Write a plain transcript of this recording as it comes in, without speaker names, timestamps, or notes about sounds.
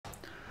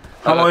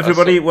Hello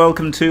everybody,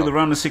 welcome to the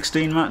round of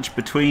 16 match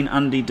between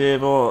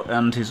AndyDavo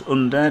and his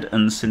Undead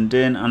and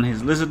Sindain and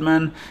his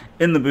Lizardmen.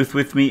 In the booth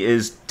with me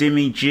is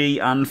Dimmy, G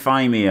and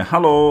Faemir.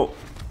 Hello!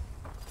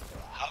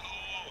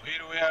 Hello,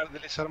 here we are, the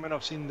Lizardmen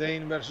of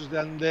Sindain versus the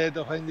Undead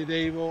of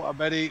AndyDavo, a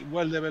very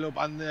well-developed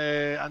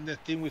Undead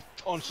team with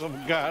tons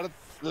of guard,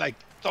 like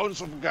tons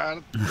of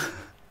guard.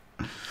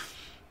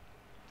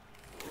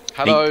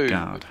 Hello! 8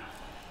 guard.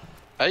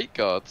 8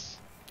 guards?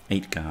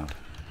 8 guard.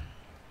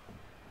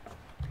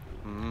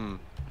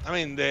 I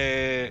mean,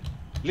 the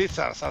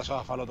Lizards also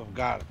have a lot of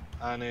guard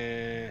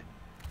and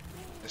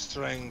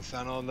strength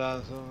and all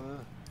that. So,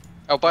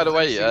 oh, by the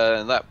way,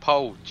 that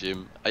poll,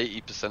 Jim,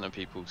 80% of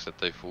people said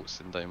they thought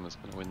Sindain was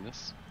going to win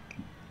this.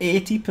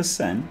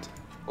 80%?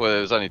 Well,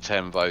 there was only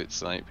 10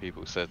 votes and 8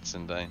 people said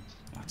Sindain.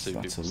 That's 2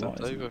 a people lot,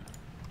 said isn't Davo. it?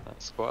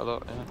 That's quite a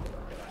lot, yeah.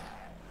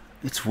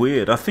 It's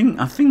weird. I think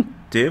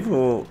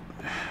Davo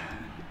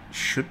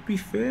should be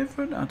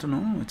favoured. I don't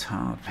know. It's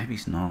hard. Maybe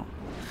he's not.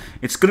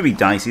 It's going to be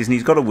dicey, isn't he?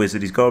 He's got a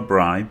wizard. He's got a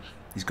bribe.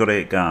 He's got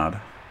 8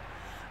 guard.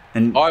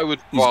 And he's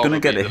going to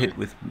get a hit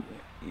with.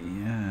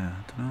 Yeah,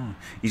 I don't know.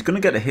 He's going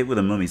to get a hit with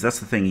the mummies. That's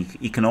the thing.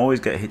 He can always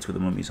get hits with the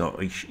mummies. Or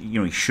he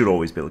should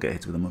always be able to get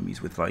hits with the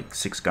mummies with like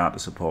 6 guard to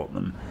support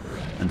them,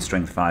 and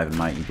strength 5 and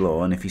mighty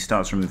blow. And if he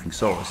starts removing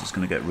Saurus, it's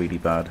going to get really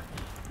bad,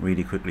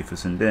 really quickly for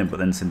Sindain. But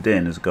then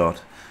Sindain has got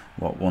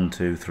what 1,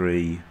 2,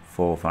 3,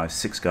 4, 5,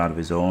 6 guard of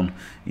his own.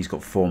 He's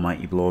got 4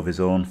 mighty blow of his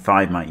own,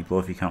 5 mighty blow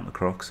if you count the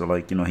croc. So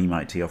like he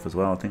might tee off as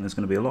well. I think there's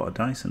going to be a lot of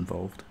dice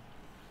involved.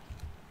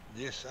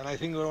 yes, and I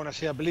think we're going to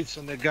see a blitz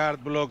on the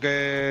guard block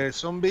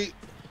zombie.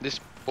 This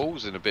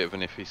ball's in a bit of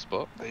an iffy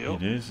spot.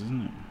 It is,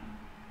 isn't it?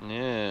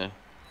 Yeah.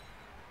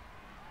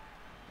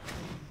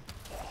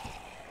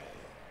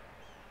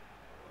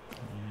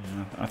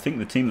 Yeah. I think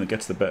the team that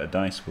gets the better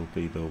dice will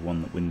be the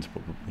one that wins,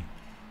 probably.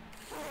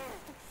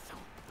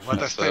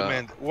 What a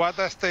statement! What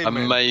a statement!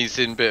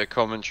 Amazing bit of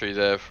commentary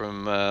there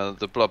from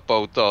the Blood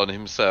Bowl Don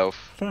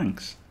himself.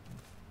 Thanks.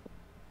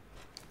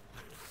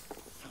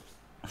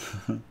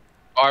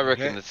 I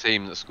reckon the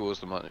team that scores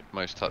the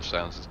most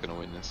touchdowns is going to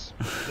win this.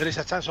 There is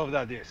a chance of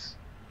that, yes.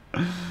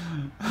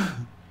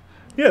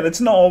 Yeah, that's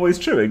not always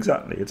true,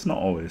 exactly. It's not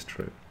always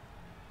true.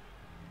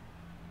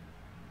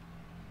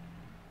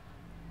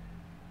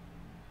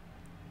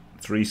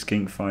 Three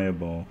skink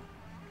fireball.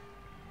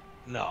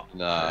 No.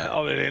 No.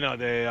 Obviously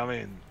not. I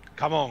mean,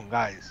 come on,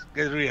 guys.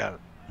 Get real.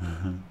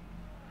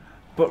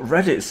 But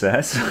Reddit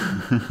says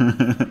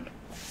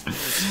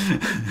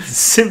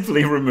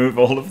simply remove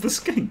all of the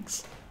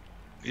skinks.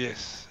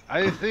 Yes.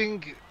 I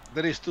think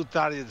there is 2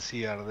 targets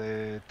here.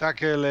 The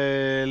tackle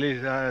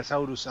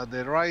Saurus at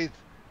the right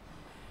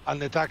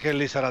and the tackle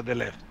lizard at the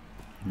left.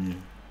 Yeah.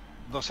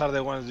 Those are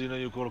the ones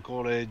you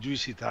call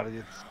juicy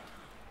targets.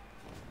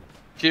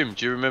 Jim,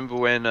 do you remember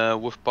when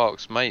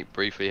Wolfbark's mate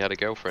briefly had a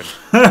girlfriend?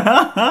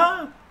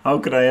 How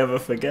could I ever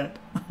forget?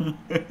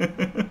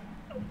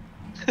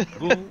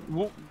 What?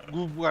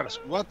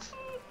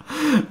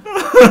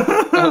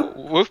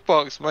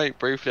 Wolfbark's mate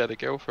briefly had a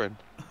girlfriend.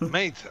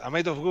 Mate, a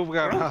mate of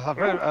Goofgar.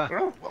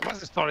 What's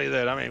the story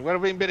there? I mean, we're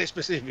being very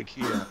specific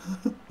here.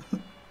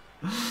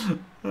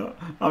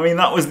 I mean,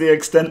 that was the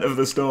extent of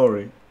the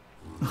story.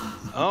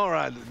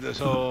 Alright,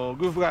 so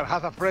Goofgar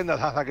has a friend that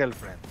has a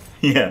girlfriend.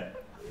 Yeah.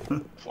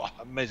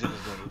 Amazing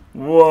story.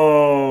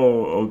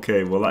 Whoa!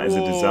 Okay, well that is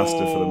a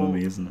disaster for the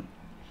mummy, isn't it?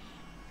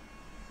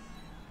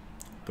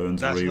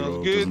 Burns a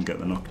reroll, doesn't get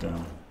the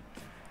knockdown.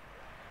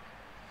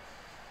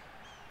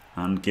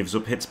 And gives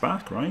up hits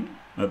back, right?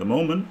 At the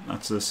moment,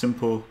 that's a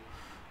simple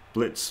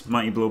blitz,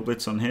 mighty blow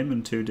blitz on him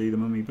and 2D the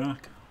mummy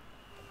back.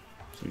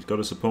 So he's got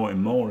to support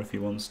him more if he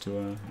wants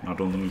to. I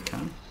don't think he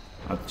can.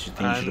 I think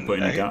he should have put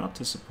in a guard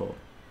to support.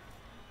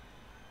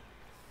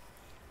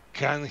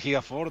 Can he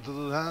afford to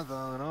do that? I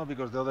don't know,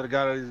 because the other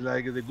guy is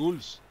like the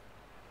ghouls.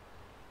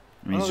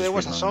 I mean, there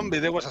was a zombie.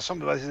 There was a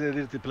zombie, but it's a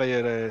dirty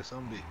player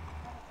zombie.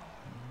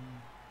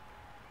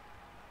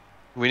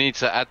 We need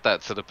to add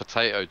that to the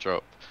potato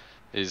drop.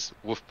 Is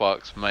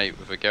Wolfbark's mate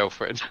with a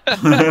girlfriend?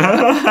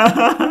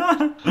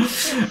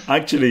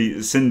 Actually,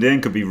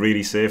 Sindain could be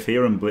really safe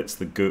here and blitz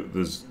the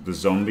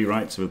zombie,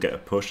 right? So he'll get a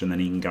push and then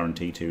he can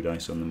guarantee 2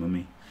 dice on the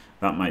mummy.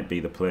 That might be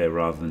the play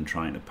rather than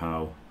trying to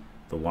pow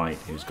the white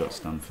who's got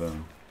stand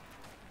firm.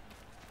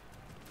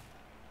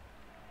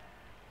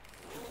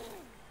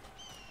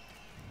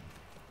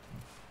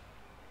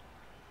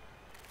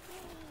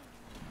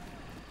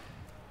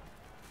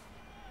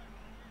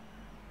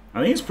 I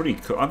think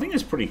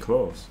it's pretty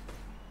close.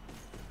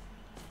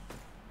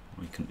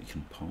 Oh, he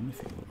can palm if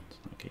he wants.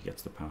 Okay, he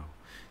gets the pow.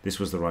 This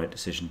was the right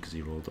decision because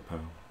he rolled the pow.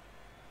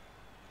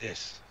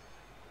 Yes.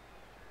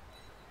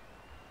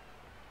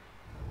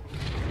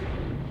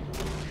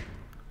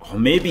 Or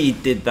maybe he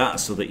did that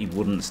so that he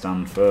wouldn't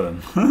stand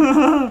firm.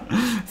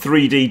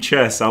 3D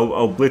chess.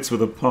 I'll blitz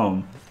with a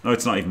palm. No,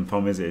 it's not even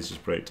palm, is it? It's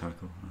just break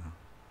tackle.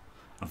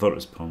 I thought it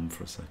was palm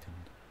for a second.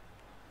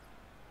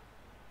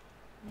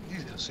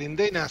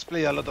 Sindain has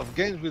played a lot of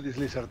games with this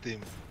lizard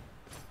team.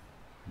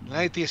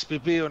 90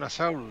 SPP on a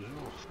Saurus.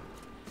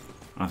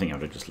 I think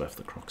I'd have just left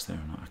the Crocs there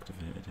and not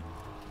activated him.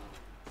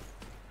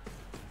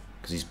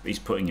 Because he's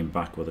putting him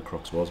back where the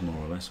Crocs was,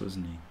 more or less,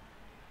 wasn't he?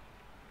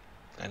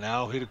 And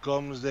now here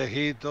comes the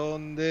hit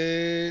on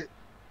the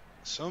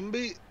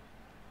zombie.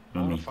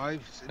 Mummy. 5.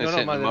 It's No,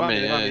 hitting the mummy,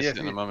 yeah, yes. it's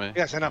hitting the mummy.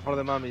 Yes, enough for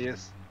the mummy,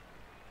 yes.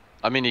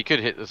 I mean, he could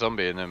hit the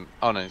zombie and then.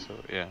 Oh no, so,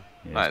 yeah.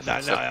 Yeah, No, it's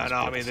it's No, acceptable.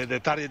 I mean the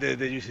target, the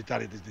UC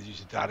target is the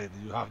UC target.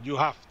 You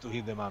have to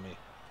hit the mummy.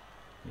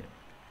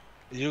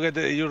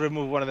 Yeah. You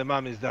remove one of the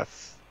mummies,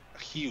 that's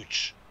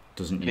huge.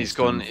 Doesn't He's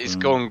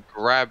gone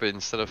grab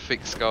instead of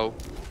thick skull.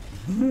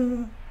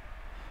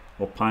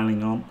 Or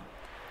piling on.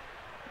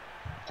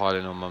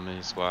 Piling on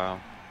mummies, wow.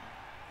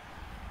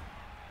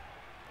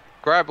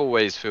 Grab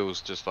always feels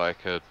just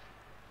like a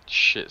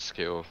shit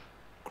skill.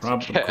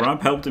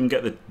 Grab helped him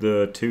get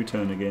the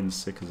 2-turn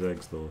against Sick as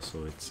Eggs though,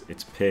 so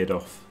it's paid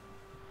off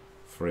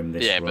for him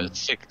this run. But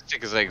Sick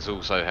as Eggs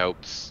also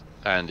helps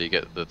Andy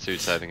get the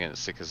 2-turn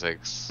against Sick as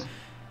Eggs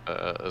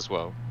as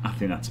well. I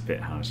think that's a bit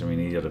harsh. I mean,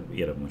 he had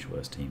a much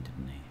worse team,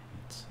 didn't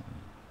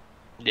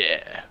he?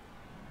 Yeah.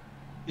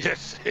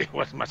 Yes, it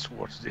was much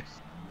worse. This.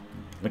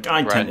 Like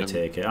I tend to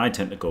take it. I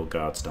tend to go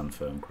guard, stand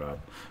firm, grab,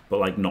 but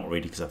like not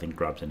really because I think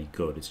grab's any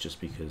good. It's just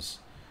because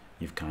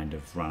you've kind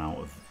of run out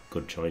of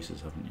good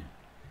choices, haven't you?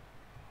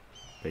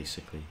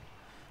 Basically,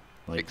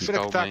 like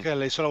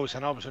tackle is always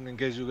an option in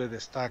case you get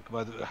stuck,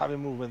 but having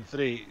movement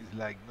 3 is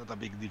like not a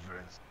big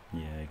difference.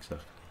 Yeah,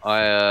 exactly.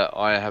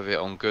 I have it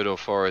on good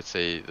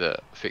authority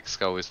that fixed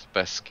skull is the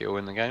best skill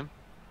in the game.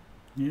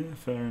 Yeah,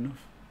 fair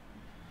enough.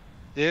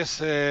 Yes,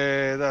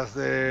 that's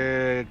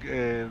the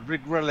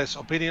Rick Relle's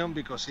opinion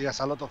because he has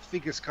a lot of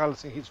thick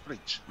skulls in his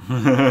fridge.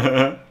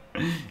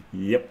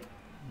 Yep.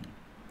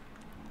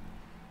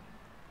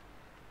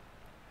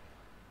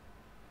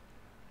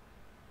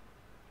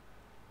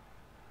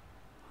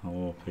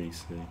 Hello,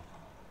 PC.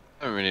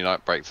 I don't really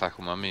like break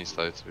tackle mummies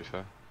though, to be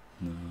fair.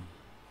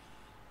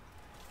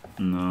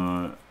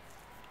 No.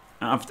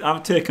 I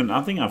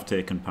think I've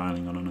taken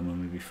piling on a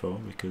mummy before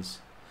because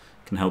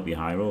it can help you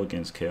high roll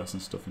against chaos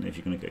and stuff, and if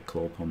you're gonna get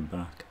claw pond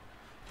back,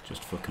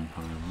 just fucking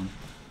pile on.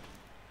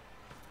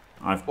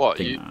 I've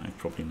probably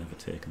never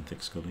taken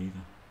thick skull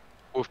either.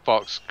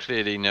 Wolfbox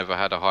clearly never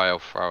had a high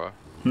elf thrower.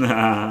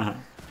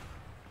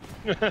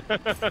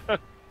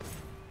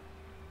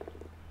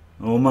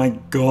 Oh my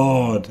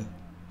god!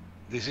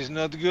 This is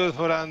not good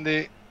for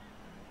Andy.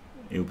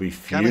 He'll be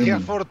fuming. Can he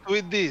afford to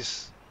eat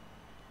this?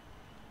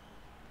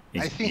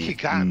 I think he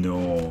can.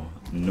 No,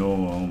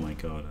 oh my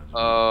god.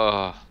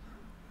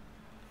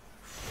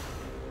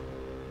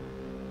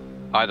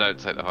 I don't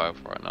take the high elf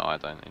thrower. No, I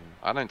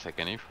don't take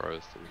any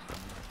throwers to be fair.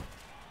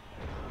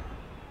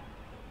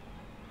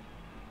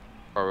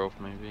 Throw elf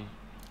maybe.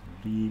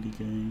 Read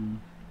again.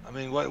 I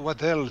mean,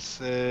 what else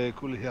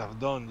could he have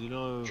done? You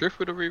know. Truth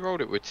would have re-rolled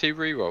it with 2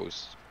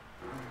 re-rolls.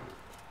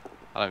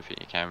 I don't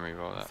think you can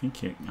re-roll that. I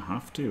think you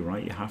have to,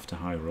 right? You have to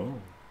high roll.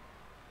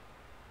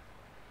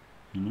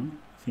 You know?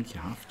 I think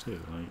you have to.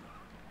 Like,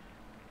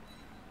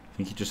 I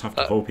think you just have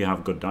to hope you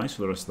have good dice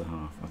for the rest of the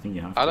half. I think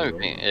you have to. I don't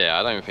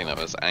think that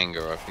was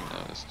anger. I think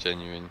that was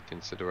genuine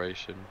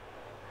consideration.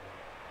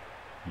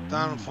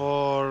 Done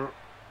for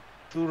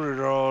 2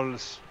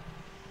 rerolls.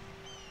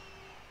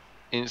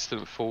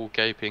 Instant full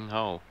gaping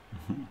hole.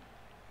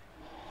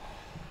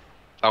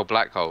 Oh,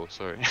 black hole.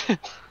 Sorry.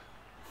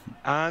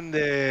 And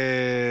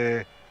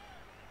the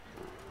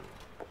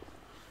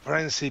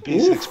frenzy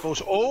piece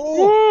exposed.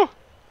 Oh!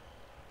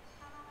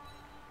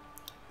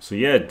 So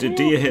yeah, do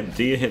you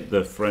hit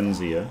the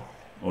frenzier,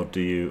 or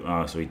do you?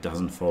 So he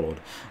hasn't followed.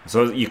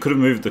 So you could have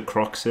moved the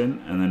Crocs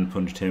in and then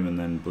punched him and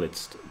then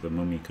blitzed the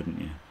mummy, couldn't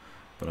you?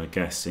 But I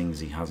guess seeing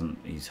as he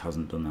hasn't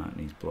done that and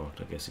he's blocked,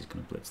 I guess he's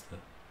going to blitz the.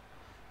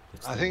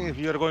 I think if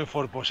you're going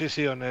for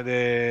position,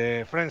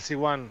 the frenzy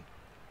one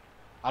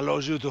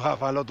allows you to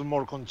have a lot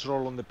more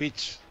control on the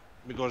pitch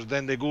because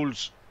then the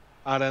ghouls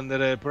are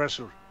under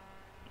pressure.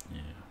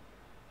 Yeah.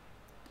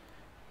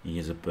 He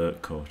is a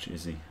Burt coach,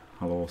 is he?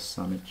 Hello,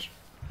 sandwich.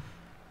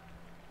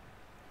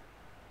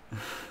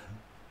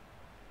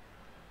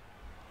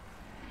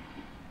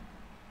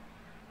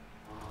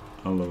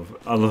 I love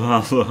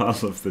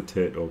the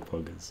Tato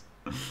poggers.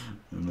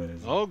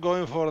 Amazing. Oh,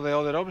 going for the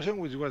other option,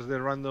 which was the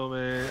random.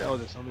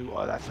 The zombie.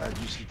 Oh, that's a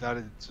juicy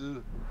target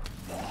too.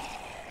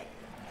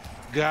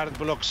 Guard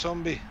block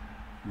zombie.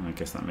 I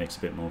guess that makes a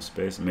bit more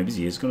space. Maybe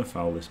he is going to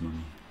foul this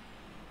mummy.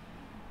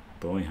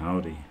 Boy,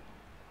 howdy.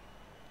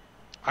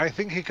 I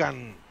think he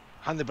can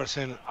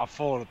 100%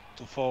 afford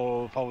to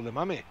foul the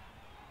mummy.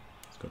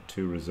 He's got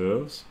 2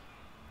 reserves.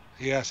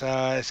 He has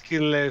a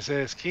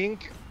skillless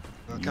skink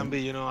that can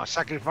be, a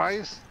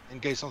sacrifice in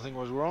case something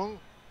was wrong.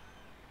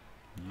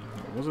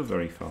 Yeah, it was a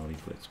very foul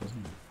blitz,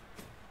 wasn't it?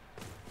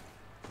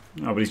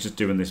 No, but he's just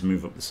doing this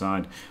move up the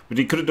side. But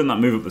he could have done that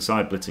move up the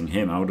side, blitzing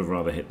him. I would have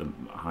rather hit the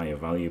higher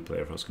value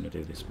player if I was going to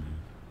do this move.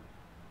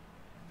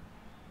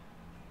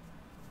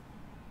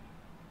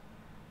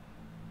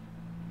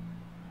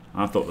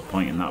 I thought the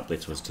point in that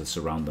blitz was to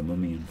surround the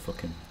mummy and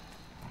fucking...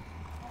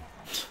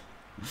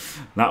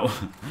 that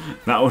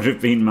would have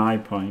been my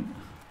point.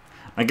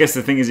 I guess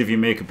the thing is, if you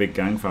make a big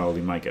gang foul,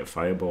 you might get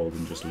fireballed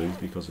and just lose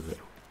because of it.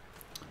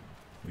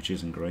 Which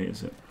isn't great,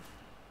 is it?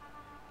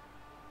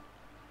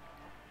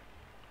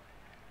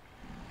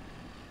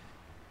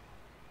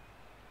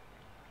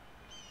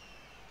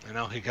 And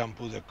now he can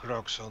put the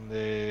crocs on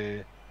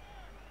the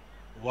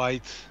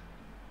white.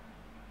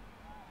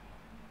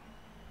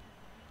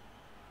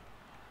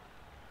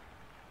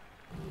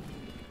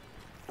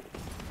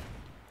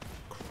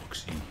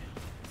 Croxy.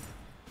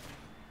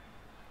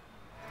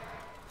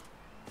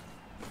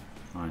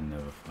 I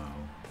never foul.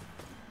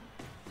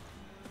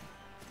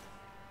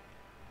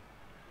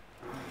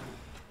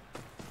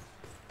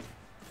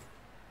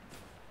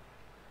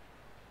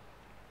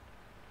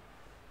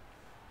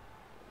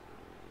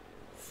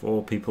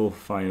 Four people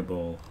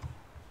fireball.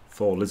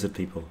 4 lizard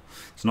people.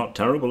 It's not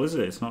terrible, is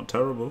it? It's not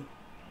terrible.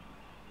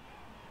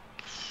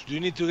 You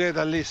need to get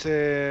at least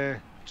 2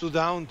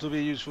 down to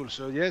be useful.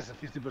 So yes,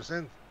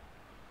 50%.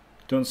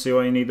 Don't see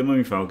why you need the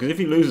mummy foul. Because if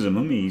he loses a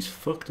mummy, he's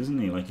fucked, isn't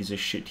he? Like, he's a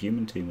shit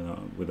human team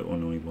with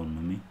only 1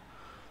 mummy.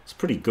 It's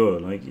pretty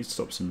good. Like, it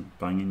stops him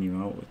banging you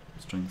out with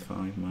strength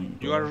 5,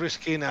 might. You are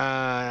risking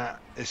a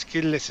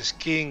skillless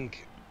king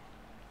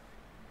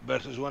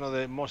versus one of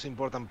the most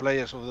important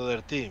players of the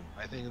other team.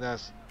 I think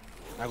that's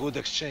a good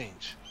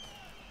exchange.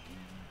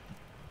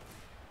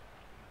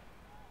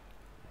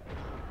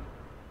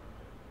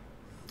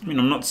 I mean,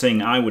 I'm not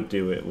saying I would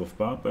do it with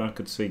Bart, but I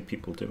could see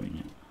people doing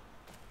it.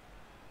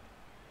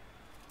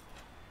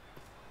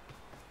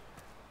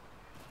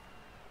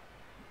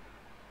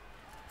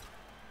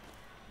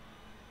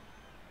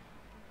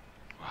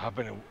 What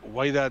happened?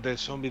 Why that the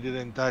zombie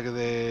didn't tag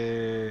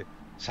the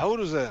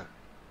Saurus there?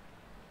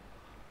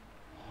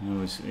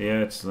 No, it's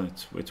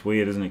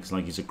weird, isn't it? Because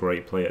like, he's a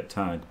great player at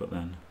tag, but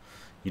then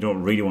you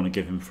don't really want to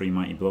give him 3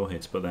 mighty blow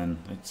hits. But then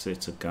it's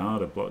a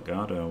guard, a block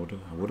guard. I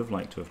would have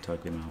liked to have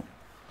tagged him out.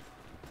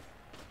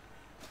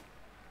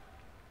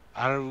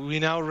 Are we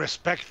now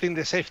respecting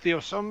the safety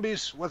of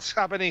zombies? What's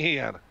happening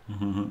here?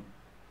 Well,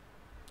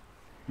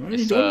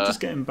 you don't just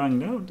get him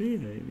banged out, do you?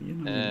 You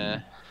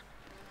know,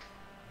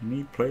 you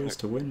need players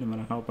to win, no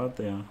matter how bad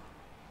they are.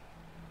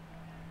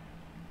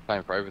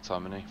 Playing for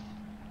overtime, isn't he?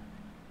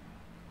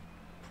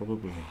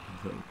 Probably.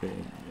 A little bit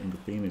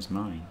in his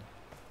mind.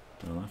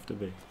 They'll have to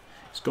be.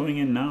 He's going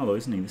in now, though,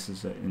 isn't he? This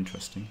is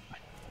interesting.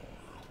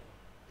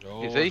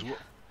 Oh, Is he?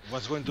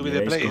 What's going to be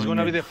the play? It's going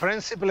to be the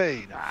frenzy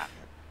play. Nah.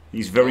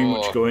 He's very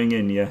much going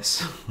in,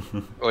 yes.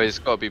 Well, he's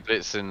got to be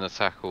blitzing the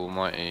tackle,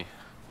 might he?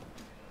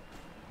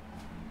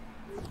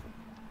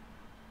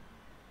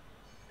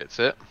 It's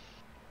it.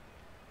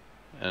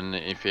 And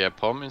if he had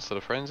Pom instead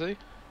of Frenzy?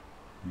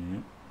 Yeah.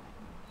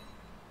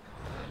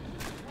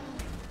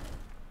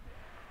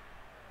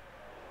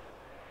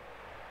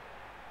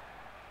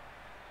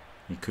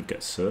 He could get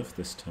surfed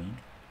this turn.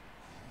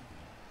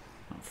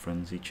 That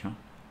Frenzy chap.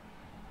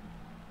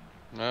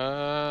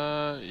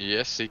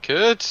 Yes, he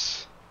could.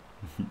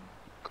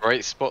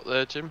 Great spot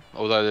there, Jim.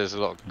 Although there's a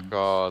lot of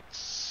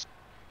guards.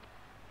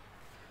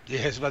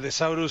 Yes, but the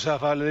Saurus have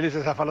the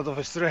lizards have a lot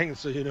of strength,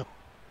 so you know.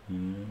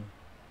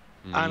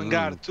 Yeah. And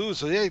guard too,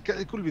 so yeah,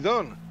 it could be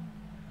done.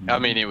 I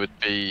mean, it would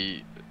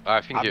be. I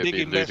think A it would big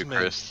be investment.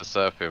 ludicrous to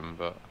surf him,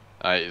 but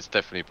it's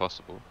definitely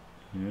possible.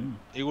 Yeah.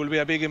 It will be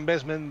a big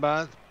investment,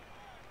 but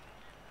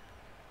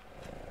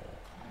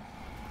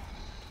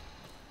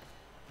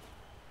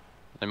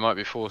They might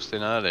be forced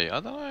in early.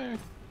 I don't know.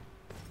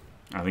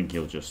 I think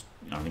he'll just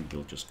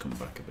come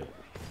back a bit.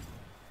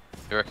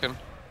 You reckon?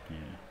 Yeah.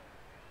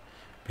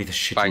 Be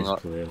the Bang shittiest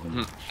up. player.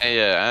 Wouldn't he? Hey,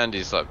 yeah,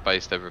 Andy's like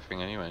based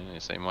everything anyway,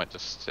 so he might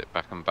just sit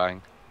back and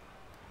bang.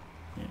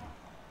 Yeah.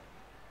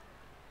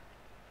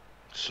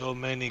 so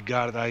many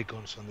guard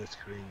icons on the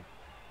screen.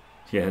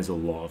 Yeah, there's a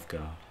lot of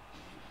guard.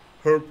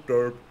 Herp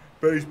derp,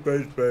 base,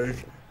 base,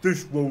 base.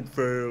 This won't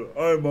fail.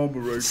 I'm on the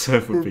race.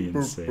 Surf would be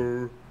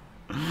insane.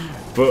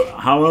 But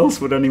how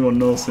else would anyone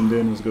know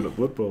Sindain was good at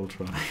Blood Bowl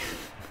try?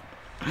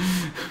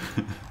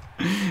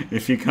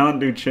 If you can't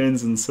do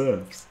chains and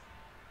surfs.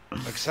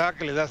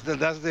 Exactly, that's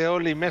the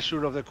only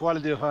measure of the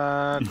quality of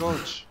a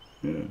coach.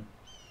 Yeah.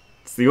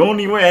 It's the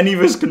only way any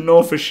of us can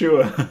know for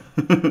sure.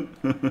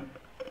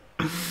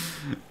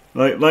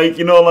 like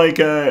you know, like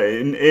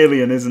in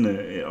Alien, isn't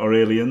it? Or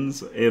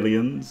Aliens,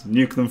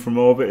 nuke them from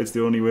orbit. It's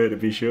the only way to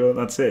be sure.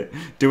 That's it.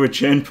 Do a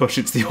chain push.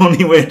 It's the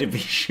only way to be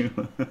sure.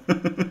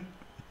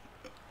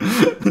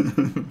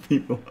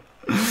 People.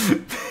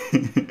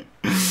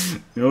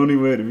 The only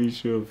way to be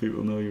sure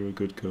people know you're a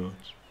good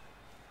coach.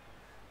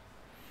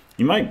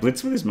 He might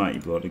blitz with his mighty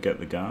blow to get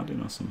the guard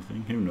in or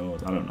something. Who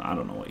knows? I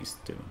don't know what he's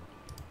doing.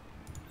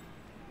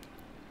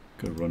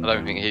 Could run. I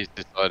don't think he's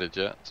decided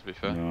yet, to be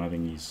fair. No, I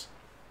think he's.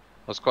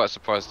 I was quite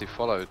surprised he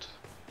followed.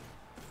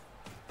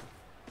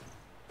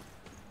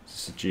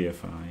 It's a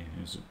GFI.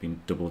 It's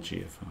been double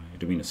GFI.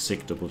 It'd have been a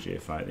sick double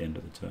GFI at the end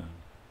of the turn.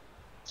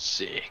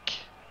 Sick.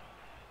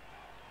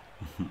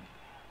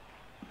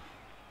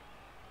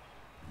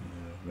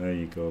 There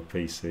you go,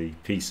 PC.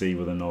 PC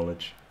with a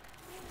knowledge.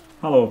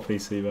 Hello,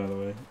 PC, by the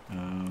way.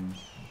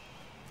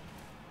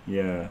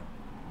 Yeah.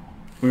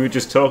 We were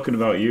just talking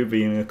about you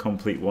being a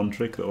complete one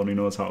trick that only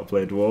knows how to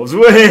play dwarves.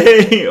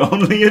 Wait,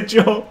 only a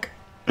joke.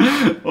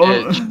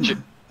 Yeah,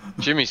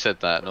 Jimmy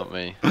said that, not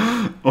me.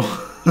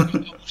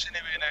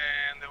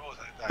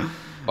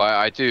 But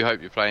I do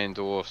hope you're playing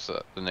dwarfs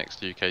at the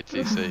next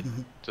UKTC,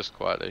 just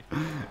quietly.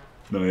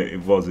 No, it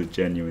was a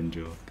genuine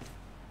joke.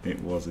 It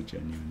was a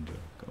genuine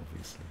joke,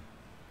 obviously.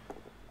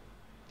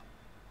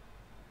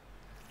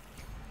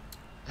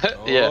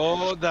 Yeah,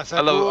 Oh, that's a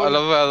I love cool.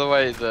 how the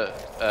way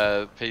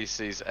that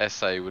PC's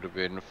essay would have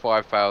been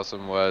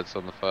 5,000 words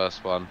on the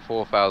first one,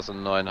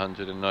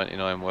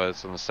 4,999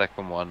 words on the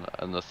second one,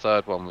 and the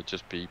third one would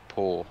just be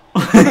poor.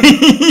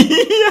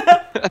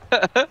 Yeah.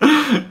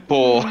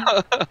 Poor.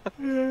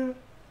 Yeah.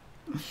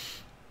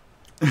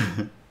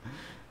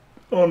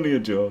 Only a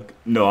joke.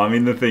 No, I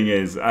mean the thing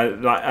is,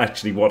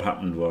 actually what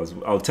happened was,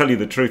 I'll tell you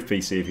the truth,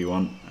 PC, if you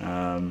want.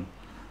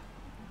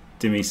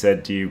 Dimmy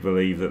said, do you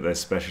believe that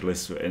there's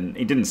specialists? And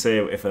he didn't say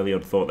if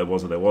Elliot thought there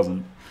was or there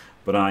wasn't.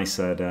 But I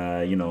said,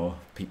 you know,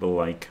 people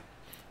like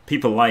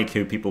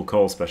who people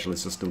call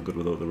specialists are still good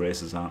with other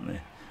races, aren't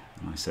they?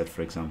 And I said,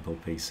 for example,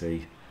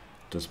 PC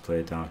does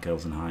play Dark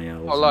Elves and High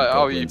Elves and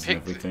Goblins and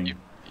everything.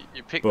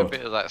 You picked a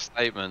bit of that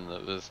statement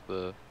that was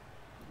the...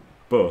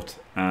 But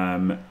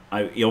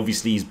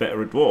obviously he's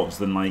better at dwarves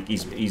than, like,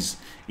 he's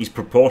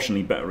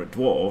proportionally better at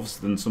dwarves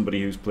than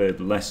somebody who's played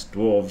less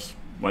dwarves,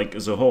 like,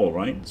 as a whole,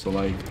 right? So,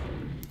 like,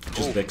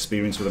 just the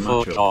experience with a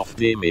matchup. Off,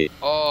 Dimmy.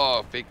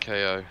 Oh, big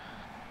KO.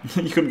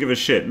 You couldn't give a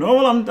shit. No,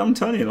 well, I'm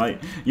telling you,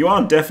 like, you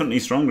are definitely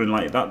stronger, and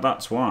like that.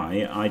 That's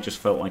why I just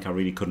felt like I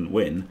really couldn't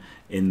win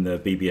in the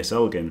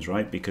BBSL games,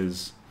 right?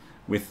 Because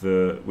with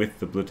the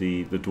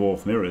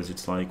dwarf mirrors,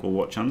 it's like, well,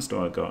 what chance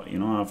do I got? You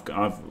know,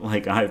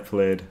 I've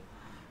played,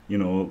 you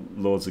know,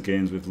 loads of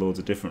games with loads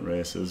of different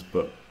races,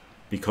 but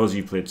because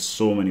you played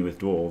so many with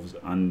dwarves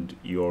and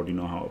you already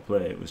know how to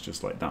play, it was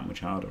just like that much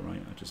harder,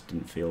 right? I just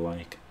didn't feel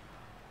like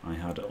I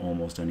had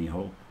almost any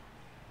hope.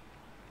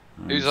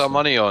 Who's our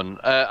money on?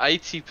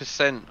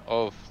 80%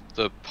 of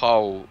the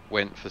poll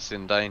went for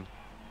Sindain.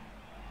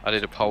 I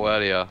did a poll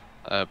earlier,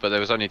 but there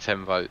was only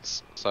 10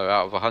 votes. So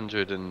out of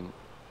 100 and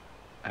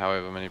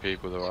however many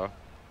people there are,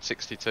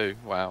 62.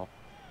 Wow.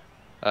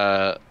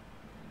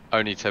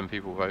 Only 10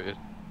 people voted.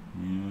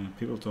 Yeah,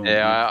 people don't.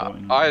 Yeah,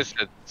 I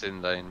said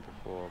Sindain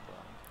before, but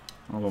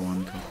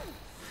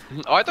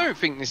I don't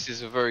think this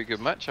is a very good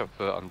matchup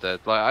for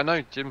Undead. Like, I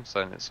know Jim's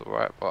saying it's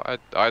alright, but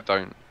I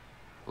don't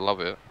love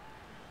it.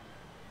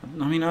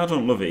 I mean, I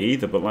don't love it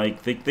either, but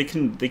like they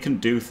can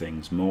do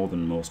things more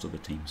than most other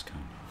teams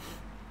can.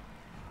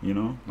 You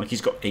know, like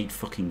he's got 8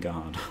 fucking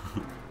guard.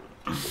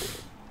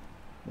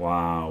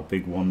 Wow,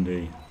 big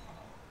 1D.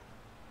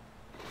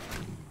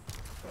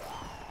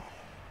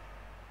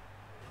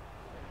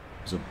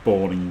 It was a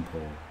boring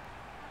poll.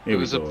 It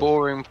was a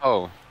boring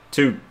poll.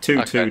 Two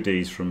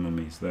 2Ds from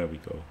mummies. There we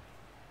go.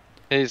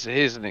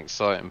 Here's an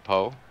exciting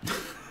poll.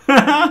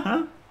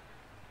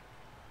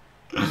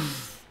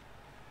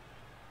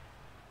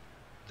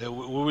 We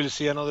will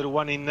see another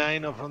 1 in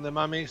 9 from the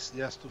mummies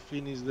just to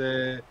finish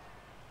the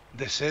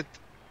set.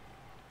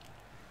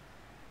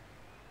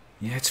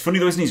 Yeah, it's funny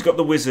though, isn't he? He's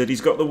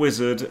got the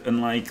wizard, and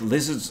like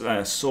lizards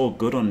are so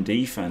good on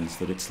defense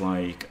that it's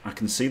like I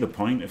can see the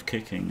point of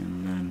kicking,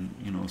 and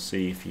then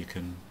see if you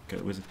can get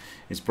the wizard.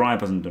 His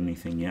bribe hasn't done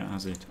anything yet,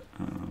 has it?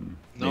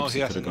 No, he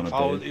hasn't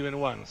fouled even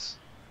once.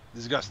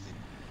 Disgusting.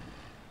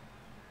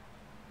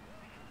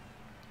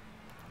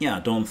 Yeah, I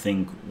don't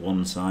think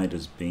one side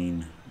has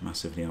been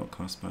massively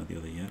outclassed by the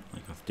other yet.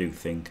 Like I do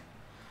think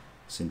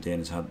Sindain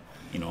has had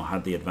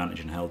the advantage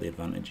and held the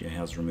advantage. He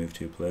has removed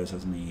 2 players,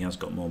 hasn't he? He has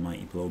got more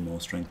mighty blow,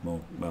 more strength,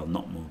 not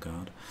more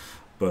guard,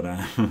 but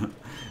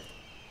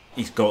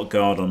he's got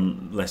guard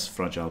on less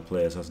fragile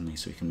players, hasn't he?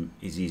 So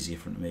it's easier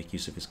for him to make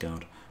use of his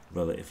guard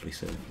relatively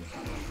safely.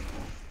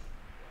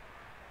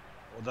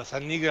 Oh, that's a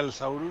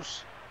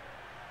Nigelsaurus.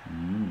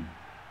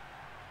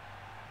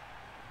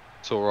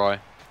 It's alright.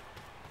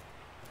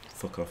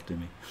 Fuck off,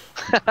 Dimmy.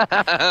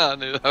 I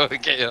knew that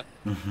would get you.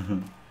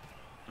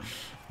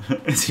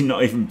 Has he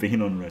not even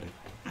been on Reddit?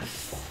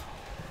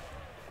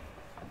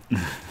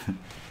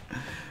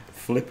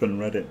 Flippin'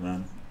 Reddit,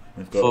 man.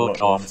 They've got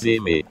fuck off,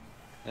 Dimmy.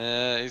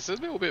 He's a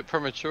little bit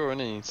premature,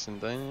 isn't he,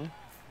 Sindain?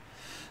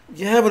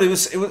 Yeah, but it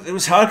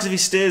was hard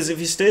because if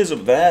he stays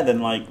up there, then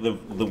like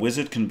the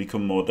wizard can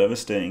become more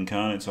devastating,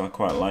 can't it? So I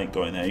quite like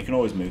going there. You can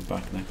always move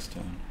back next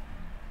turn.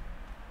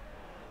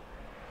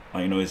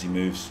 Like, as he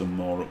moves some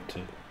more up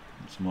to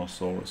some more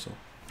Saurus up.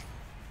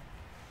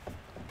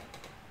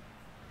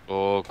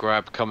 Or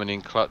grab coming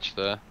in clutch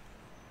there.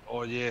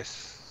 Oh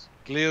yes,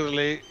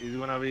 clearly it's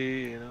gonna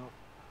be,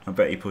 I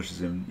bet he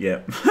pushes him.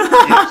 Yeah.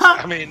 Yes,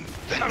 I mean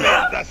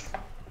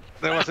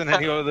there wasn't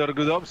any other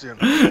good option.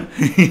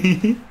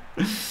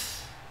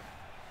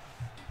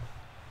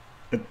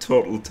 A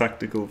total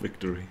tactical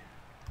victory.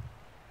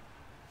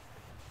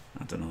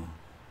 I don't know.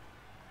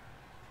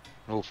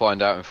 We'll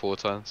find out in 4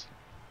 turns.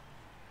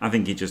 I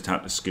think he just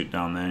had to scoot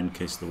down there and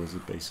kiss the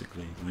wizard,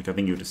 basically. Like, I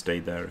think he would have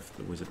stayed there if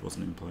the wizard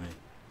wasn't in play.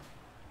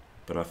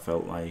 But I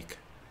felt like,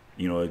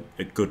 you know,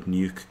 a good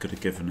nuke could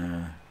have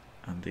given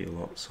Andy a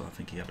lot. So I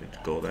think he had to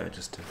go there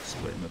just to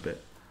split him a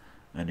bit.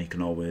 And he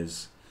can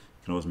always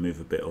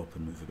move a bit up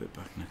and move a bit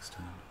back next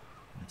turn.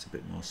 It's a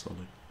bit more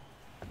solid.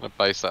 A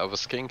base out of a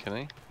skin, can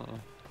he? Oh.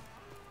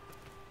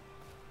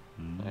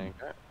 There you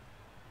go.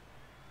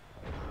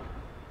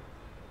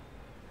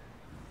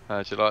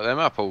 How'd you like them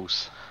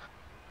apples?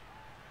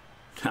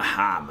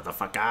 Haha,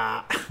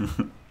 motherfucker!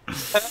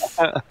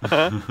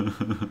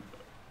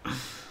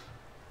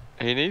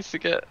 He needs to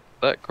get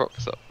that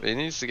Crocs up. He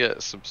needs to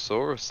get some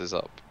Sauruses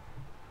up.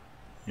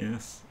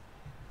 Yes.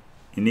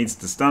 He needs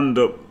to stand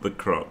up the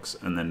Crocs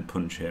and then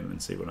punch him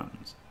and see what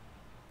happens.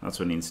 That's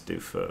what he needs to do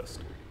first.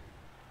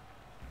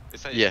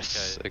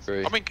 Yes,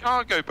 agree. I'm in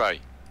cargo bay.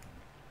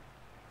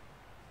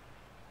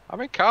 I'm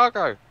in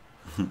cargo.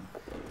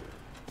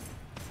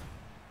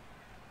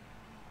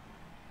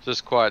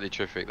 Just quietly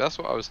terrific. That's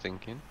what I was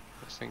thinking.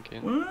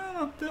 Well,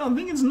 I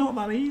think it's not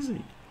that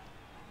easy.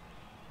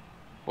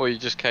 Well, you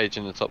just cage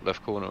in the top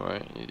left corner,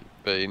 right?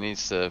 But he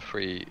needs to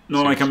free.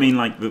 No, like I mean,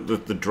 like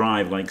the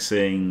drive, like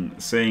saying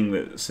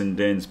that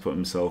Sindain's put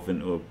himself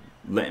into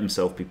let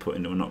himself be put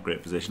into a not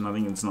great position. I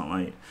think it's not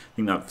like. I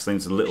think that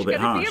seems a little bit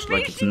harsh.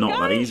 Like it's not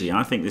that easy.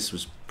 I think this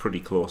was pretty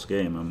close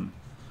game.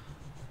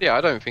 Yeah,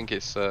 I don't think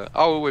it's.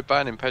 Oh, we're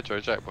banning Pedro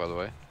Jack, by the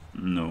way.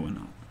 No, we're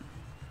not.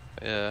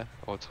 Yeah,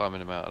 or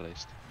timing him out at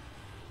least.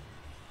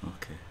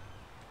 Okay.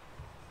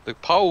 The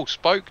poll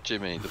spoke,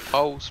 Jimmy. The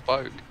poll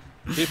spoke.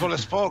 People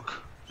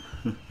spoke.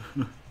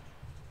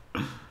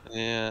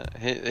 Yeah,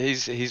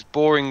 his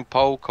boring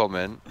poll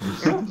comment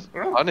is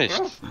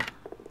punished.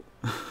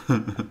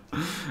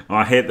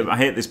 I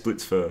hate this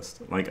blitz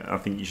first. Like I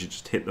think you should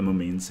just hit the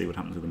mummy and see what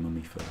happens with the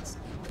mummy first.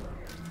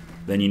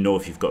 Then you know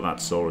if you've got that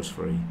Saurus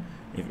free.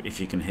 If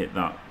you can hit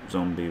that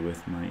zombie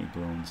with mighty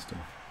blow and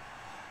stuff.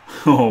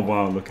 Oh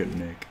wow! Look at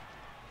Nick.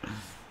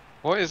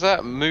 What is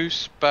that?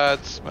 Moose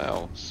bad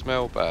smell.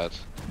 Smell bad.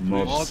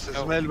 Mods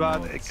smell bad.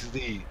 Mods.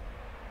 XD.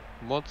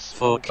 Mods.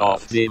 Fuck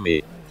off,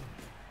 Dimmy.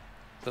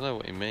 Don't know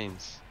what he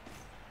means.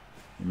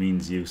 It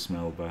means you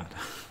smell bad.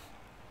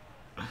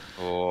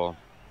 Or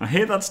I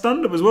hate that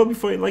stand up as well.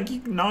 Before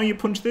now you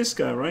punch this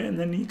guy right, and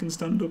then you can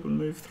stand up and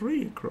move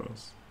 3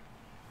 across.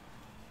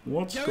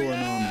 What's going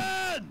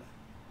on?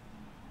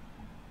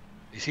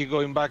 Is he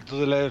going back to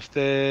the left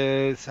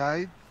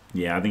side?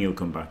 Yeah, I think he'll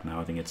come back now.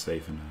 I think it's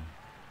safer now.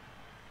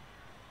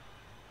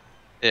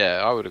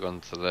 yeah, I would have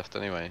gone to the left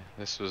anyway.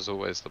 This was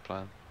always the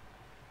plan.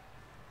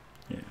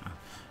 Yeah,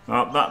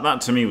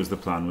 that to me was the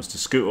plan, was to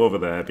scoot over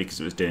there because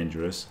it was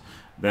dangerous,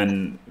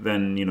 then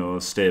you know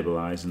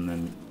stabilize and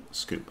then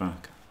scoot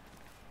back.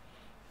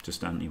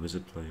 Just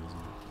anti-wizard play,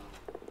 wasn't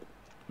it?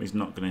 He's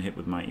not going to hit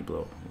with mighty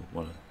blow.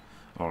 What?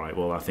 All right.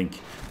 Well, I think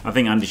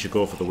Andy should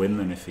go for the win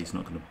then if he's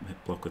not going to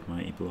block with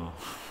mighty blow.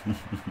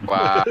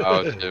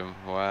 Wow, Jim.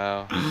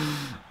 Wow.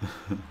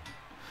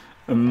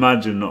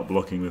 Imagine not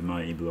blocking with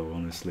mighty blow.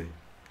 Honestly.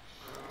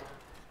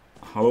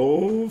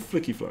 Hello,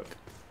 Flicky Flack.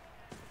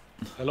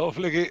 Hello,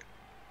 Flicky.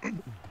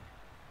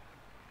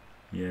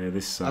 Yeah,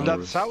 this Saurus. And that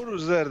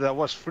Saurus there that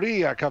was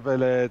free a couple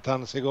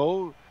turns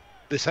ago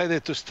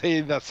decided to stay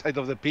in that side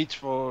of the pitch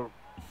for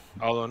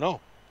I don't know.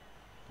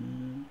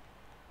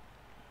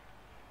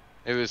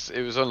 It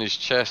was on his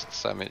chest,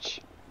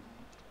 Sandwich.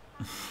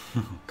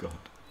 Oh God.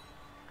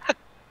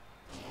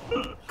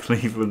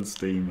 Cleveland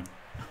Steamer.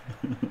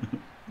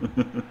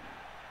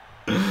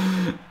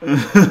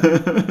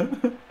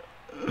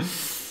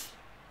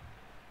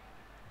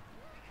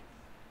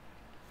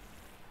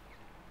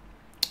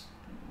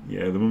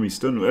 Yeah, the mummy's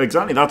stunned.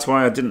 Exactly, that's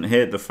why I didn't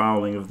hate the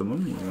fouling of the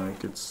mummy.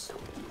 Like, it's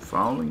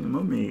fouling the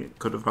mummy. It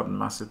could have had a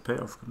massive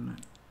payoff, couldn't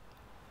it?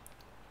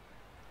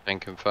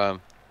 And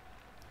confirm.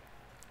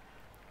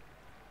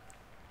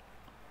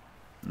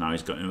 Now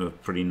he's got him a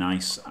pretty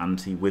nice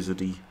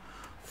anti-wizardy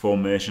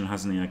formation,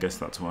 hasn't he? I guess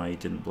that's why he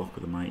didn't block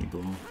with a mighty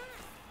blow.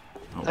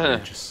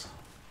 Outrageous.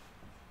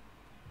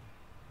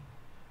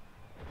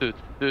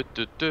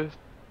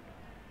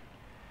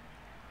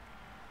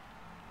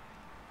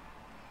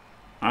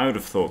 I would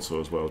have thought so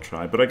as well,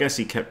 try, but I guess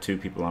he kept 2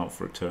 people out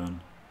for a turn.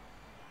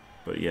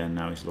 But yeah,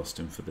 now he's lost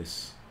him for the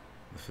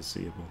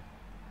foreseeable.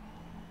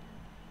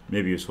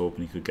 Maybe he was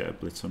hoping he could get a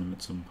blitz on him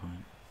at some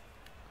point.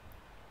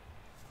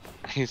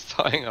 He's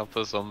tying up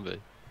a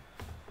zombie.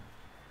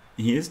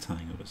 He is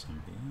tying up a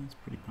zombie, yeah, it's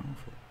pretty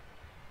powerful.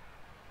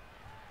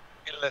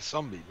 Less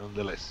zombie,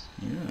 nonetheless.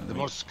 Yeah, The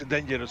most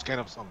dangerous kind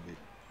of zombie.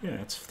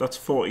 Yeah, that's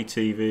 40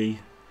 TV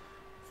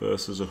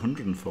versus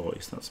 140,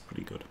 so that's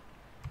pretty good.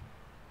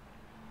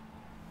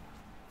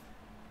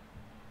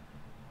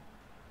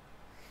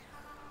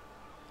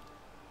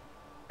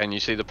 Can you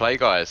see the play,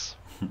 guys?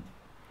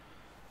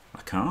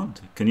 I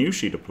can't. Can you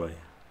see the play?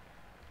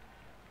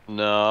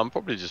 No, I'm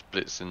probably just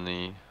blitzing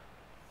the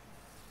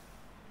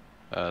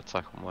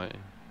attack on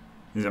waiting.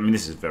 I mean,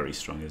 this is very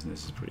strong, isn't it?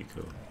 This is pretty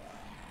cool.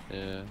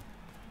 Yeah.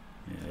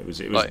 Yeah, it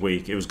was Like,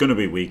 weak. It was going to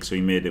be weak, so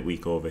he made it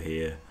weak over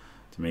here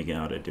to make it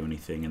hard to do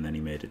anything, and then he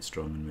made it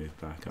strong and moved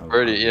back.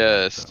 really,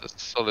 yeah, it's a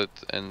solid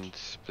end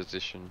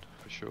position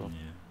for sure.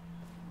 Yeah.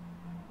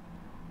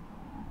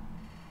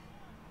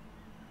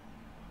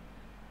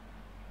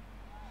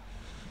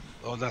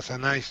 Oh, that's a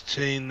nice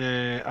chain.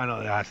 I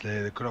know that's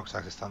the Crocs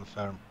that stand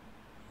firm.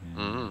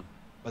 Mm.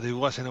 But it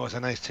wasn't. It was a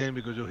nice chain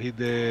because you hit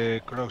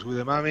the Crocs with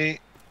the mummy,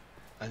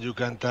 and you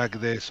can tag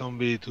the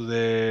zombie to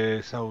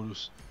the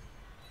Saurus.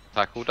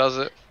 Tackle does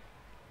it.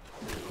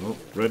 Oh,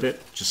 read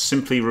it. Just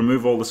simply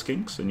remove all the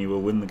skinks and you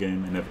will win the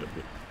game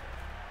inevitably.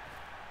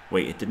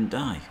 Wait, it didn't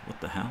die. What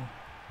the hell?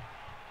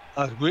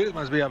 That's weird.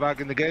 Must be a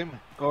bug in the game.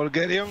 Go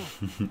get him.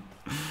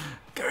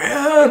 Carry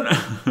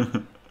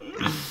on!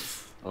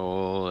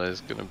 Oh,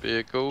 there's gonna be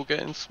a goal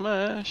getting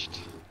smashed.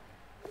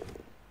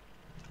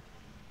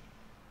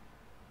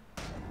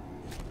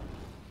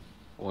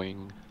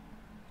 Boing.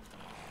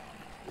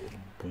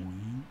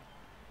 Boing.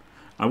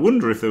 I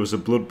wonder if there was a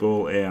Blood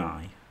Bowl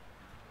AI,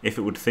 if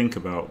it would think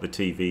about the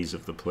TVs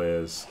of the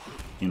players,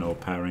 you know,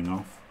 pairing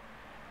off,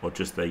 or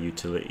just their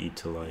utility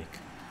to like.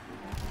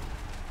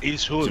 It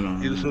should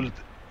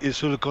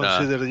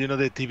consider, you know,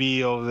 the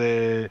TV of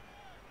the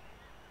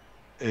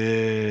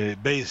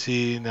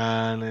basing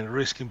and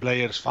risking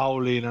players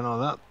fouling and all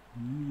that.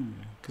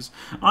 Because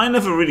I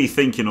never really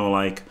think, you know,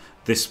 like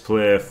this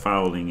player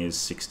fouling is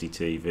 60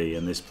 TV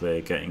and this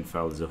player getting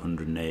fouled is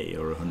 180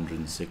 or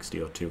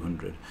 160 or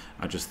 200.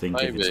 I just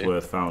think if it's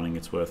worth fouling,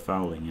 it's worth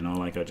fouling. You know,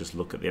 like I just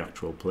look at the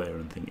actual player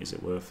and think, is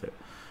it worth it?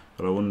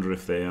 But I wonder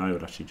if the AI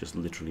would actually just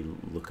literally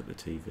look at the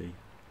TV.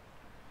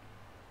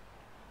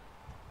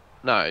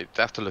 No, you'd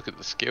have to look at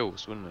the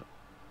skills, wouldn't it?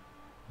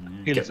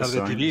 Yeah, get the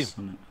science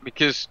on it.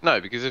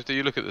 Because if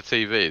you look at the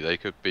TV, they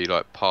could be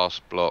like pass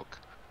block.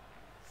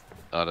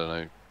 I don't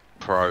know,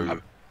 pro.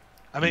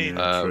 I mean,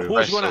 Yeah,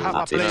 who's going to have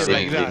a player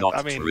like that?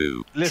 I mean,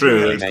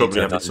 true, it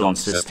probably have its own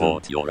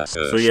system.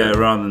 So yeah,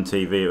 rather than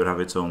TV, it would have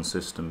its own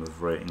system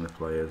of rating the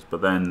players.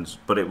 But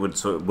it would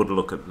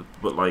look at,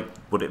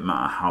 would it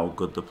matter how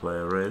good the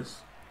player is?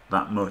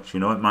 That much,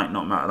 you know, it might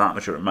not matter that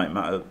much, or it might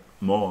matter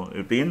more. It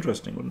would be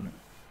interesting, wouldn't it?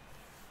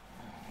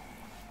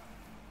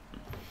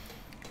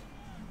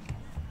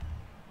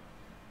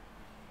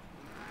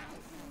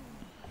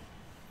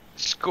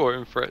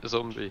 Scoring threat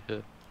zombie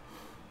here.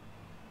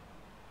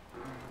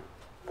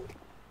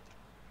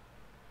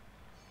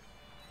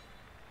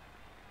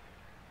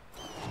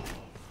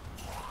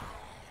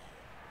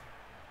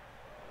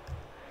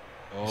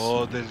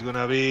 Oh, there's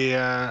gonna be.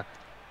 The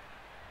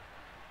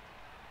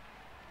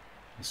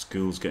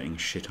school's getting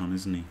shit on,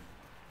 isn't he?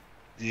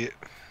 Yeah.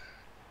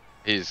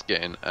 He's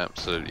getting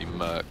absolutely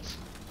murked.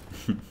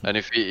 And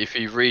if he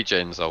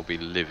regens, I'll be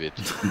livid.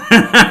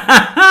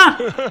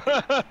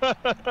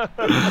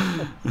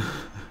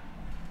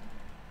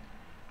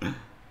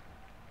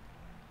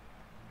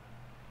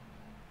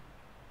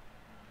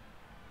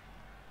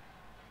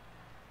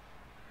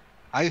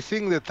 I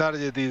think the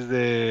target is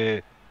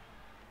the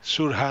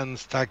sure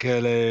hands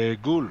tackle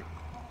ghoul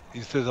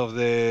instead of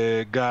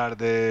the guard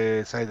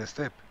side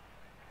step.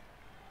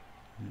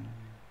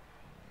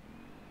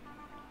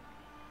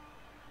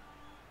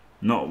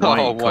 Not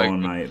white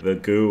corner, mate, the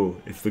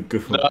ghoul. It's the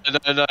ghoul.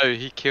 No,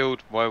 he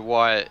killed my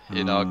white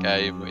in our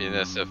game in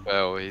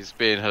SFL. He's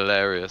being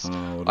hilarious.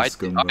 Oh, what a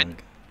scumbag.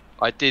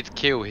 I did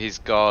kill his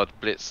guard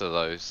blitzer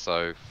though,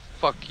 so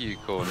fuck you,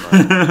 corner.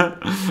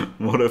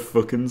 What a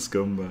fucking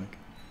scumbag.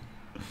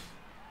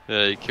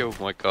 Yeah, he killed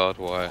my guard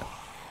white.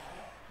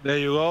 There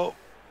you go.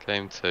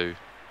 Game 2.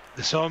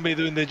 The zombie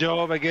doing the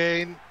job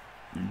again.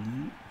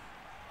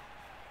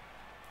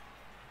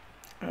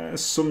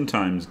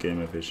 Sometimes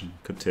Game of Vision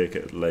could take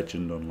a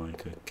legend on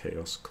like a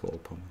Chaos Claw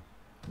Pommer.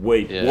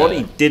 Wait, what?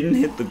 He didn't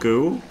hit the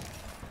ghoul?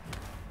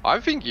 I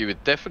think you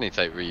would definitely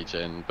take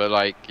regen, but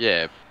like,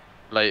 yeah,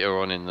 later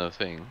on in the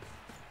thing.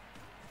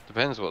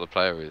 Depends what the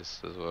player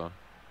is as well.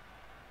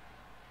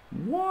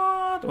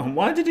 What?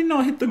 Why did he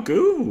not hit the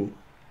ghoul?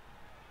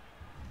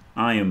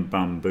 I am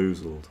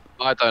bamboozled.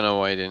 I don't know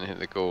why he didn't hit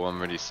the goal.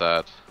 I'm really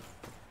sad.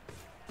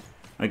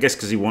 I guess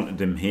because he wanted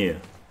him here.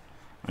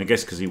 I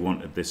guess because he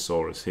wanted this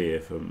Saurus here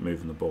for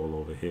moving the ball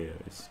over here.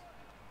 It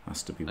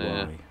has to be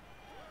why.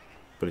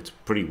 But it's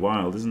pretty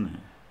wild, isn't it?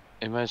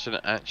 Imagine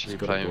actually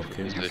playing for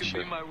position. You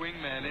can be my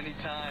wingman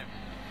anytime.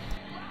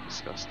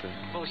 Disgusting.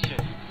 Bullshit.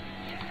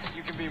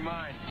 You can be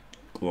mine.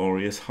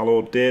 Glorious.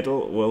 Hello,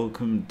 Daedal.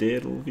 Welcome,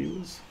 Daedal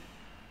viewers.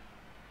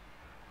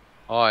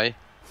 Hi.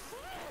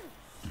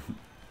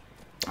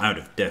 I would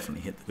have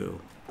definitely hit the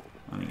goal.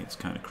 I think it's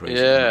kind of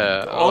crazy.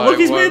 Yeah. Oh, look,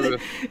 he's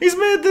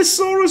made this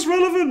Saurus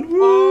relevant.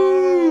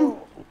 Woo!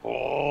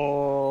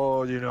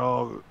 Oh, you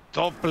know,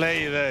 top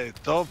play there,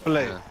 top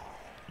play.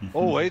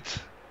 Oh wait,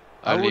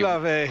 I would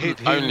have hit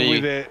him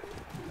with a. I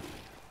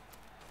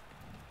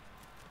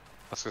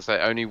was going to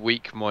say, only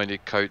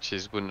weak-minded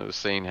coaches wouldn't have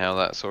seen how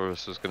that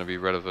Saurus was going to be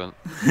relevant.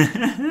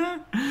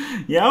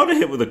 Yeah, I would have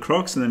hit with the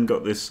Crocs and then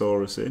got this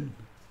Saurus in.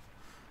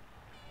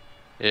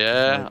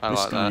 Yeah, I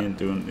like that.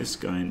 This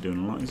guy ain't doing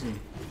a lot, is he?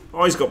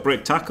 Oh, he's got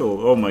break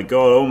tackle. Oh my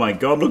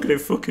god, look at it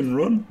fucking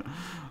run.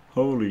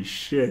 Holy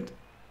shit.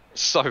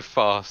 So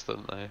fast,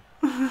 aren't they?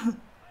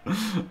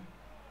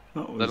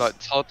 They're like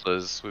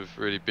toddlers with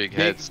really big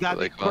heads.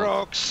 Daddy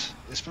Crocs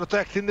is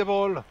protecting the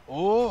ball.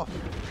 Oh.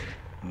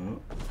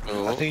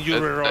 I think you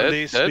reroll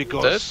this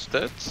because...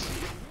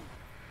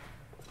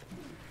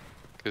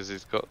 Because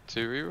he's got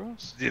 2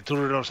 rerolls? The 2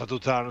 rerolls at 2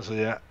 turns, so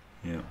yeah.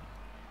 Yeah.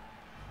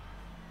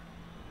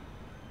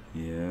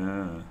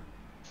 Yeah.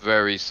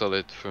 Very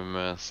solid from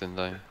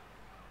Sindain.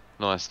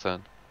 Nice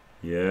turn.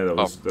 Yeah, that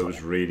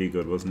was really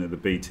good, wasn't it? The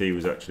BT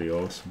was actually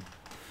awesome.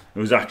 It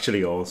was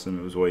actually awesome.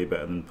 It was way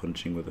better than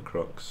punching with the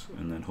Crocs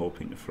and then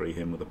hoping to free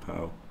him with a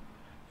POW.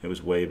 It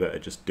was way better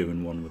just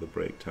doing one with a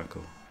break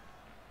tackle.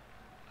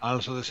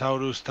 Also, the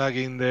Saurus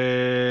tagging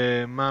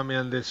the mummy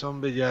and the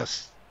zombie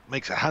just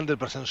makes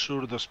 100%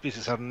 sure those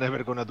pieces are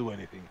never gonna do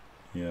anything.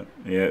 Yeah,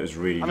 yeah, it was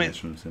really nice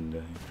from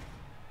Sindain.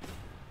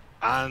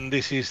 And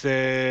this is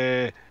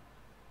the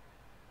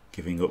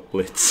giving up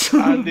blitz.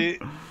 and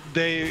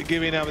they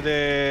giving up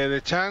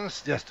the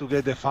chance just to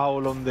get the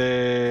foul on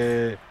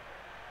the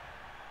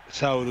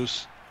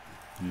Saurus.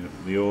 Yeah,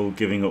 the all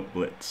giving up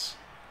blitz.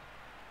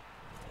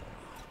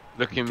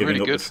 Looking giving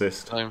really up good.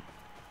 Assist.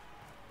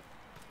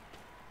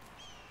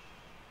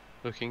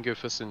 Looking good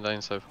for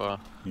Sindain so far.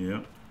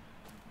 Yeah.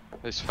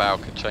 This foul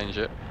could change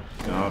it.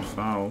 Guard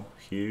foul,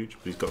 huge,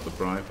 but he's got the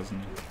bribe, hasn't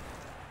he?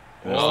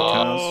 There's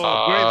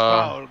oh, great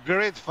foul,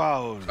 great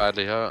foul.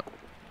 Badly hurt.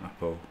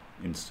 Apple,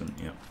 instant,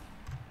 yeah.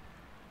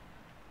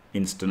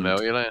 Instant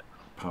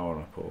power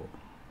apple.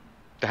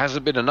 There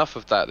hasn't been enough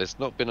of that. There's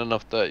not been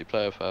enough dirty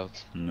player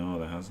fouls. No,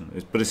 there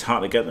hasn't. But it's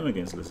hard to get them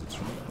against Lizards,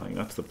 right? Like,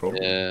 that's the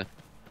problem. Yeah.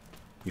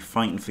 You're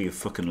fighting for your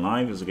fucking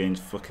lives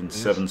against fucking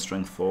 7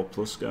 strength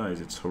 4+ guys.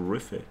 It's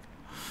horrific.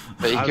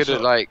 But he could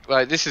have like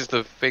this is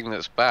the thing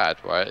that's bad,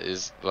 right?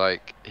 Is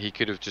like he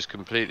could have just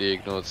completely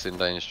ignored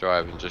Sindain's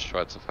drive and just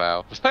tried to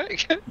foul,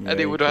 and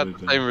he would have had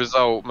the same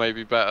result,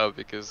 maybe better,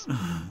 because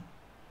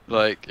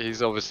like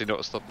he's obviously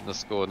not stopping the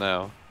score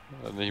now,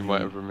 and he might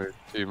have removed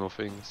 2 more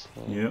things.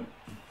 Yep.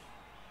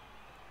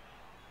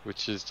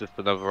 Which is just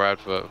another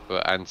advert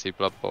for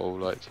anti-bloodbowl,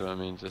 like, do you know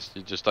what I mean?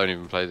 You just don't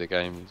even play the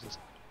game. You just.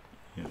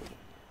 Yeah.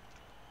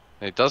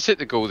 He does hit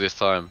the goal this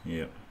time.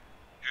 Yeah.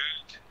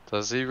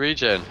 Does he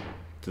regen?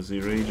 Does he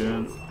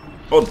regen?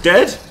 Oh,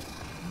 dead?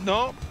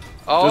 No.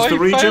 Oh, does the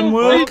regen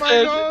work?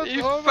 Oh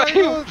you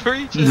failed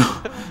regen.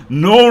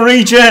 No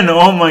regen!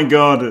 Oh my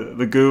god,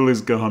 the ghoul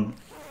is gone.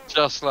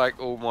 Just like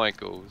all my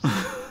ghouls.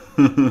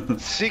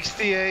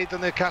 68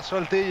 on the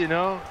casualty, you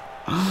know?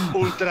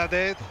 Ultra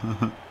dead.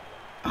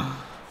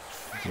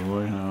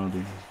 Boy,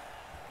 howdy.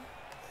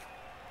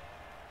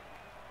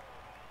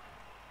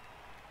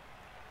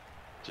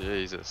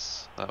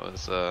 Jesus, that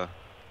was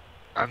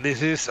And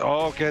this is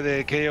okay.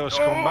 The chaos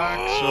come back.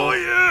 So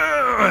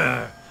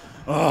yeah!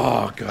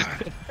 Oh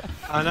god.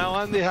 and now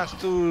Andy has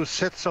 2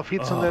 sets of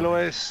hits on the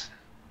LOS,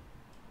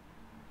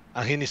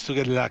 and he needs to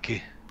get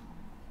lucky.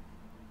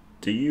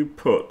 Do you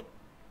put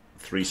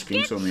 3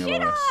 skinks on the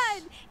LOS?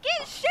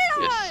 Get shit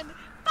on!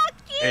 Fuck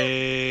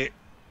you!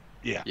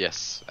 Yeah.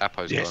 yes.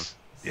 Apo's gone.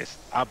 Yes.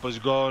 Apo's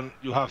gone.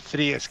 You have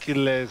 3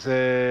 skillless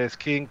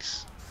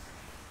skinks.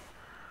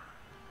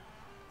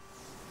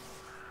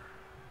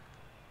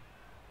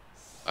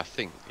 I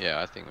think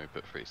we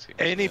put 3 skins.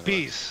 Any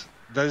piece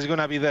that is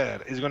gonna be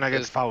there is gonna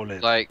get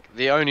fouled. Like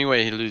the only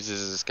way he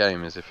loses this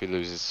game is if he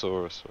loses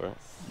Saurus, right?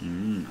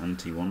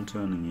 Anti-1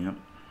 turning, yep.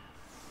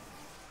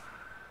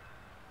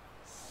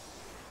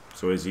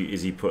 So is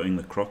he putting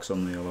the Crocs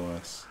on the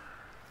LOS?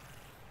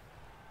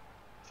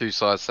 2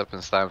 sidestep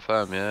and stand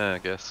firm, yeah, I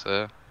guess.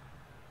 Or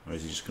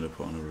is he just gonna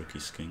put on a rookie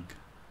skink?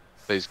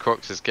 These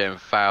Crocs is getting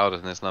fouled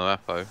and there's no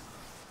Apo.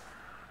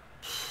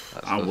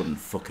 I wouldn't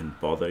fucking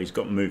bother. He's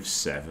got move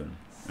 7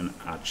 and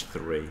edge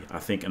 3. I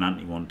think an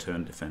anti-1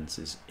 turn defense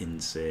is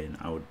insane.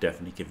 I would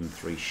definitely give him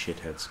 3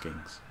 shithead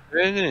skinks.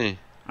 Really?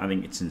 I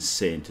think it's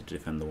insane to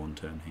defend the 1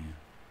 turn here.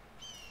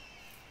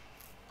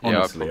 Yeah,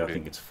 Honestly, I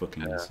think it's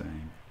fucking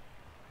insane.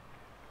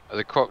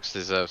 The Crocs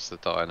deserves to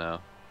die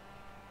now.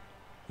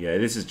 Yeah,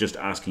 this is just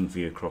asking for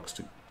your Crocs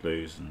to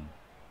lose and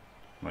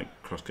like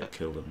Crocs get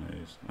killed and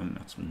lose. I think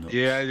that's nuts.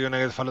 Yeah, you're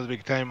gonna get followed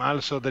big time.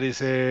 Also, there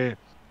is a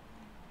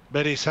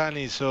very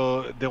sunny,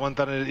 so the 1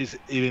 turn is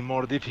even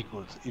more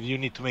difficult. If you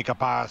need to make a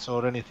pass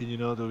or anything, you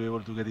know, to be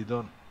able to get it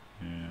done.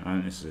 Yeah, I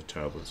think this is a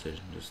terrible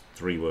decision. Just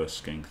 3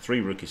 worst skinks,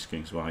 3 rookie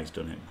skinks while he's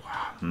done it.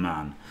 Wow,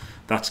 man,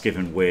 that's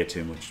given way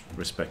too much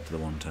respect to the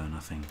 1 turn. I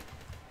think,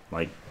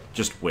 like,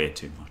 just way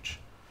too much.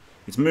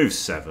 It's move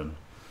 7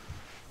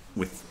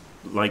 with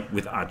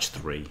edge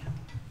 3.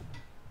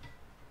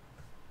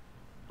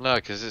 No,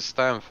 because it's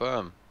stand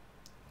firm.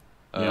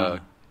 Yeah.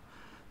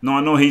 No,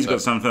 I know he's got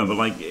stand firm, but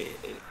like.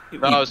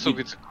 No, I was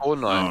talking to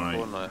Corn Knight. Right.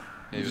 Corn Knight.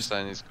 He was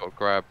saying he's got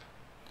grab.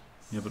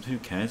 Yeah, but who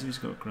cares if he's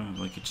got grab?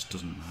 Like, it just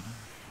doesn't matter.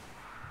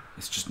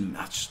 It's just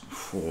that's just.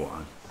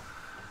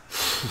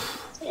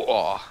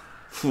 Oh,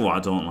 I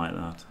don't like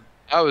that.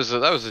 That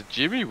was a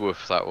Jimmy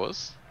woof. That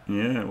was.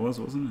 Yeah, it was,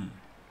 wasn't it?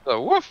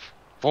 A woof.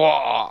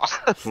 Oh,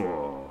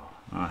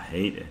 I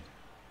hate it.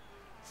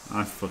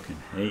 I fucking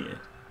hate it.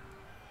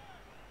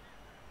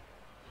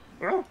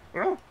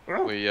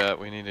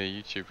 We need a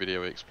YouTube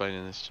video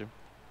explaining this, Jim.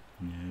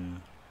 Yeah.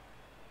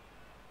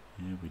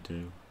 Yeah, we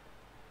do.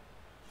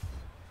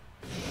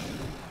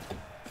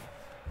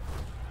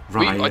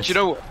 Riot. Do you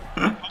know what?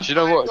 Do you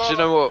know what? Do you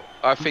know what?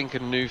 I think a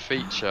new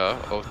feature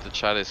of the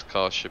Chalice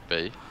cast should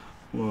be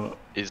What?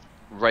 is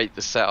rate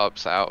the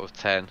setups out of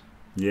 10.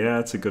 Yeah,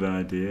 that's a good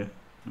idea.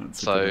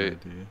 That's a good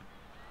idea.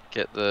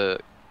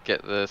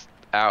 Get the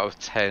out of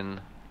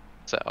 10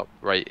 setup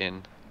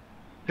rating.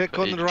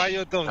 Second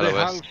riot of the LOS.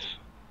 house.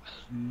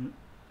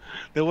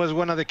 There was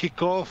one at the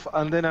kickoff,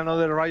 and then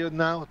another riot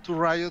now. 2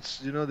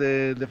 riots. You know,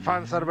 the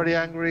fans are very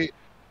angry.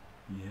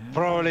 Yeah.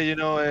 Probably, you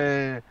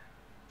know,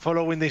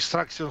 following the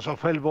instructions of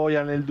Hellboy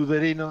and El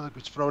Duderino,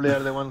 which probably are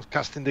the ones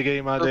casting the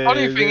game at The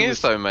funny thing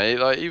is, though, mate,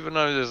 like even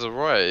though there's a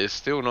riot, it's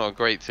still not a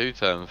great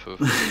 2-turn for.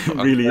 It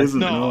really isn't.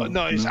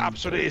 No, it's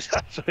absolutely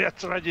a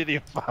tragedy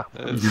of fans.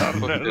 It's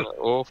fucking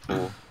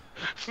awful.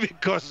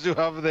 Because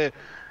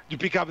you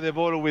pick up the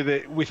ball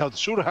without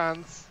sure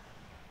hands,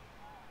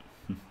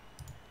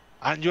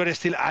 and you are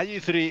still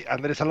IG3,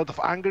 and there is a lot of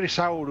angry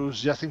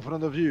Saurus just in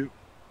front of you.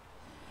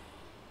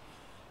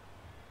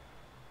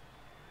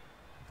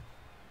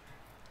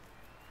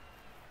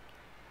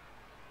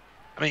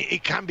 I mean,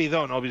 it can be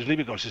done, obviously,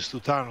 because it's 2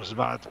 turns,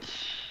 but...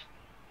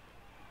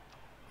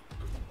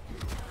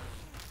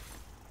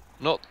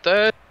 Not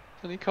dead,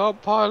 and he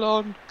can't pile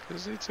on,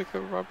 because he took a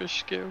rubbish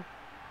skill.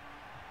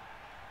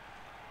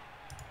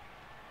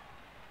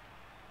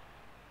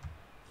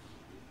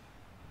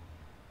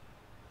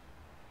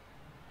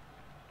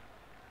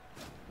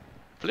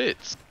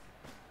 Blitz.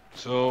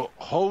 So,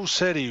 how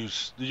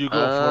serious do you go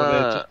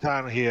for the 2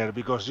 turn here?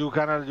 Because you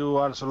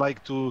also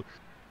like to,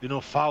 you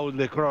know, foul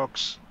the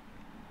Crocs.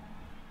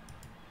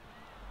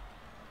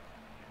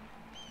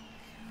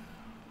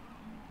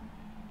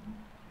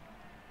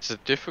 It's a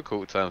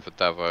difficult turn for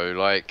Davo.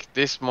 Like,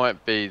 this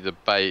might be the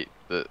bait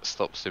that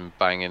stops him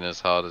banging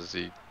as hard as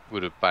he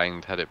would have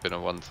banged had it been a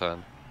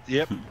 1-turn.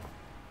 Yep.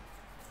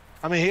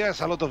 I mean, he has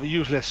a lot of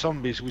useless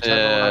zombies, which are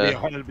not going to be a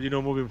help, you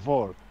know, moving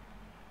forward.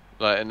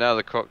 Like, and now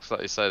the Crocs,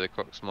 like you say, the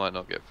Crocs might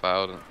not get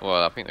fouled.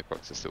 Well, I think the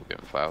Crocs are still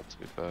getting fouled, to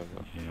be fair.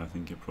 But... Yeah, I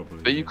think it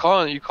probably. But you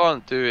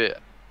can't do it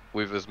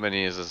with as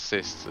many as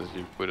assists as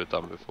you would have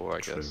done before,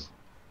 I guess.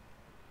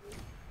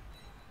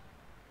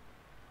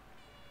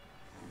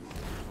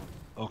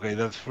 Okay,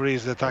 that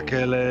frees the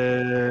tackle,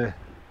 the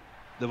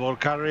ball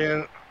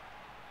carrier.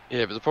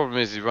 Yeah, but the problem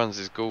is he runs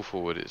his goal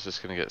forward, it's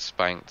just going to get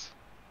spanked.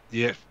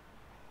 Yeah.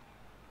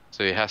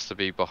 So he has to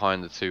be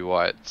behind the 2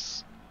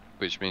 whites,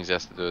 which means he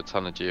has to do a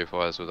ton of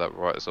GFIs with that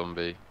right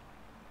zombie.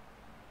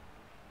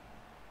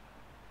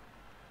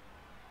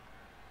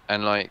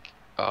 And like,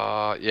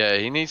 yeah,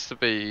 he needs to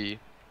be,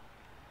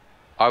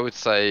 I would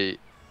say,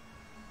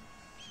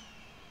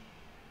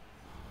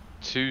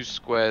 2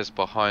 squares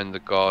behind the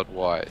guard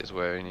white is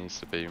where he needs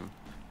to be,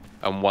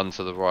 and 1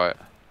 to the right.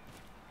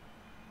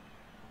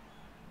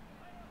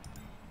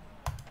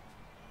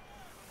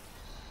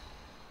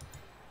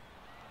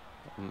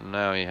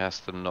 Now he has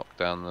to knock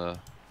down the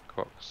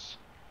Crocs.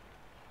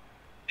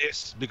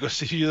 Yes, because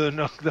if you don't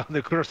knock down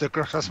the Crocs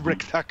has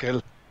break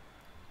tackle.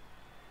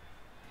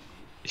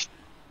 He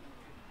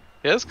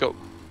has got...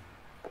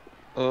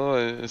 Oh,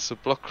 it's a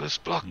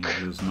blockless block. He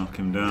does knock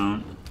him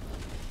down.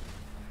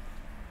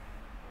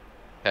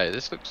 Okay,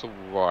 this looks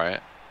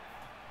alright.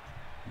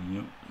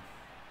 Yep.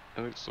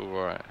 It looks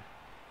alright.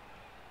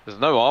 There's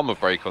no armor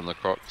break on the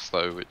Crocs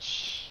though,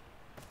 which...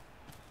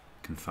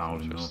 Can foul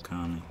him though,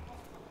 can't he?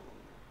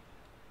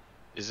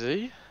 Is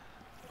he?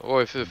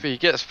 Or if he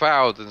gets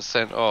fouled and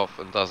sent off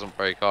and doesn't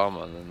break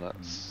armor, then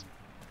that's...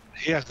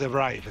 He has the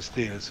bribe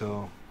still,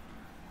 so...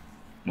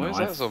 Where's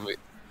that zombie?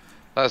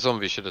 That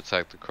zombie should have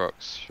tagged the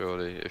Crocs,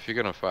 surely, if you're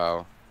gonna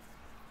foul.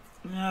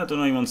 Yeah, I don't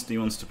know, he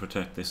wants to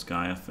protect this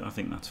guy. I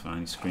think that's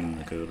fine. He's screening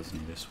the goal, isn't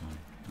he, this one?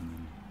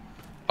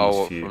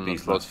 And then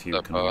these last few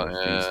can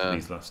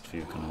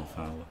all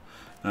foul.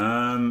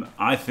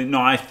 I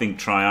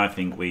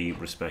think we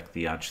respect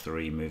the Edge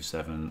 3, move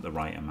 7 the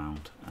right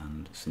amount,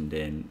 and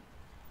Sindain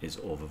is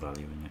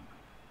overvaluing it.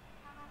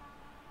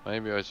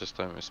 Maybe I just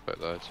don't respect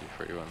the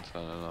IG3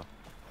 1-turn enough.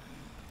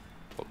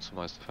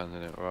 Optimise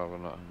defending it rather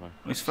than not.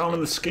 He's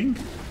fouling the skink.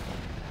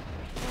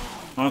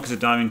 Oh, because of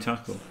diving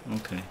tackle.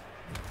 Okay.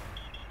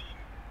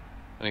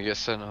 And he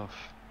gets sent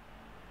off.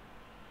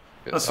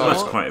 That's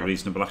quite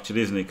reasonable,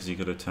 actually, isn't it? Because he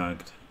could have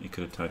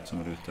tagged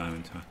somebody with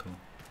diving tackle.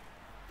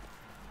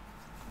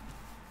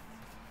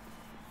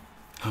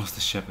 How's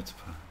the Shepherd's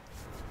plan?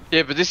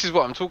 Yeah, but this is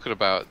what I'm talking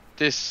about.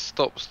 This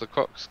stops the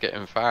Crocs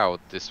getting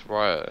fouled, this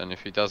riot, and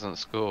if he doesn't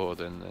score,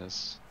 then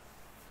there's...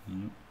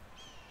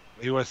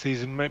 It was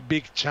his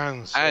big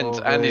chance.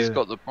 And he's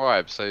got the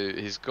bribe, so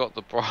he's got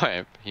the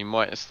bribe. He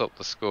might have stopped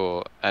the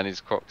score, and his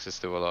Crocs is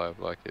still alive.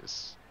 Like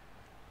it's.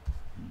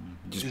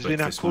 It's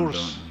been a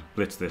course.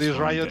 This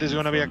riot is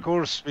going to be a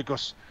course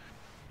because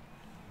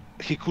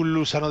he could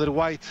lose another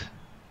white.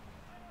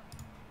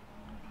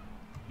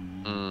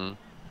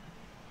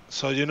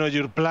 So you know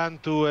your plan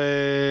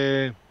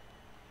to.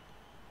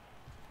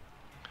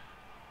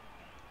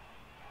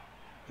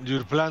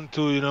 Your plan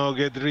to,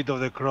 get rid of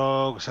the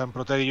Crocs and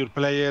protect your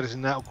players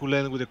now could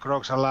end with the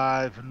Crocs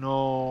alive,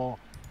 no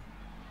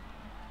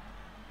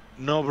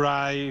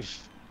bribe,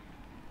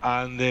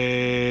 and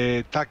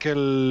the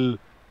tackle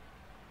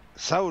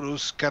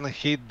Saurus can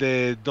hit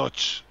the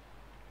dodge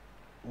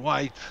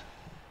white.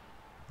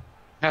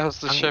 How's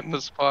the And-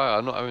 shepherd's pie?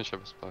 I'm not having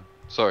shepherd's pie.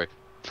 Sorry.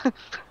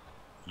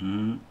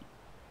 Mm.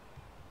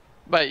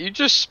 Mate, you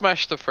just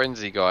smash the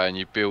frenzy guy and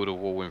you build a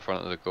wall in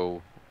front of the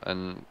ghoul,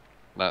 and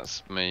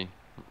that's me.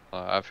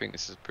 I think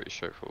this is pretty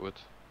straightforward.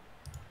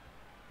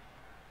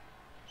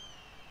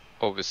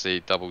 Obviously,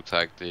 double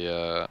tag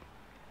the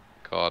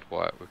guard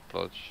white with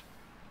blodge,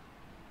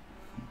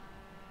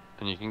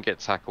 and you can get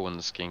tackle on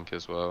the skink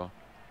as well.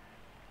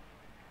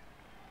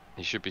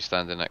 He should be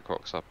standing that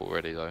crocs up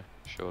already, though,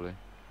 surely.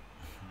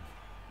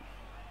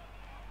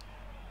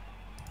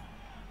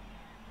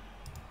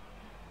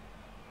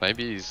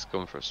 Maybe he's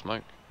gone for a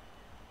smoke.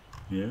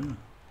 Yeah.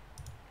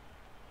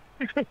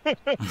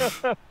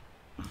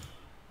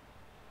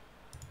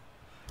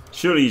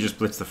 Surely you just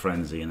blitz the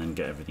frenzy and then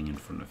get everything in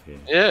front of here.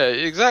 Yeah,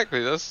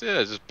 exactly. That's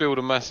just build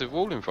a massive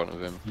wall in front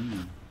of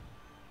him.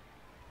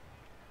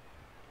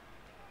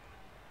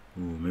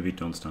 Ooh, maybe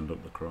don't stand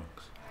up the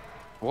crocs.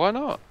 Why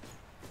not?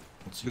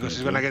 Because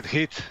he's gonna get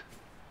hit.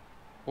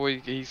 Well,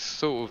 he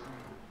sort of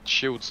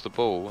shields the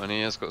ball, and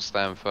he has got to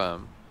stand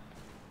firm.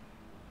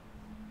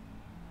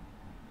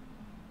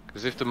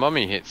 Because if the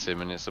mummy hits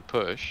him and it's a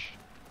push,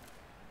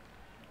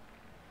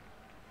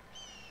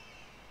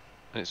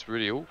 and it's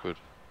really awkward.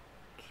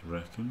 Do you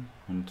reckon?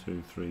 1,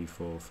 2, 3,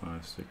 4,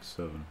 5, 6,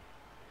 7.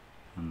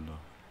 Hand off.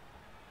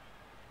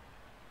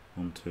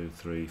 1, 2,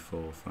 3,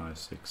 4, 5,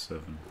 6,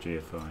 7.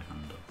 GFI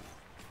hand off.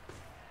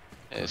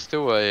 Yeah, it's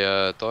still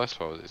a dice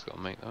roll that he's got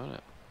to make, though, isn't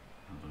it?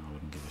 I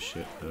wouldn't give a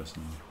shit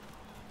personally.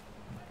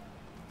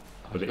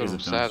 Oh, But you it is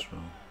got a all dice sad.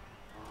 roll.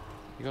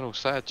 You got all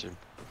sad, Jim.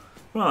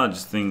 Well, I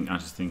just think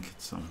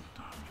it's I'm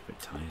a bit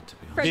tired to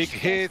be honest. Big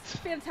hit.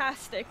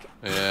 Fantastic.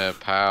 Yeah,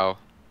 pow.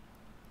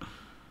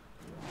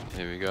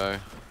 Here we go.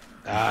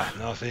 Ah,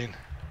 nothing.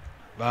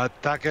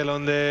 But tackle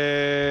on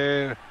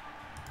the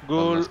On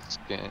ghoul. the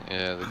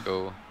yeah, the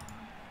ghoul.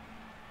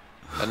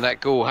 And that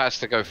ghoul has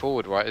to go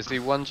forward, right? Is he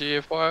 1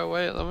 GFI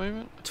away at the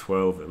moment?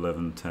 12,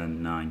 11,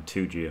 10, 9,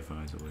 2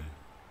 GFIs away.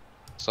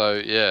 So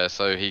yeah,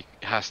 so he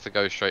has to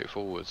go straight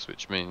forwards,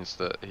 which means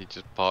that he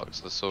just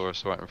parks the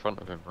Saurus right in front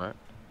of him, right?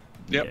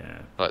 Yep.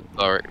 Yeah. Like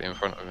directly in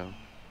front of him.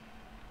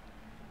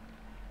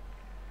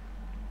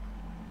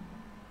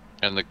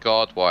 And the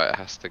guard white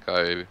has to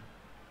go.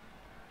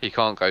 He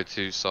can't go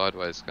 2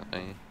 sideways, can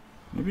he?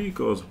 Maybe he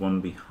goes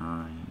 1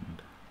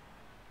 behind.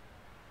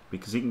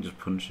 Because he can just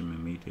punch him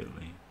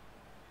immediately.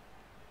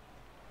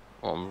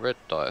 On red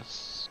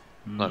dice.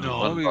 No,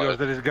 one because dice,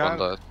 there is one guard.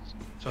 dice.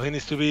 So he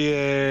needs to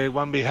be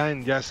 1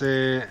 behind, just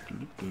there.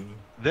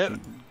 Guard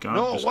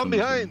No, just 1 comes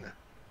behind.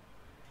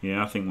 in.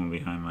 Yeah, I think 1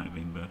 behind might have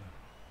been better.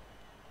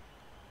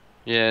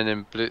 Yeah, and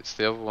then blitz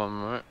the other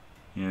one, right?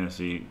 Yeah,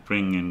 so you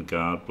bring in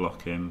guard,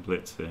 block him,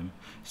 blitz him.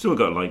 Still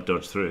got to like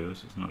dodge through,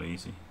 so it's not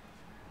easy.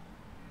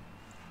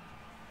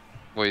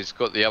 Well, he's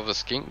got the other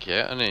skink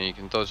yet, and then you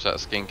can dodge that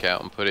skink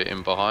out and put it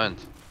in behind.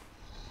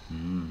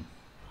 Mm.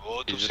 Oh,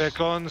 He 2 just-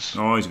 seconds.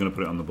 Oh, he's going to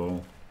put it on the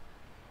ball.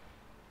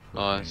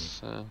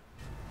 Nice.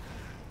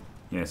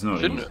 Yeah, it's not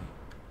Shouldn't easy.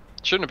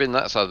 Shouldn't have been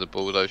that side of the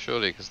ball though,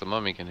 surely, because the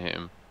mummy can hit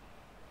him.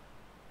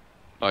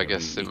 I Yeah,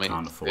 guess but it he can't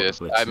means afford to yes,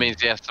 blitz that him.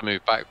 means he has to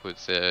move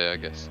backwards. Yeah, I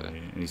guess. Yeah, So.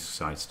 yeah, he's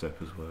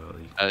sidestep as well.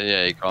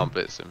 Yeah, he can't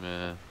blitz him.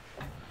 Yeah.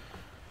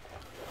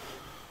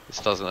 This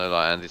doesn't look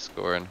like Andy's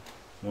scoring.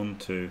 1,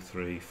 2,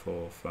 3,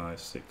 4, 5,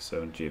 6,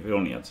 7 GFI. It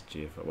only adds a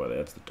GFI. Well, it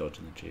adds the dodge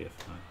and the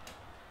GFI.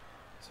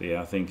 So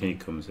yeah, I think he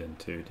comes in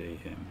 2D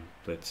him,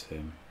 blitz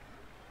him,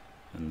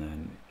 and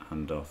then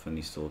hand off, and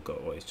he's still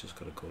got what he's just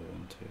got to go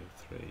 1, 2,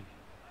 3.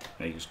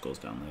 Yeah, he just goes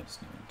down there.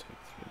 Doesn't he? 1, 2, 3,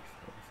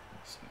 4,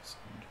 5, 6,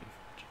 7 GFI.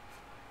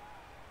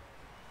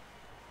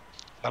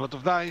 A lot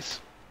of dice.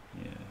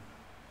 Yeah.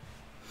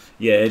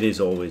 Yeah, it is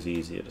always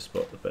easier to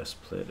spot the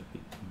best player to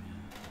beat them.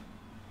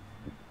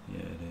 Yeah,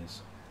 yeah, it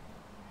is.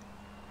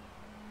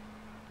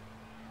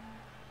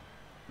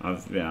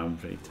 I'm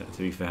pretty tired. To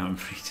be fair, I'm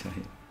pretty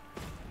tired.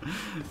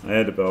 I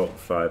had about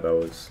 5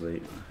 hours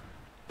sleep.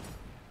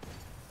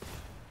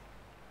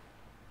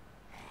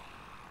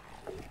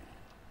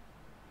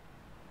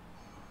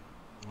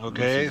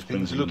 Okay, This is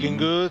things bringing looking him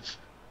good.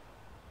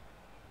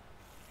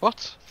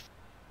 What?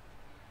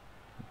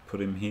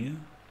 Put him here.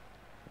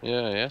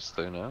 Yeah, he has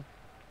to now,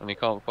 and he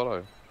can't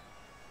follow.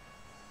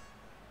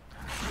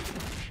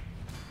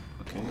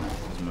 Okay,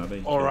 doesn't matter.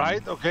 you All can-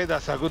 right, okay,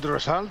 that's a good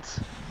result.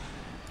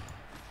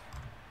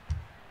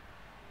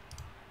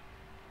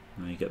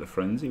 Now you get the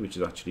frenzy, which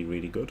is actually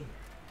really good.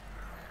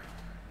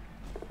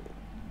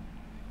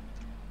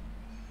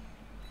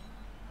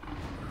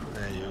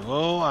 There you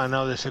go. And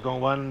now the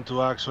second one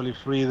to actually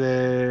free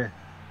the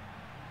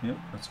Yep,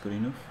 that's good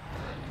enough.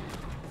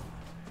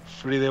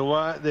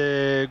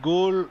 the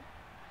ghoul.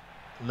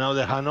 Now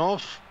the hand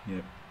off.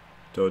 Yep.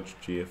 Dodge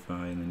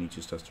GFI, and then he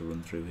just has to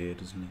run through here,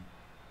 doesn't he?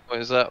 What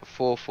is that?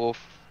 4-4-3?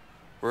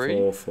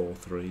 4, 4,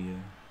 3.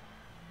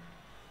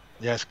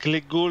 Yeah. Just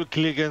click ghoul,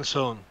 click end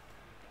zone.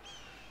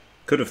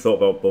 Could have thought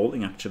about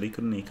bolting actually,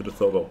 couldn't he? Could have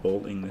thought about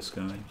bolting this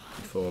guy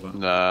before that.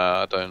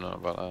 Nah, I don't know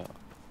about that.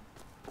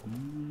 I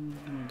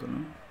don't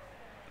know.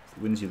 If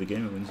it wins you the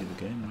game, it wins you the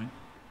game,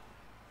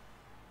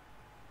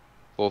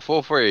 right?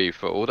 4-4-3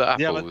 for all the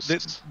apples. Yeah,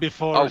 but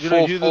before oh, you know,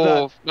 you do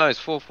that. No,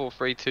 it's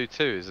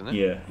 4-4-3-2-2, isn't it?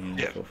 Yeah,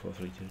 Yeah. 4-4-3-2-2.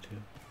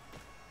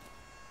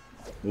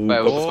 Ooh, Fails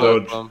got the the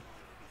third dodge. one.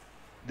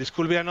 This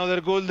could be another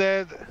goal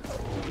dead.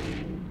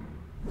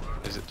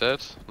 Is it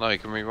dead? No, you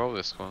can re-roll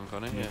this one,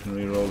 can't you? You Yeah. can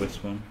re-roll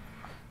this one.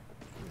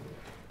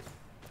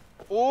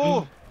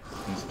 Oh,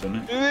 He's done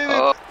it. he did it!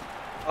 Oh,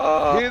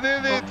 oh. He did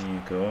it! There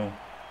you go.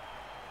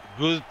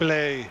 Good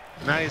play.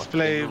 Nice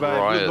play by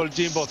Riot. Bloodbowl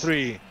Jimbo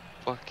 3.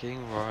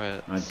 Fucking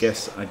riot. I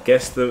guess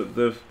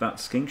that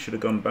skink should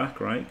have gone back,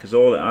 right? Because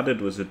all it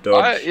added was a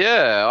dodge.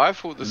 Yeah, I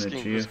thought the and a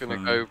skink was going to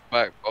GFI. go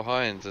back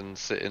behind and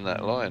sit in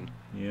that line.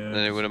 Yeah. And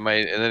then it would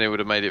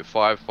have made it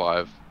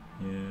 5-5.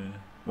 Yeah.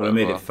 Well, I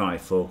made it Whatever.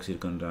 5-4 because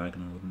he'd gone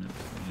diagonal, wouldn't it?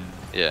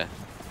 Yeah.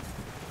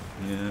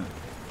 Yeah.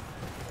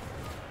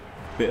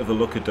 Bit of a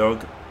lucky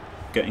dog,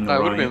 getting No, a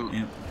it would riot. have been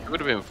Yeah. it would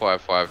have been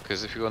 5-5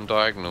 because if you gone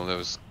diagonal, there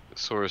was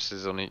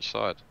Sauruses on each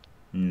side.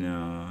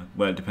 No.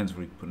 Well, it depends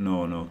where you put.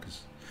 No,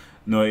 because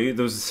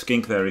there was a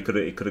skink there. He could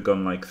have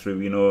gone like through,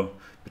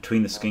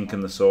 between the skink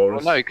and the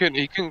Saurus. Well, no, he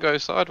couldn't go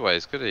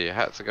sideways, could he? He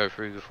had to go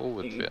through the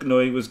forward bit. No,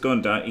 he was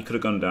going. He could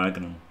have gone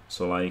diagonal.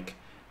 So like,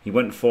 he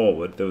went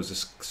forward. There was a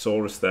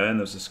Saurus there, and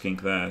there was a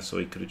skink there. So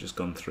he could have just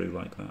gone through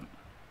like that.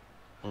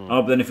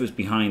 Oh, but then if it was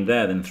behind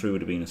there, then through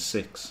would have been a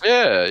 6.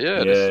 Yeah.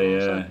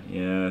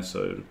 Yeah.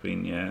 So it would have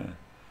been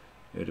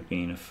It would have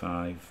been a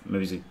 5.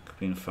 Maybe it could have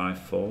been a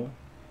 5-4.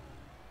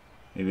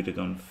 Maybe it'd have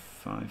gone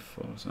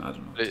 5-4. So I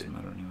don't know. It doesn't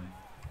matter anyway.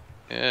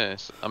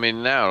 Yes. I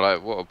mean now,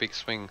 like, what a big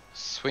swing.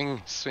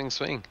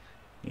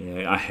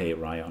 Yeah, I hate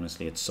riot.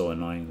 Honestly, it's so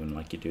annoying when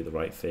like you do the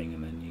right thing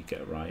and then you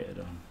get rioted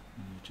on.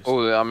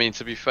 Oh, I mean,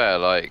 to be fair,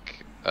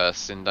 like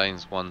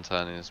Sindain's one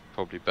turn is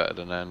probably better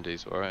than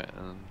Andy's, right?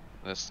 And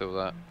there's still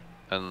that.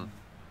 And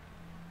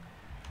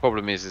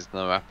problem is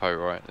no Apo,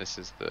 right? This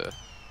is the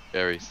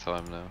Gary's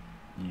time now.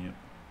 Yep.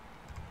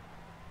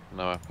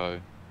 No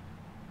Apo.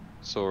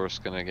 Saurus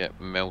gonna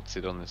get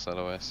melted on this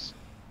LOS.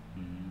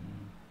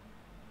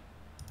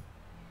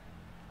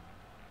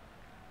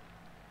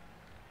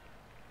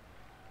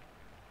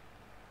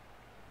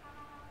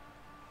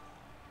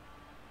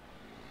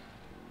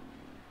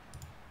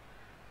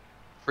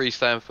 Free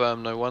stand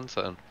firm, no one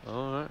turn.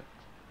 Alright.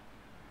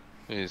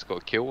 He's got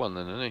to kill one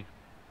then, hasn't he?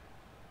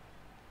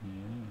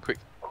 Yeah.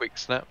 Quick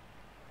snap.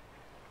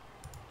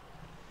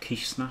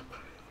 Quiche snap.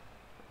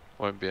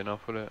 Won't be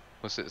enough, will it?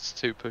 Was it? It's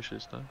 2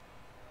 pushes now.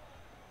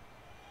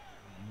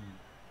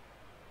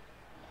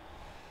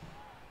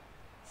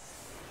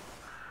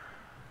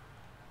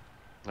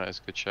 That is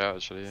a good shout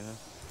actually, yeah.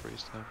 Free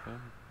stand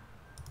firm.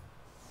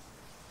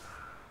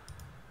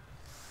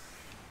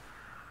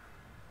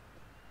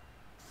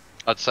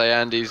 I'd say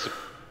Andy's a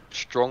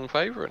strong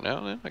favourite now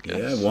then, I guess.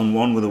 Yeah,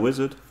 1-1 with a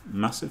wizard.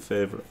 Massive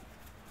favourite.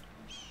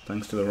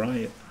 Thanks to the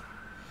riot.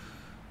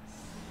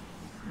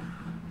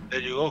 There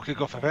you go, kick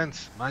off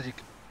events. Magic.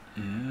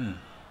 Yeah.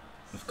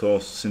 Of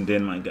course,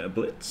 Sindain might get a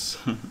blitz,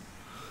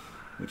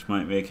 which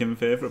might make him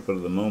favourite, but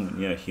at the moment,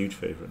 yeah, huge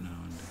favourite now,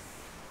 Andy.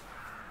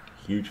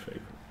 Huge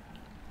favourite.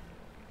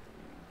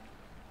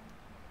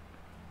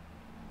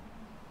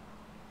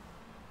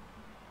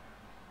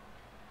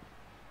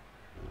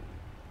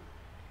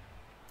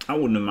 I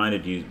wouldn't have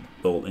minded you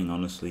bolting,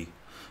 honestly.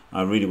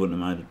 I really wouldn't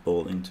have minded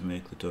bolting to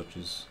make the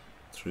dodges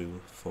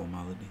through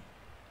formality.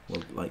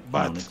 Well, like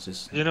But,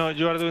 non-existent. you know,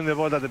 you are doing the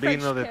ball at the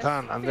beginning of the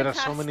turn, and there are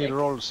so many Fantastic.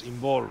 rolls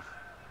involved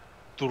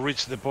to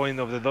reach the point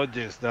of the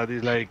dodges that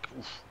is like,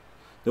 oof.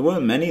 There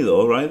weren't many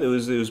though, right? There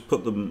was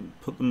put the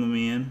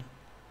mummy in,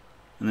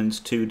 and then it's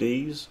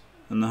 2Ds,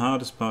 and the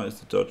hardest part is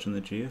the dodge and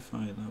the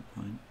GFI at that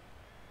point.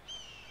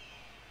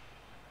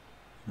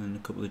 And then a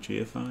couple of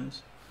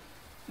GFIs.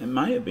 It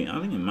might have been.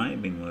 I think it might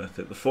have been worth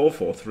it. The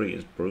 4-4-3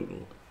 is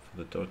brutal for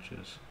the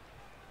dodges.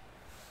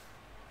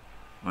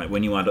 Like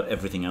when you add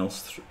everything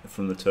else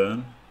from the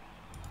turn.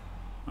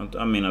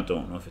 I mean, I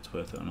don't know if it's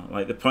worth it or not.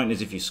 Like the point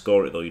is, if you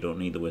score it though, you don't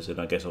need the wizard.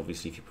 I guess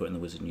obviously if you put in the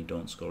wizard and you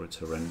don't score, it's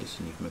horrendous,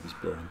 and you've maybe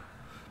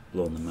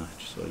blown the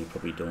match. So you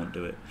probably don't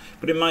do it.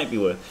 But it might be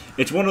worth.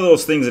 It's one of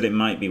those things that it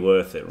might be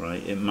worth it,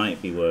 right? It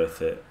might be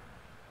worth it,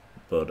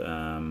 but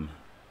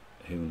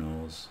who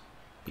knows?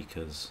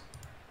 Because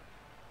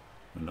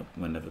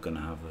we're never going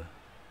to have a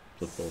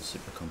Blood Bowl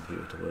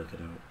supercomputer to work it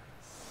out.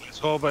 Let's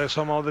hope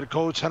some other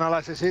coach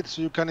analyzes it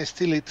so you can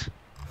steal it.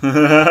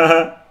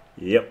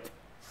 Yep.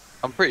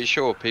 I'm pretty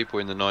sure people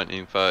in the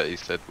 1930s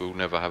said we'll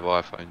never have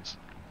iPhones.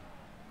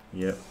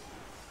 Yep.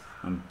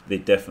 They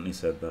definitely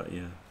said that,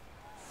 yeah.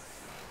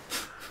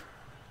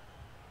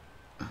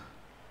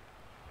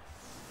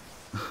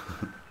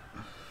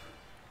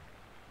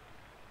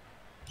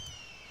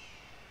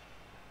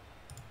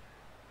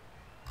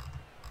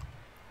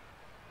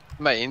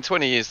 Mate, in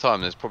 20 years'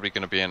 time, there's probably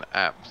going to be an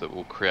app that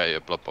will create a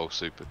Blood Bowl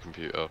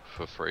supercomputer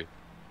for free.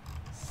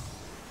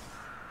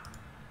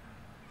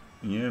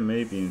 Yeah,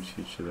 maybe in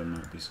future there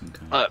might be some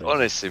kind of...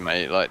 Honestly,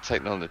 mate, like,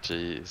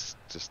 technology is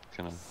just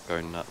kind of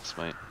going nuts,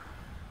 mate.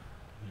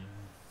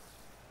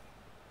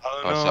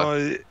 I don't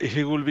know if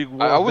it will be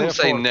worth I wouldn't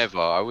the say effort. never.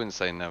 I wouldn't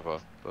say never,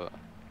 but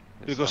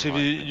Because if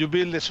you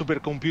build a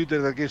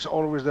supercomputer that gives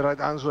always the right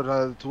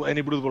answer to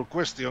any bloodbowl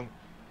question,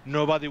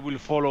 nobody will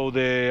follow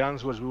the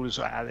answers. We will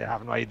say, they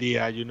have no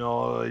idea, you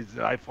know,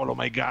 I follow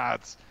my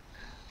guts,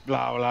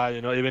 blah, blah,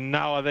 you know. Even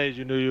nowadays,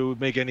 you know, you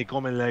make any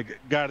comment like,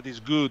 guard is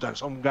good, and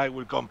some guy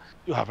will come,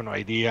 you have no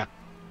idea.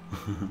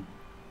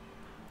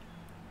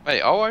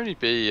 Mate, I'll only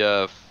be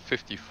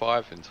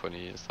 55 in 20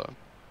 years' time.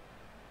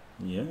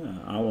 Yeah,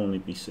 I'll only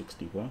be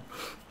 61.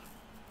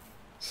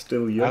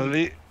 Still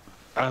young.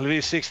 I'll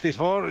be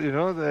 64, you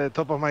know, the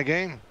top of my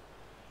game.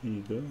 There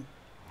you go.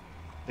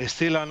 There's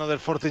still another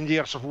 14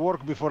 years of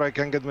work before I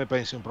can get my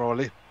pension,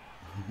 probably.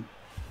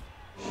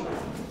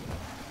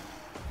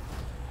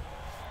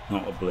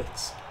 Not a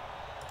blitz.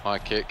 High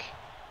kick.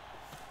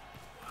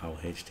 How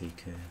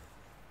HTK.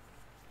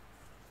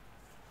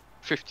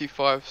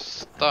 55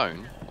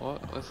 stone?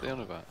 What's he on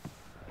about?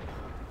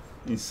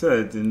 He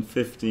said in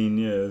 15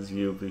 years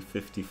you'll be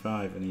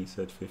 55, and he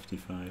said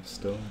 55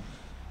 stone.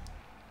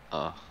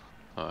 Oh,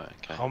 alright,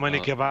 okay. How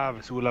many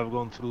kebabs will have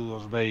gone through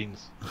those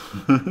veins?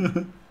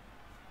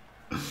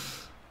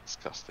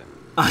 Disgusting.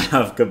 I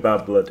have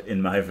kebab blood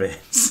in my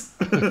veins.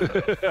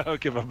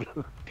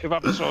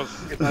 Kebab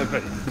sauce in my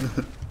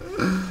veins.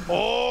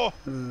 Oh,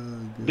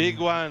 big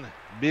one,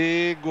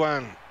 big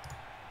one.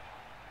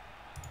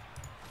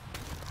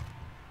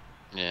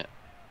 Yeah.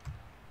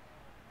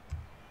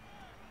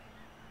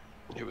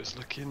 It's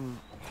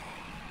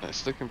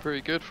looking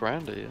pretty good for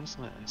Andy,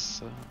 isn't it?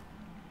 It's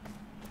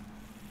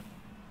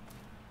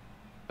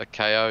a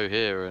KO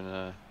here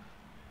and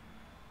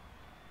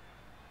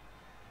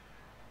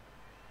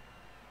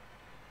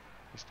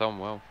he's done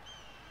well.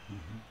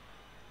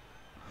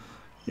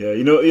 Yeah,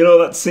 you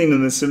know that scene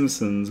in The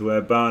Simpsons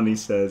where Barney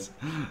says,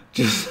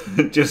 "Just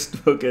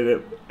hook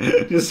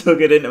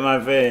it into my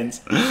veins."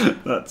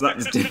 That's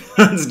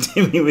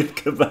Dimmy with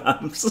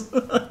kebabs.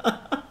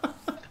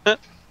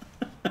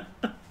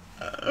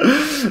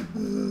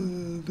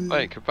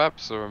 Wait,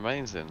 kebabs are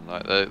amazing.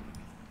 Like they're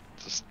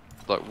just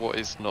like, what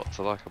is not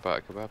to like about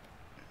a kebab?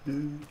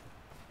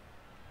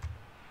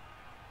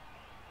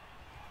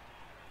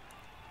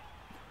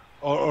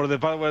 Or the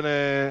part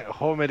when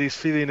Homer is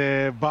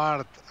feeding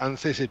Bart and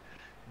says it,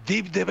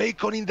 "Dip the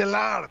bacon in the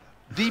lard,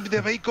 dip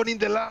the bacon in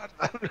the lard."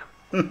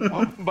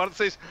 Bart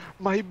says,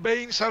 "My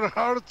veins are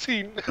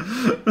hurting."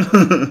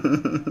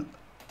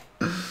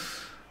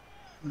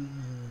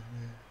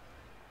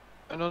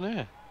 And on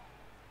here.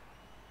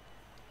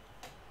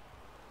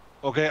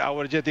 Okay,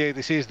 our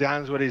GT86, the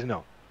answer is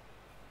no.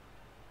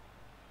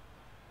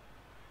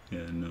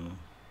 Yeah, no.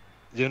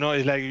 You know,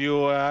 it's like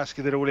you ask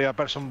if there will be a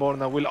person born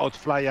that will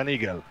outfly an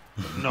eagle.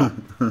 No.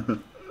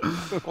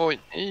 Well,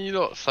 you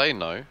not say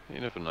no.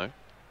 You never know.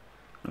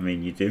 I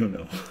mean, you do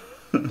know.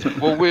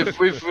 Well, with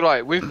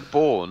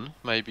born,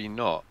 maybe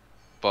not,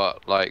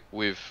 but like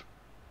with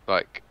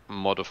like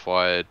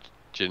modified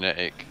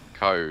genetic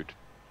code.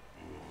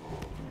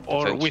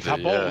 Or with a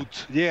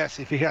boat. Yeah. Yes,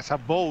 if he has a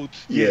boat.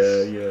 Yeah,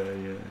 Yes.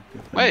 yeah.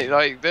 Mate,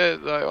 like they're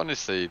like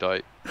honestly,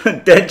 like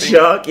dead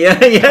shark. Yeah.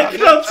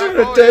 That's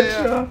a dead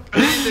shark.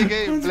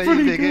 Playing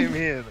the game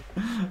here.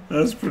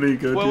 That's pretty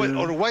good. Well, yeah.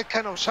 or what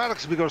kind of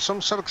sharks? Because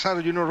some sharks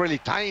are, you know, really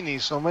tiny.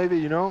 So maybe,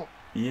 you know.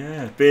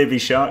 Yeah, baby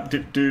shark.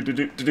 Do. I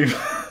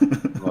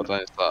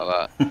don't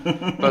start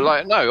that. But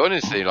like, no,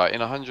 honestly, like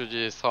in 100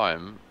 years'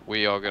 time,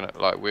 we're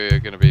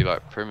gonna be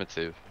like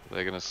primitive.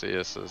 They're gonna see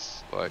us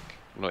as like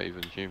not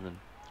even human.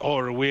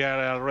 Or we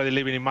are already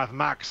living in Mad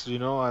Max, you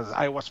know, as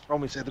I was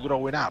promised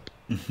growing up.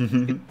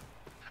 And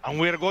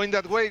we're going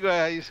that way,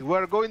 guys.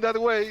 We're going that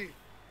way.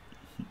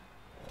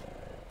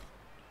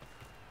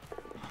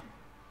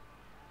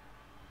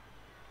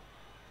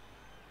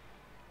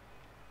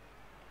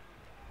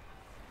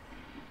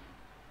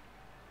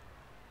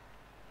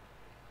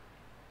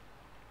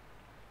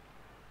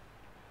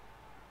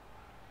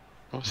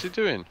 What's he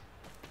doing?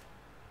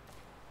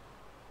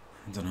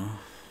 I don't know.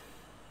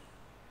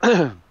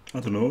 I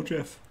don't know,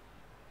 Jeff.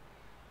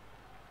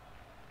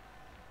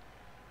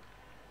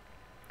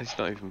 He's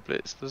not even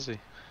blitzed, does he?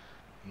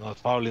 Not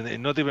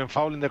fouling, not even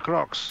fouling the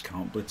Crocs.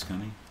 Can't blitz,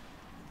 can he?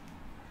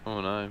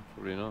 Oh no,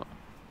 probably not.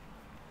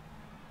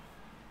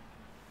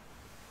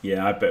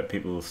 Yeah, I bet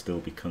people will still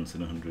be cunts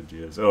in 100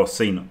 years. Oh,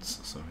 C-nuts,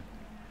 sorry.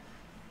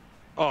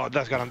 Oh,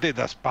 that's guaranteed.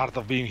 That's part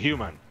of being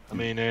human. I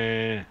mean,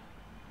 yeah,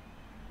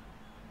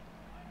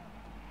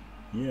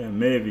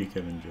 maybe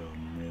Kevin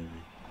Jordan, maybe.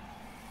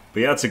 But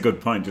yeah, that's a good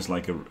point. Just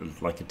like a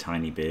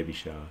tiny baby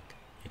shark,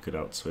 you could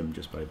outswim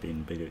just by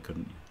being bigger,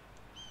 couldn't you?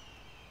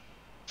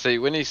 See,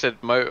 when he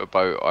said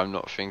motorboat, I'm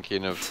not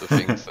thinking of the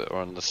things that are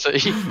on the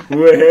sea.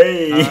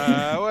 Way!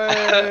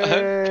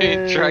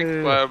 Being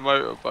dragged by a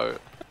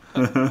motorboat.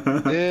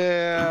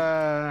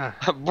 yeah.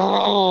 Half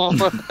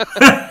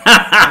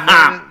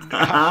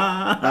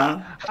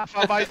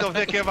a bite of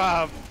the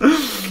kebab.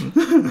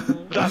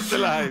 That's the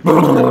life.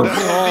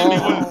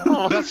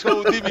 That's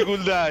how Dimmy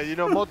will die. You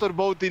know,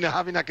 motorboating and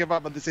having a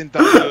kebab at the same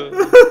time.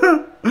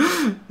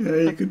 Yeah,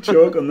 you could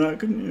choke on that,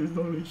 couldn't you?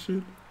 Holy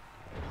shit.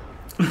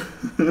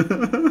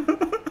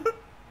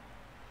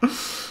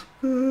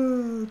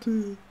 Oh,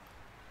 dear.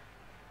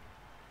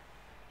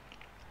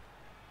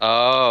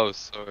 Oh,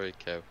 sorry,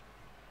 Kev.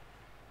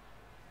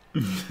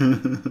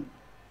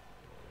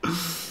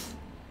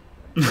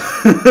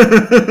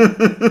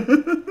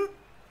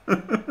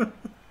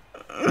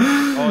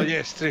 Oh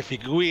yes,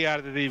 terrific. We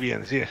are the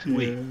deviants. Yes,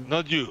 we.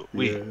 Not you.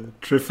 We. Yeah,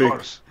 terrific.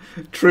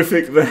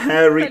 Terrific, the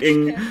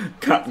hair-eating,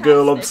 cat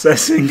girl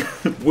obsessing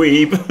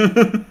weeb.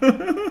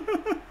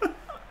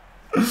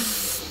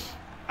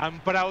 I'm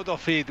proud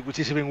of it, which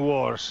is even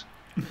worse.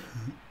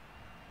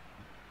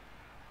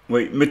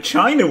 Wait,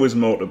 Machina was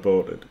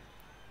motorboated.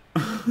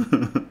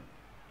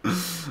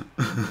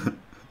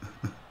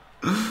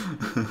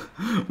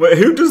 Wait,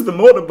 who does the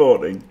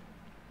motorboating?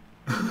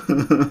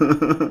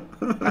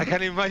 I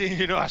can imagine,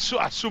 you know, a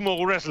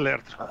sumo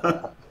wrestler.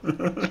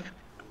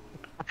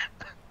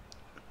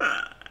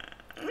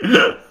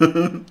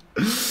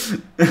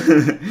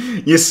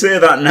 You say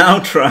that now,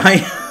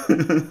 try.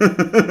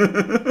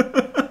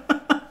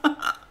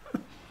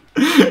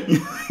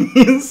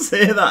 You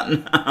say that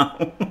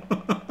now.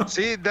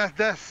 See,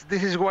 this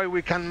is why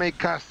we can make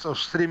casts of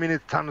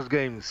 3-minute Thanos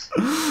games.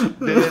 The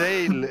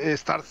derail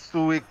starts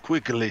too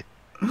quickly.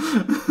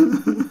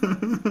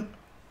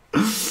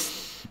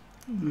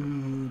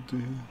 Oh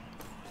dear.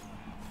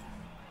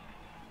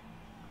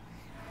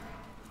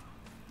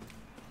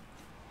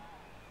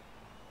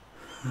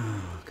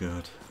 Oh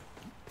god.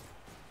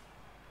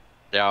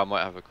 Yeah, I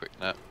might have a quick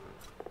nap.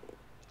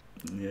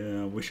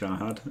 Yeah, I wish I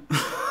had.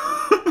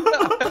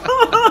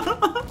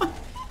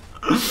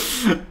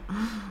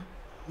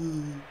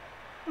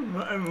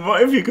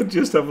 What if you could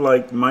just have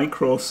like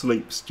micro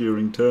sleeps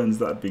during turns?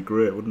 That'd be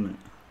great, wouldn't it?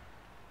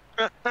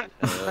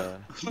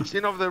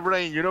 Switching off the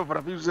brain, you know, for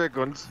a few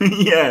seconds.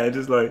 Yeah,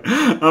 just like,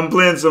 I'm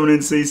playing someone in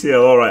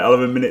CCL, alright, I'll have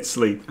a minute's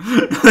sleep.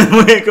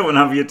 Then wake up and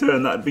have your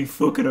turn, that'd be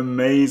fucking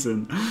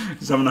amazing.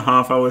 Just having a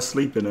half-hour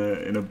sleep in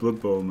a Blood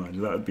Bowl match,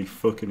 that'd be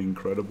fucking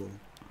incredible.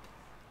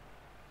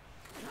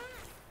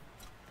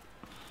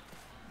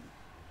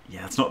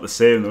 Yeah, it's not the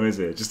same though, is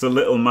it? Just a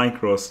little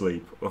micro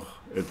sleep. Oh,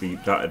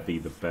 that'd be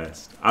the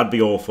best. I'd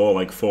be all for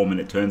like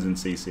 4-minute turns in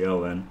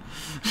CCL then.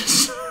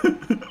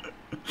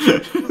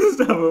 Just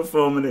have a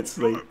 4-minute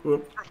sleep.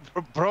 Whoop.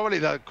 Probably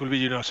that could be,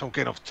 you know, some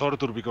kind of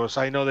torture, because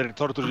I know there are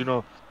tortures, you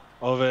know,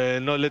 of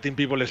not letting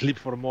people sleep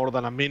for more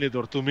than a minute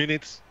or 2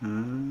 minutes,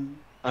 and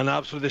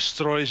absolutely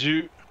destroys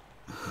you.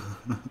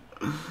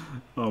 Oh,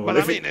 well, but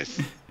I mean, if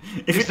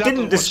it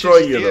didn't destroy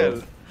you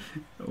though.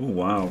 Oh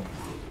wow.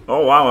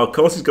 Oh wow, of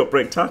course he's got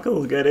break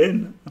tackle, get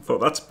in. I thought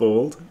that's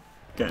bold.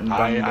 Getting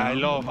banged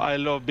down. I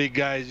love big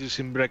guys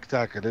using break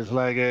tackle. It's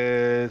like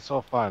it's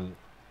so fun.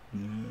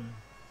 Yeah.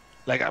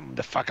 Like, I'm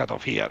the fuck out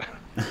of here.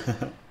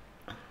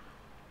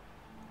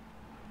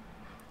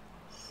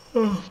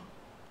 Oh.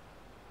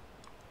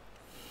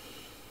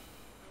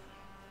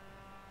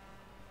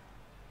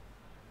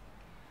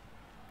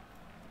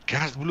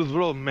 Cast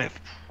blood meth.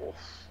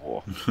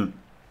 Oh.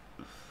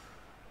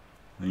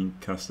 I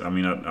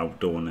mean, I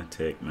don't want to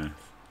take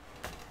meth.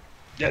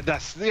 Yeah,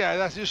 that's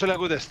usually a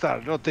good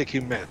start. Not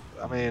taking meth.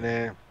 I mean,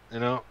 you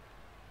know.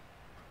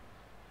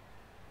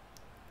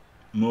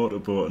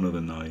 Motorboat and other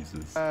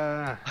noises.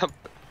 Yeah.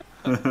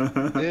 With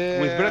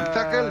break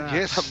tackle,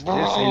 yes,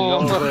 I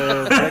love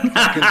break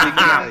tackle big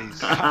guys.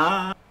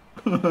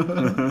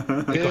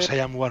 Because I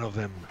am one of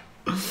them.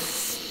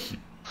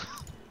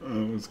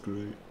 That was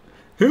great.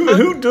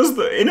 Who does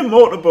in a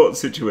motorboat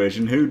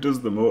situation? Who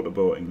does the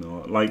motorboating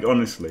though? Like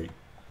honestly,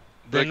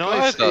 the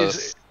noise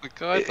is the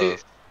guy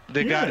does.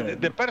 The guy,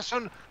 the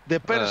person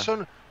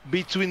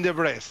between the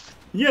breasts.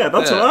 Yeah,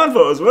 that's what I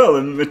thought as well.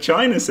 And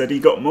Machina said he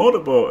got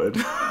motorboated.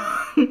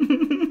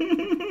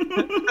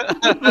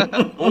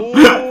 Oh.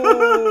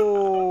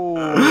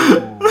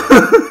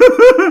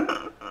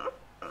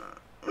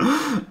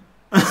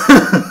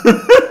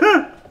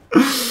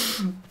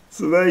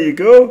 So there you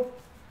go.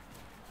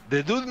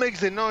 The dude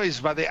makes the noise,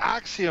 but the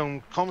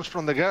action comes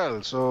from the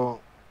girl, so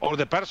or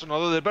the person,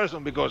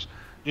 because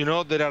you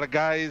know there are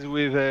guys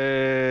with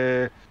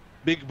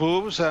big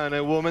boobs and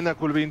a woman that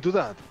could be into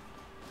that.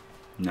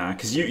 Nah,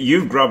 because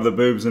you grab the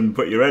boobs and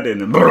put your head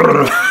in and.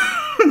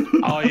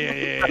 Oh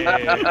yeah.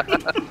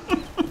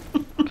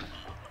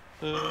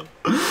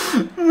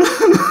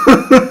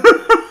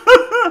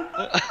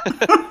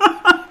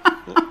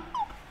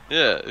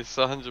 Yeah, it's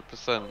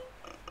 100%.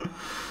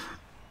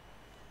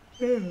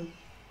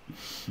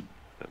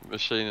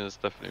 Machine is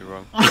definitely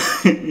wrong.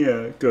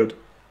 Yeah, good.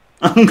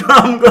 I'm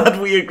glad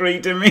we agree,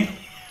 Dimmy.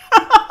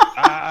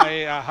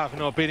 I have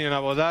no opinion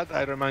about that.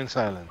 I remain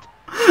silent.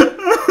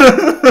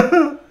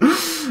 Oh,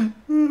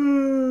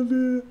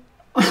 dear.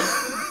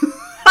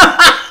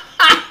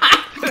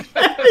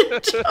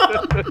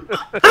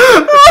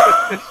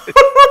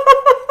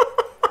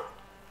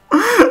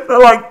 They're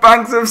like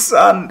banks of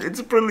sand.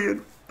 It's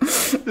brilliant.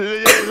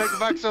 Yeah, like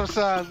bags of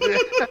sand.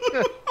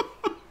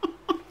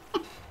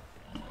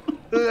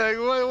 Like,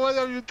 what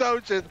have you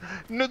touched?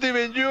 Not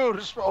even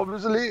yours,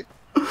 obviously.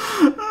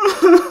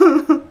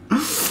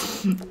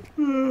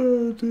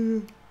 Oh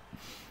dear.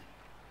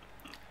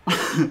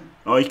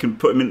 Oh, you can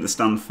put him in the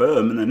stand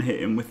firm and then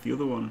hit him with the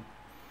other one.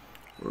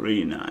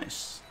 Really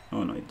nice.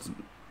 Oh no, he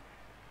doesn't.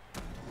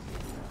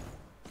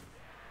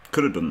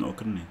 Could have done though,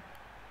 couldn't he?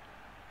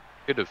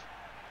 Could have.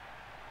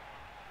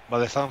 But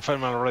the stand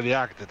firm already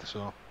acted,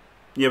 so.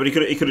 Yeah, but he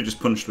could have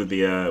just punched with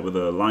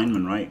the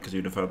lineman, right? Because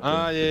you'd have had the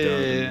guard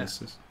and the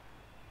assist.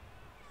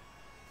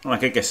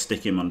 Like I guess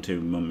stick him on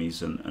 2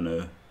 mummies and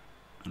a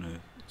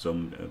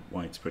zombie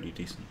white's pretty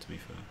decent, to be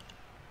fair.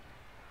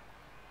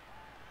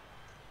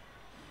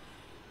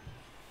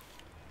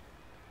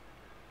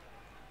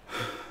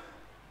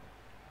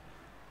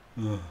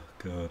 Oh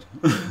God.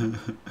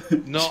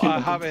 No, I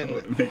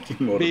haven't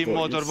been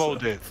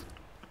motorboated.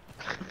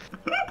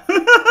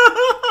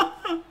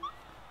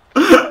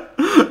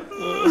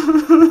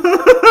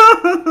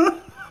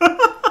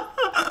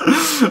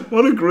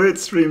 What a great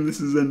stream this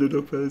has ended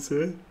up as,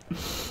 eh?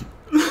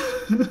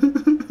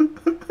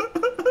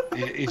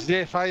 Is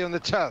J5 on the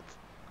chat?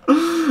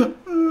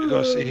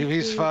 Because if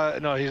he's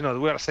no, he's not.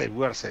 We are safe.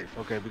 We are safe.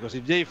 Okay, because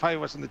if J5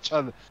 was in the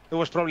chat, there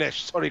was probably a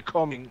story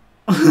coming.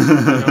 You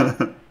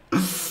know?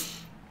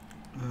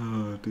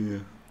 Oh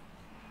dear.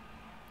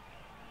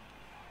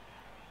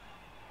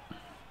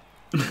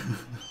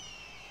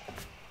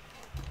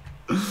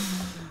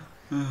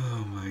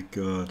 Oh my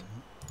God.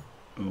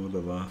 Oh, what a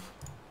laugh.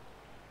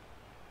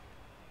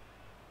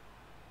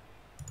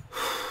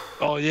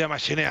 Oh yeah,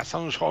 Machinea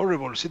sounds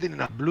horrible. Sitting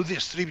in a bloody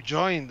strip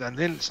joint and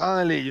then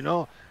suddenly, you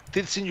know,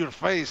 tits in your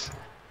face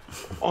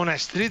on a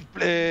street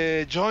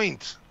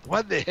joint.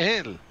 What the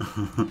hell?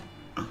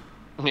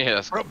 Yeah,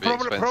 that's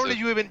probably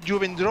you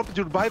even dropped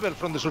your Bible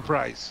from the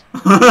surprise.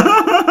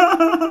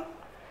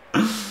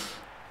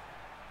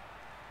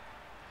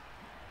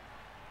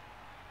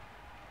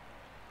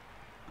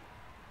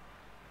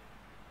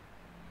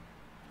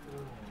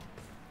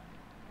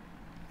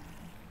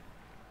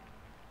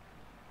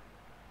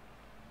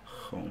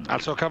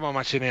 Also, come on,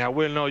 Machinea.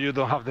 We'll know you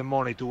don't have the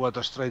money to watch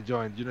a straight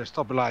joint. You know,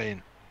 stop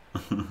lying.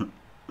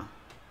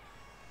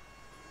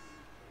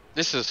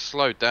 This has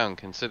slowed down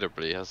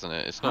considerably, hasn't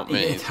it? It's not me.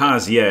 It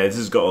has, yeah. This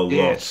has got a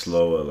lot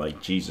slower. Like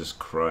Jesus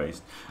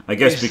Christ. I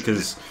guess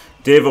because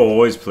Davo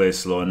always plays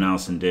slow, and now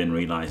Sindain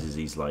realizes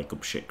he's like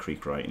up shit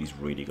creek, right? And he's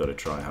really got to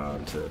try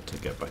hard to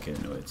get back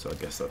into it. So I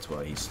guess that's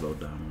why he slowed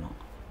down a lot.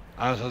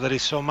 Also, there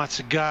is so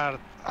much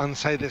guard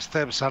inside the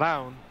steps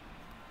around.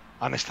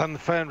 And stand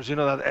firms, you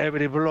know that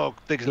every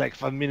block takes like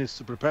 5 minutes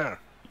to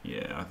prepare.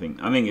 Yeah, I think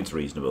it's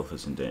reasonable for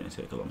Sindain to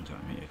take a long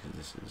time here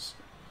because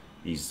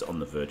he's on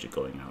the verge of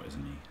going out,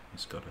 isn't he?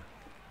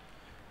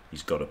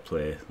 He's got to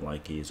play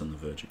like he is on the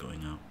verge of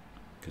going out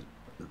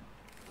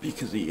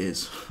because he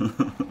is.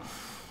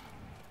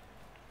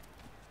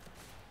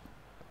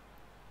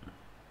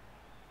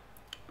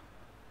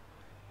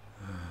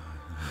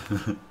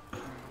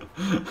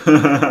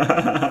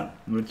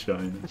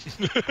 Machina.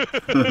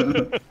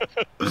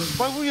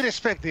 What were you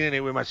expecting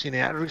anyway,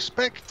 Machinea?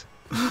 Respect?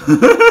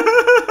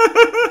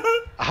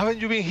 Haven't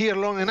you been here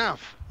long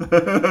enough? Oh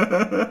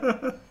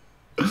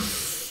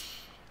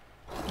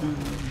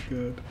my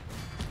God.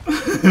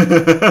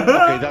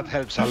 Okay, that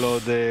helps a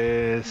lot,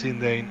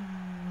 Sindain.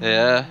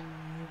 Yeah.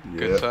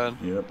 Good turn.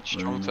 Yep.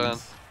 Strong turn.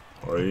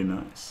 Very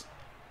nice.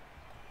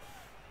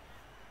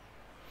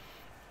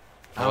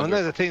 And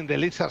that's the thing, the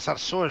lizards are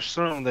so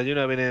strong that, you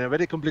know, in a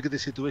very complicated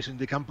situation,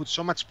 they can put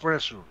so much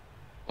pressure.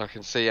 I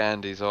can see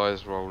Andy's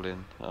eyes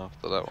rolling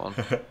after that one.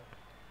 How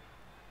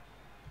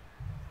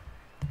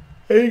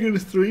are you going to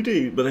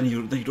 3D? But then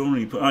you don't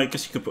really put... I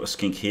guess you could put a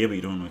skink here, but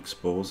you don't want to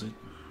expose it.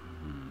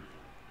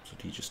 So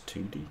do you just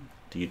 2D?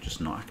 Do you just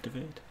not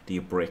activate? Do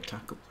you break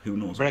tackle? Who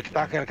knows? Break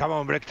tackle, come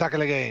on, break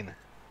tackle again.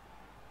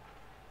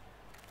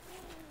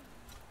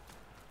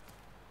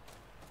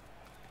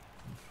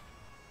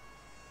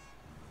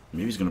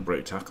 Maybe he's going to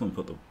break tackle and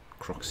put the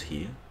crocs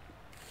here.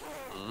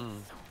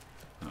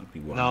 That would be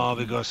one. No,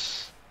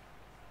 because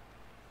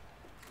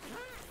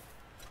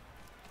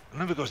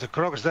the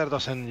crocs there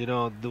doesn't, you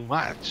know, do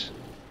much.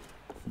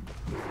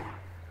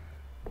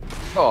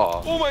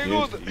 Oh my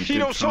God!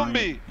 Hero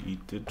zombie! He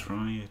did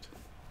try it.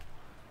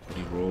 But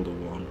he rolled a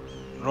 1.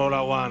 Roll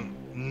a 1.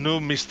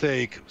 No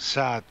mistake.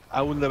 Sad.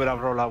 I would never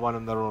have rolled a 1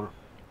 on the roll.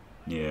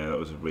 Yeah, that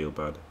was a real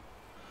bad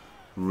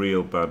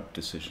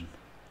decision.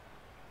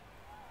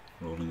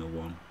 Rolling a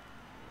 1.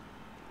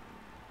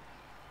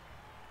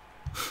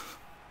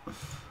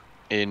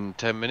 In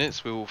 10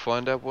 minutes, we will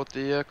find out what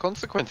the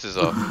consequences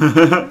are.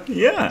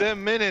 Yeah.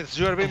 10 minutes.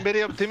 You are being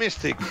very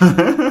optimistic.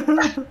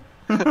 And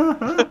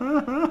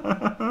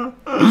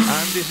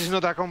this is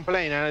not a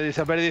complaint. And it's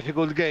a very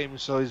difficult game,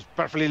 so it's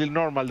perfectly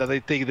normal that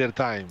they take their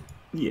time.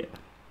 Yeah.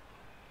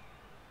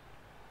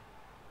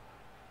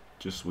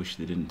 Just wish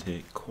they didn't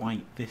take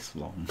quite this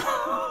long.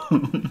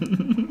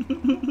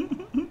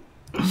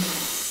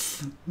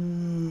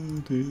 Oh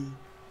dear.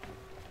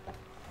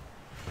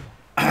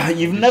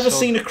 You've never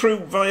seen a crew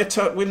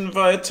win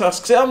via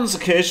tasks. It happens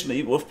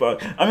occasionally,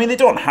 Wolfbag. I mean, they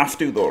don't have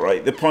to, though,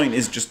 right? The point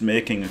is just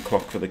making a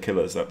clock for the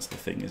killers. That's the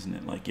thing, isn't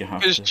it? Like, you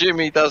have to... Because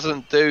Jimmy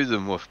doesn't do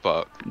them,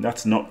 Wolfbug.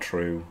 That's not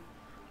true.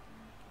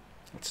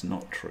 That's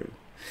not true.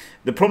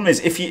 The problem is,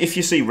 if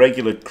you see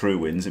regular crew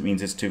wins, it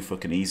means it's too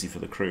fucking easy for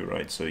the crew,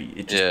 right? So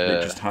it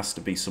just has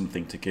to be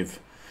something to give...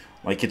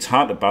 Like, it's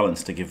hard to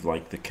balance to give,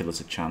 like, the killers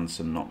a chance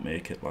and not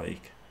make it,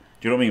 like...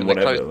 Do you know what I mean?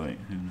 Whatever, like...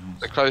 Who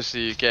knows? The closer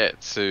you get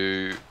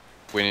to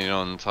winning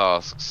on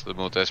tasks, the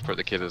more desperate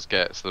the killers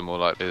get, so the more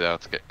likely they are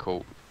to get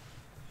caught.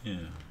 Yeah.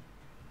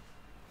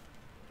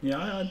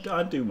 Yeah,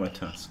 I do my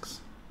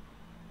tasks.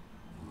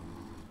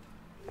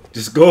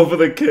 Just go for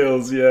the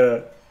kills, yeah.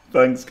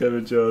 Thanks,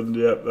 Kevin John.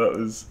 Yep, that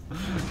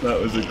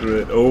was a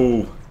great...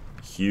 Oh,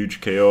 huge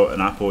KO.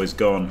 An apple is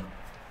gone.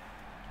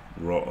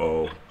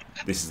 Ro-oh.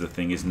 This is the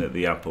thing, isn't it?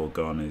 The apple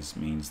gone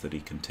means that he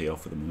can tee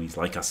off with the mummies.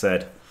 Like I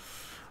said,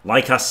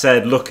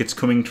 look, it's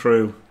coming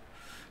true.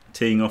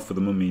 Teeing off with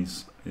the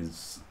mummies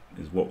is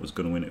what was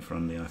going to win it for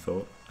Andy, I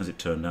thought. As it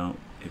turned out,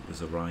 it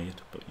was a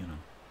riot, but you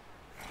know.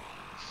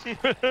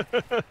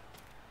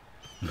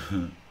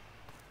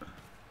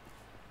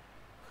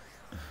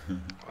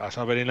 That's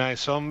a very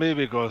nice zombie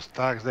because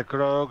tags the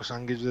crocs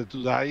and gives the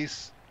 2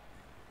 dice.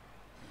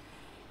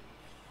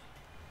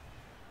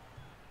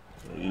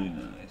 Very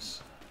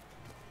nice.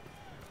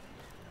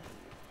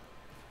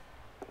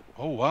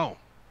 Oh wow.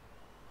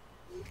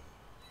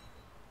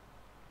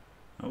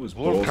 That was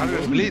Wolf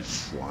Carrier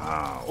Blitz.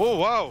 Wow. Oh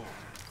wow.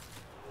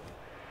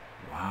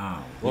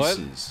 Wow. Well, This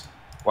is...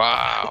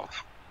 Wow.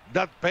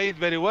 That paid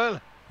very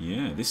well.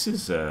 Yeah, this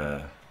is...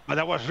 But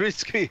that was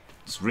risky.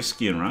 It's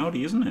risky and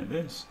rowdy, isn't it,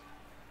 this?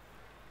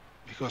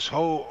 Because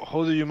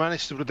how do you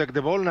manage to protect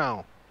the ball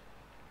now?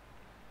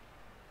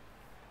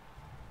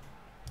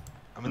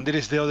 I mean, there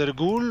is the other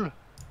ghoul. Yeah,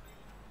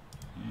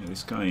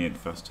 this guy ain't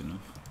fast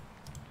enough.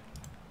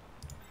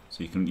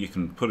 So you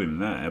can put him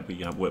there, but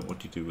you have, what do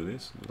you do with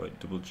this? Like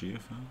double GFR?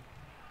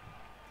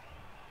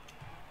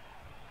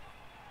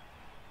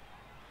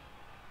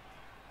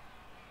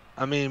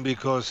 I mean,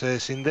 because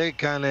Sindain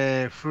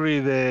can free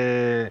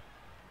the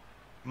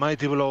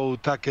mighty blow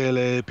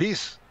tackle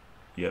piece.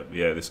 Yep,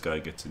 yeah, this guy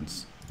gets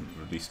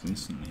released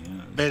instantly,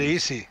 yeah. Very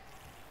easy.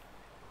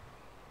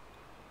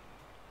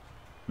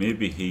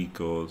 Maybe he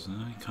goes...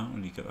 No, he can't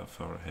really get that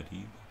far ahead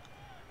either.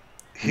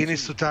 He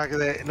needs to tag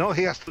the... No,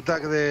 he has to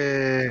tag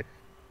the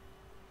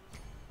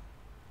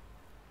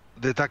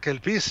tackle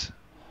piece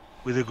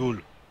with the ghoul.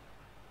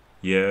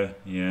 Yeah,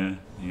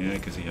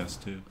 because he has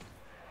to.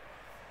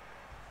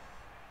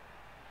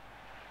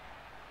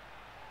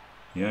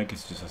 Yeah, I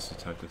guess he just has to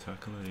tag the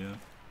tackler, yeah.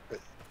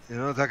 You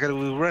know, tackle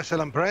with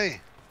wrestle and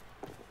pray.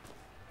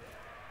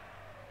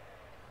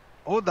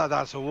 Oh, that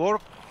doesn't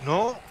work.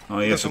 No. Oh,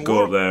 he has to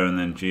go up there and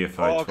then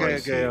GFI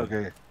twice.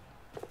 Okay.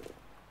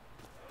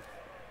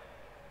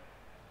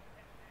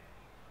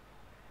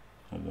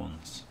 Or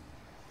once.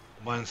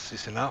 Once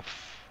is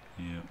enough.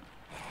 Yeah.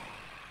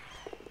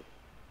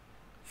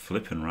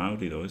 Flipping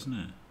rowdy though, isn't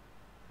it?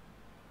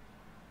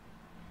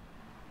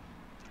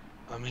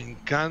 I mean,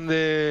 can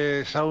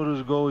the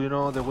Saurus go, you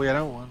know, the way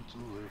around? 1, 2,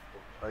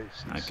 3, 4, 5,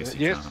 6, I guess 7.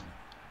 he Yes. can't.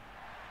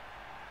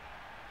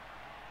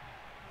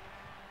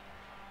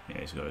 Yeah,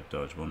 he's got to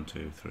dodge 1,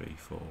 2, 3,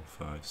 4,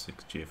 5,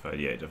 6 GFI.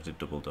 Yeah, he'd have to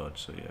double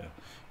dodge, so yeah.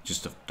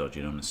 Just have to dodge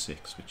it on a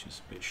 6, which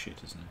is a bit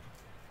shit, isn't it?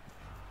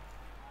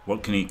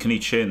 What can he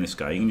chain this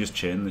guy? He can just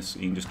chain this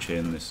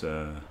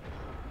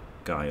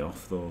guy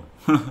off though.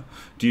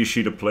 Do you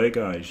shoot a play,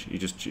 guys?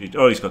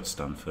 Oh, he's got to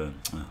stand firm.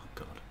 Oh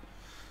god.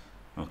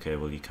 Okay,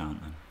 well you can't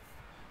then.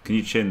 Can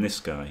you chain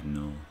this guy?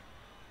 No.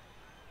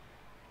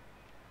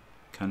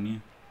 Can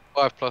you?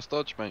 5+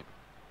 dodge, mate.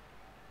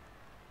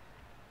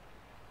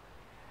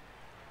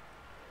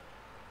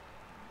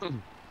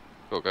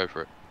 Gotta go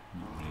for it.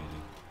 Not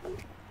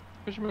really.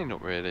 What do you mean,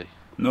 not really?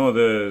 No,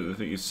 the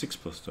thing is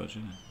 6+ dodge,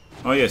 isn't it?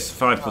 Oh yes,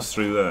 5+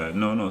 through there.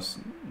 No, it's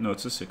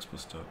a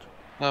 6+ dodge.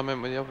 No, I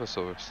meant with the other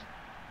Saurus.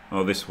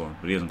 Oh, this one,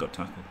 but he hasn't got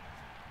tackle.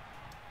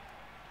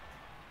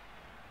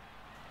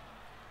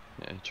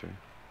 Yeah, true.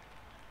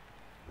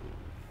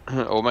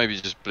 Or maybe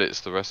just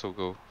blitz the wrestle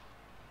goal.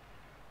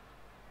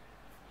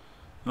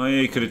 Oh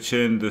yeah, you could have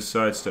chained the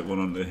sidestep one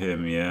onto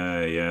him.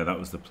 Yeah, that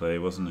was the play,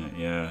 wasn't it?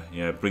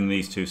 Yeah. Bring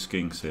these 2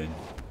 skinks in,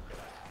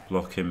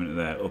 block him into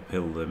there,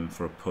 uphill them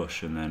for a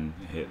push, and then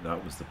hit.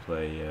 That was the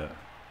play. Yeah.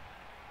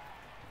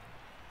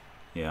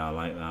 Yeah, I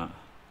like that.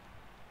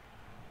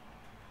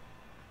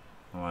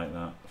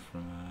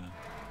 From.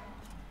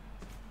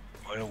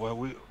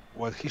 Well,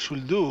 what he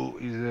should do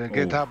is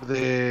get up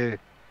the.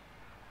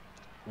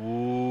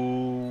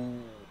 Ooh.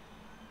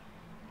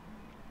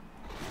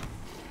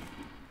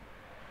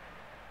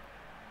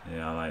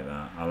 Yeah, I like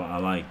that. I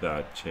like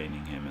that,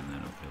 chaining him and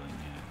then uphilling.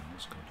 Yeah, that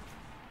was good.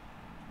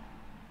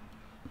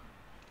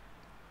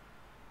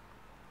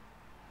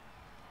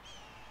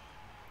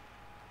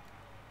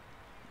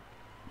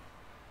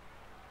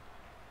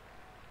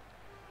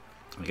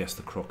 I guess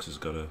the Crocs has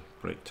got to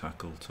break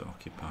tackle to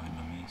occupy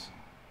mummies.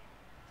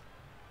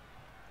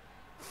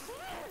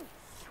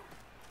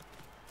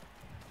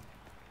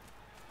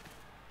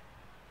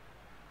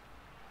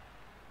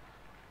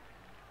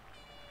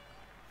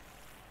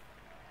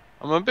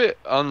 I'm a bit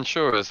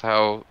unsure as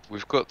how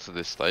we've got to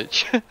this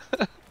stage.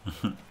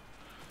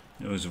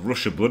 It was a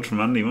rush of blood from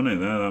Andy, wasn't it?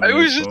 There, that It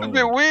move was just a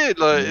bit forward. weird.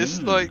 Like Yeah.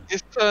 it's like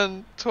it's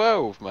turn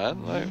 12,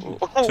 man. Like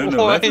Turn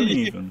why 11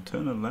 even.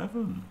 Turn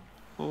 11.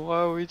 why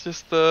are we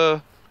just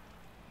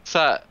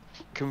sat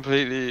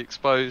completely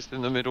exposed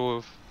in the middle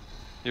of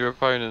your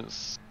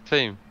opponent's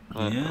team?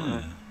 Like,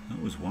 Yeah,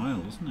 that was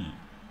wild, wasn't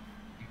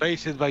it?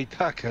 Based by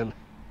tackle.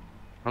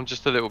 I'm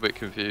just a little bit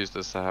confused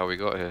as to how we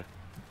got here.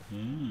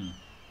 Yeah.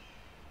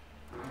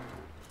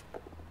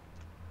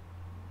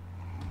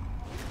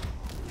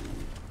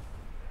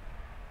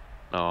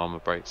 No, I'm a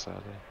break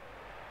sadly.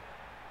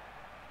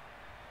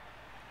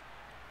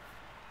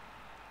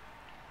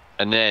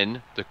 And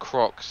then the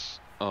Crocs.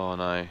 Oh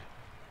no.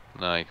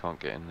 No, you can't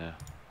get in there.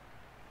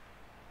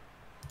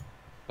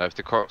 No, if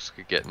the Crocs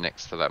could get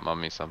next to that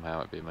mummy somehow,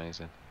 it'd be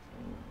amazing.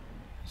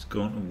 It's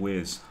going to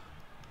whiz.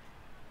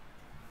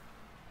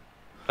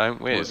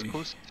 Don't whiz, What? of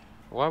course.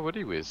 Why would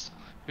he whiz?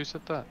 Who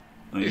said that?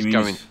 Oh, you He's mean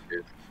going he's- to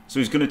whiz. So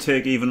he's going to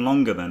take even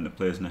longer then to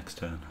play his next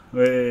turn.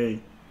 Hey,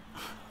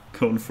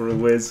 going for a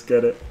whiz,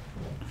 get it?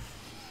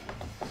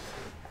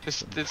 This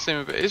did seem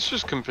a bit. It's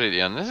just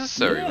completely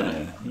unnecessary,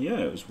 wasn't it? Yeah,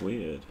 it was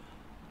weird.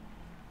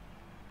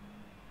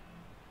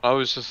 I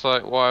was just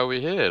like, why are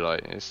we here?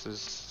 Like, this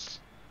is.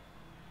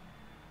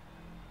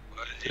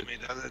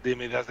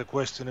 Dimmy, that's the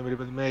question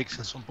everybody makes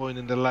at some point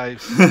in their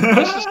life.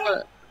 It's just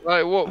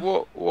like,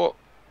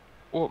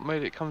 what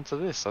made it come to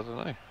this? I don't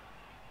know.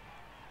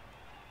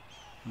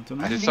 I don't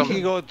know. I Did think someone-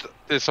 he got.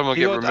 Did someone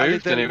He get got a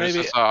removed little and he was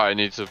maybe- just like, I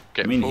need to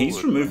get I mean, forward.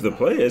 he's removed the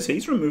players.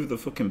 He's removed the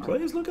fucking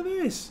players. Look at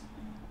this.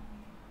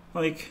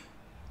 Like,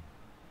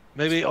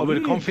 Maybe It's weird.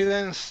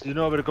 overconfidence. You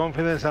know,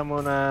 overconfidence. I'm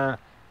gonna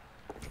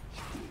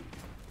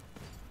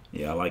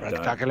yeah, I like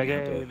that. tackle How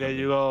again. to There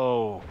you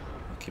go.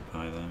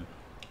 Occupy them.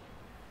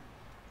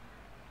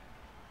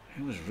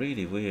 It was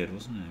really weird,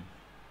 wasn't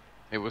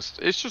it?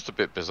 It's just a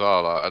bit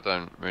bizarre. Like, I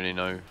don't really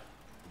know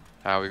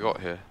how we got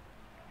here,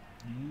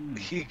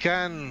 He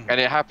can. and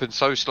it happened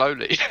so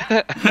slowly.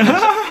 I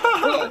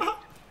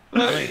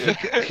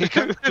mean, he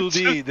can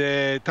do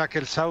the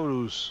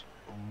tacklesaurus,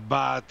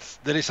 but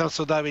there is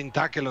also diving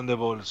tackle on the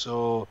ball,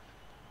 so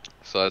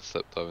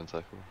Sidestep, dive and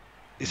tackle.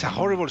 it's a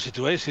horrible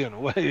situation.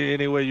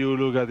 Any way you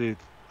look at it.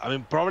 I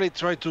mean, probably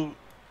try to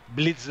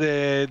blitz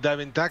the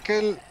diving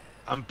tackle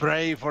and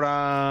pray for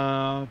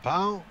a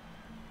pound,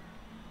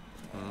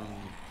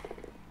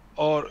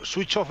 or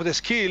switch off the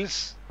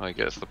skills I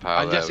guess the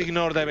power and there just was-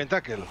 ignore diving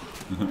tackle.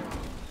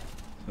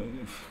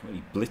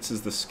 He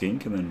blitzes the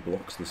skink and then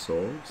blocks the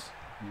swords.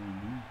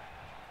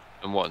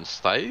 And what, and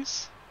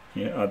stays?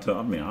 Yeah, I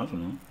don't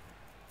know.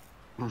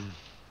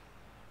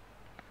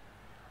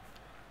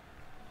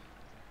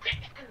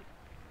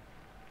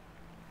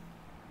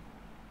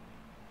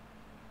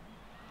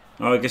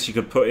 Oh, I guess you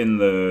could put in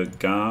the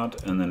guard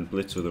and then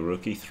blitz with a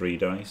rookie, 3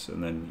 dice,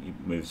 and then he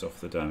moves off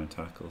the diamond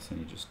tackles and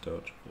you just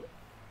dodge.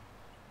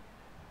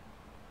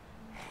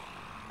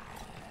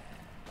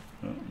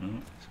 Oh,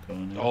 no, it's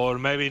going in. Or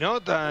maybe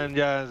not, and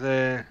just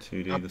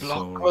 2D the Block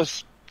sword.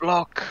 was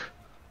block.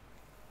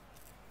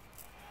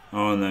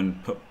 Oh, and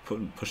then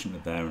push him to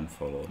there and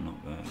follow,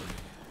 not there.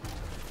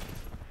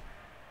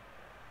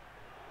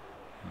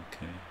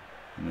 Okay.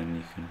 And then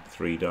you can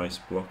 3 dice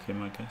block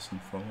him, I guess,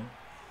 and follow.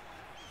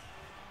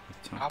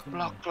 With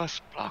tackle.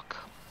 Block.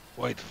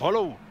 wait,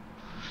 follow.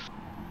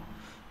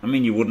 I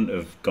mean, you wouldn't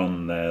have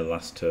gone there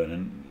last turn,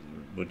 and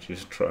would you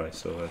try?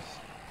 So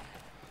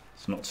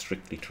it's not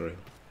strictly true.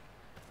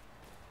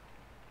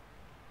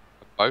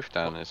 Both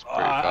down is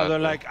pretty bad.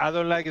 I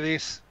don't like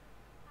this.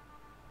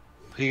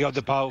 He got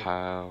the power.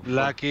 Powerful.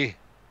 Lucky.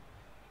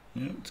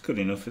 Yeah, it's good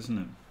enough, isn't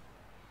it?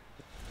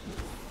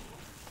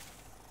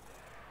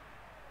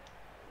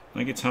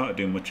 Like, it's hard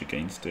to do much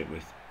against it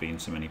with being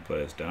so many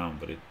players down,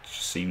 but it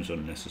just seems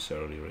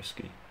unnecessarily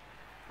risky.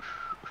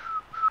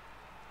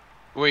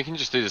 Well, you can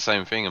just do the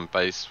same thing and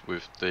base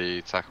with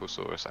the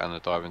Tacklesaurus and the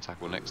diving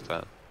tackle next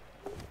turn.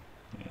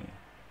 Yeah.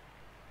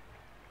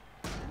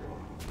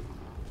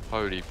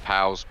 Holy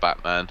pals,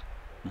 Batman.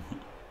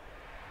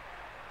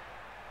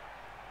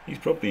 He's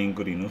probably in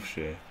good enough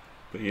shape.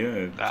 But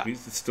yeah,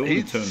 it's still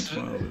in turn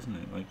 12, isn't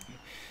it? Like,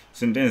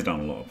 Sindain's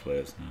down a lot of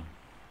players now.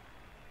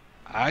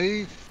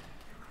 I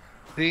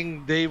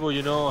think Davo,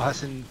 you know,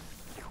 hasn't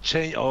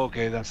changed. Oh,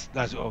 okay, that's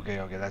okay.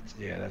 That's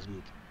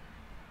good.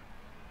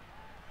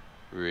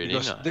 Really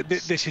Because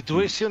nice. the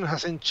situation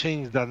hasn't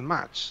changed that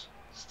much.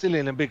 Still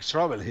in a big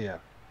trouble here.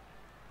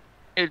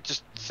 It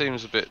just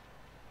seems a bit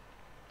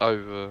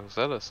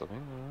overzealous, I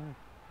think.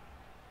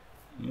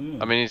 I don't know.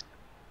 Yeah. I mean,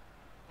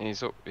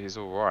 he's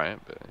all right,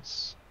 but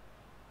it's.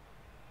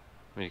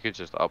 I mean, you could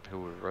just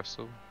uphill with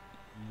wrestle.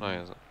 No, he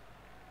hasn't.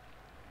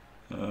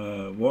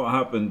 What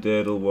happened,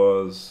 Dadle,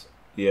 was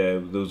there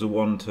was a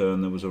 1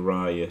 turn, there was a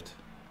riot,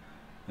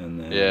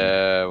 and then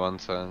Yeah, 1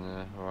 turn.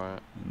 Yeah, right.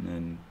 and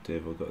then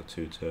Davo got a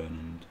 2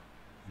 turn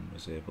and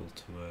was able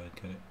to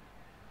get it.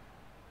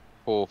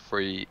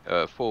 4-3,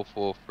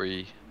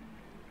 4-4-3,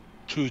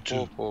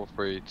 2-2.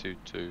 4-4-3,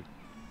 2-2.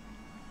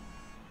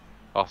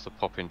 After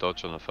popping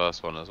dodge on the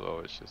first one as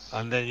well, which is...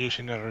 And then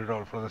using a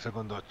reroll for the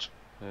second dodge.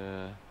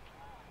 Yeah.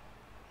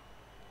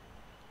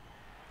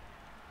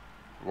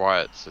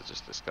 Riots are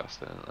just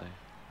disgusting, aren't they?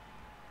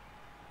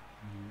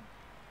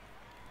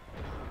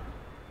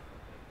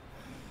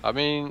 I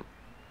mean...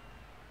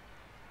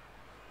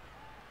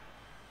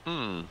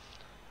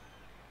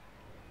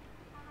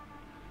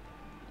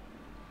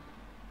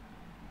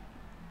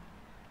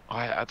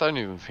 I don't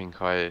even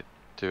think I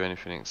do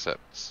anything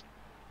except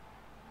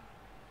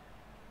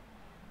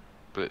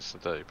blitz the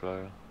dirty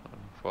player and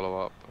follow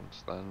up,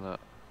 understand that.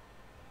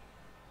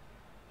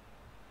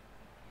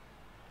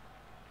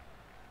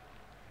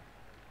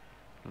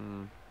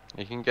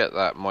 You can get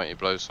that Mighty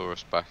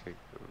Blowsaurus back as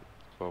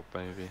well,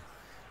 maybe.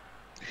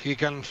 He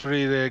can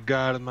free the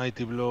guard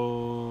Mighty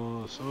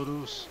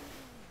Blowsaurus.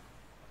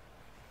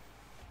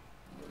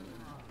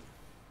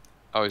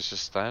 Oh, he's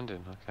just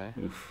standing, okay.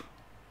 Oof.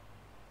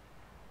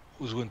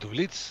 Who's going to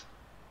blitz?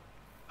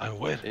 And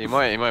where? He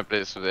might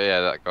blitz with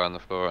that guy on the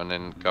floor and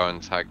then go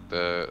and tag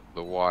the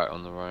white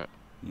on the right.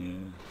 Yeah.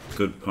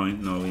 Good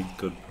point, Nolly.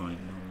 Good point,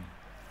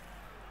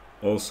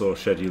 Nolly. Also,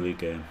 schedule your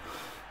game.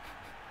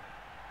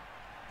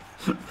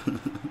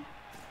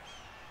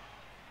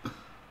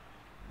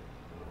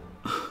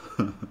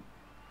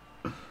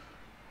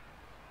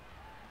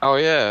 Oh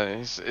yeah,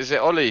 is it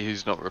Ollie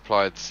who's not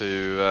replied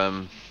to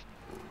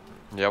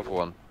the other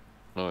one?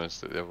 No, it's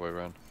the other way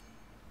around.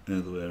 The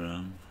other way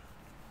around.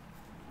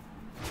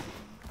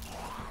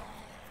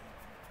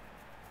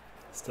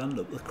 Stand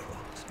up the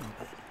crocs,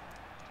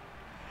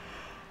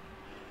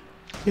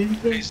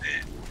 He's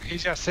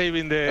just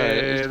saving He's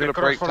the gonna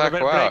cross break for the tackle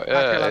break out. tackle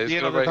Yeah, at he's the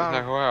end gonna of the break turn.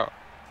 tackle out.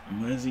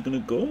 Where's he gonna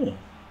go?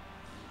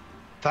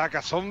 Attack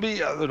a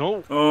zombie? I don't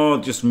know. Oh,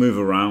 just move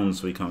around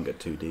so he can't get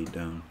too deep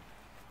down.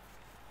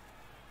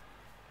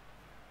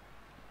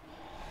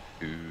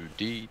 2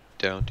 deep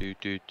down, do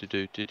 2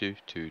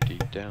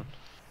 deep down.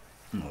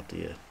 Oh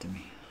dear,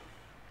 Dimmy.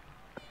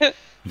 I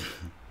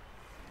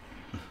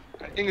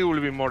think it will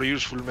be more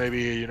useful,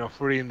 maybe, you know,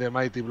 freeing the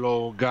Mighty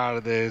Blow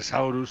guard the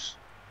Saurus.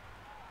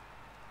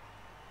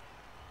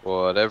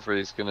 Whatever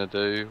he's gonna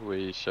do,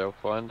 we shall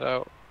find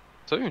out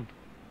soon.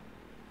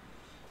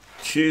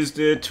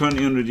 Tuesday,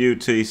 2000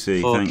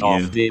 UTC. Fuck Thank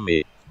off, you.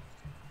 Dimmy.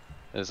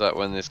 Is that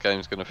when this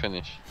game's gonna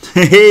finish?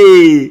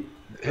 Hey!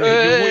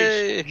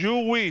 Hey! You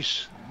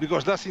wish,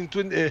 because that's in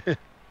 20.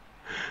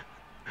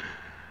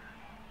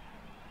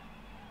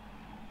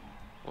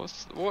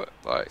 What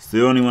like? It's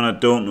the only one I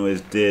don't know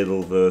is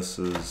Daedal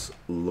versus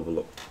Level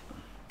Up.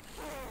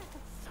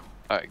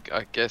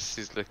 I guess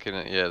he's looking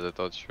at the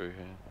dodge through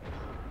here.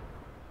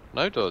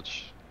 No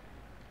dodge.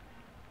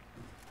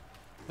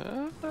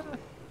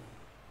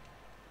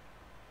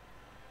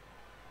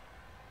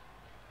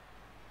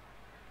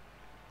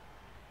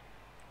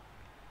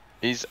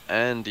 Is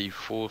Andy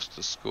forced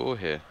to score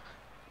here?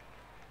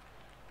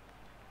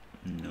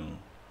 No.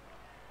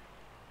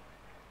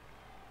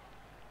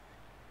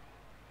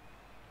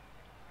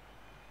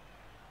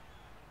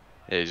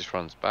 Yeah, he just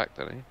runs back,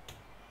 doesn't he?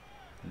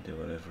 Can do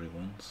whatever he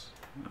wants.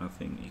 I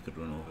think he could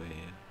run over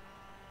here.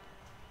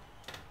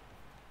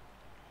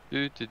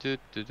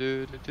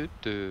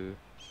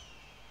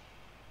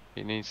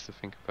 He needs to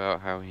think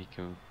about how he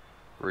can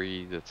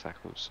free the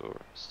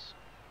Tacklesaurus.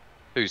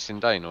 Who,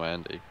 Sindain or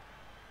Andy?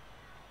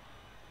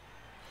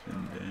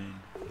 Sindain.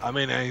 I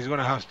mean, he's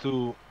gonna have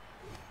to.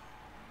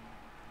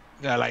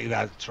 Yeah, like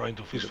that, trying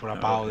to fish for a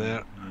pow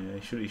there. Yeah,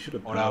 he should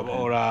have.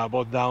 Or a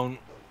bot down.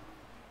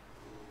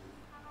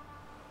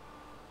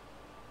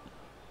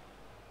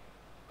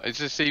 Is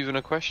this even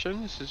a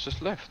question? This is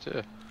just left,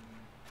 yeah.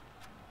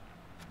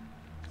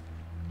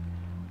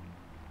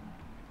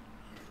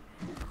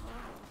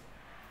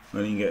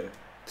 Well, you can get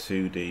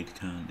 2D,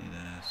 can't he,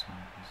 there? So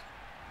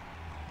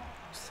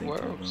just think Where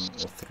about else?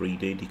 that. Or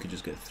 3D, you could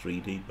just get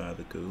 3D by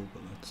the ghoul,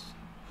 but that's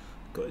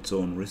got its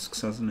own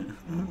risks, hasn't it?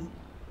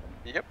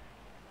 Yep.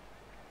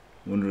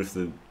 Wonder if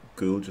the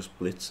ghoul just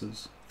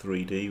blitzes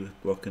 3D with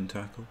block and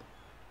tackle.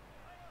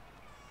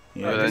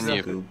 Yeah, Oh, I guess then the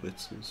you- ghoul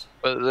blitzes.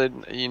 But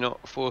then you're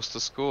not forced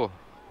to score.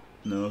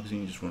 No, because you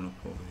can just run up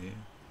over here.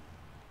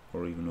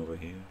 Or even over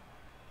here.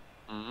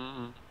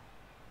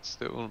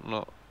 Still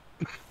not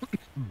Not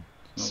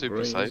super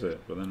great, safe. is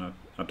it? But then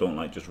I don't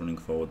like just running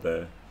forward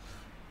there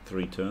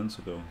 3 turns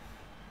ago.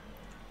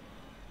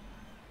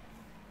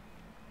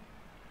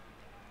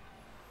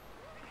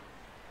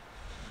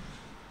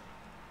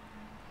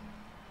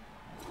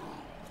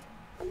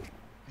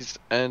 Is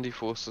Andy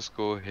forced to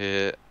score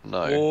here?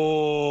 No.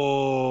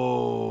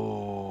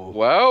 Oh.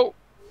 Well,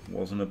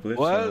 Wasn't a blitz,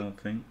 I Well- don't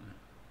think.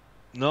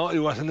 No, it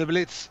wasn't the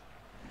blitz.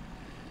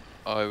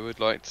 I would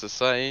like to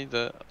say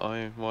that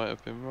I might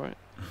have been right.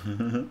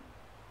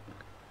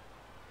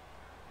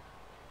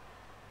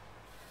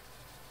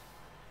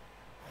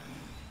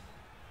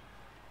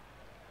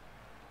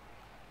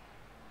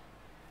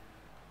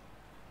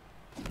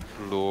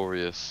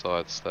 Glorious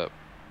sidestep.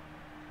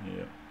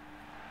 Yeah.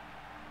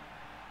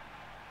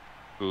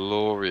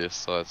 Glorious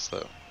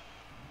sidestep.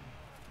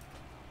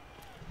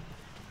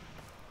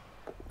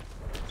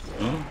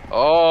 Oh,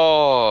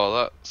 Oh,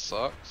 that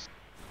sucked.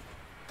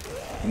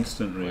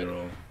 Instant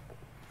reroll.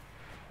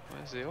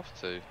 Where's he off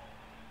to?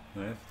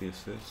 There for the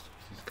assist.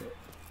 He's got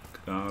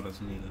guard,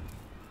 hasn't he? The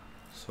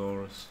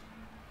Saurus.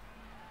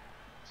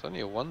 It's only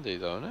a 1D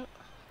though, isn't it?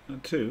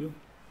 2.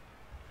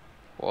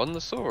 What, on the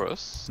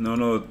Saurus?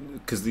 No,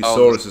 because the Oh,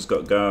 Saurus has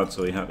got guard,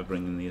 so he had to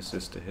bring in the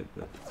assist to hit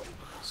the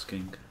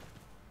skink.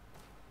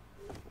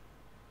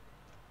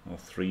 Or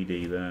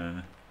 3D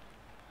there.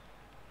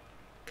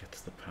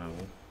 Gets the pow.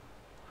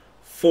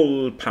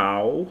 Full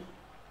pow.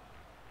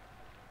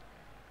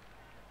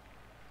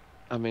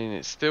 I mean,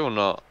 it's still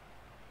not.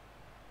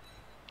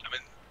 I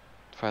mean,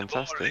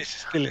 fantastic.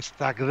 It's still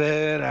stuck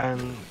there,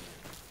 and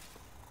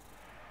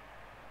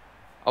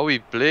oh, he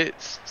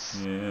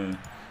blitzed. Yeah.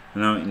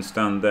 And now he can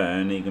stand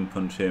there, and he can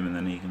punch him, and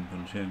then he can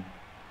punch him,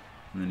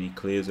 and then he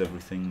clears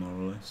everything more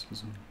or less,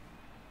 doesn't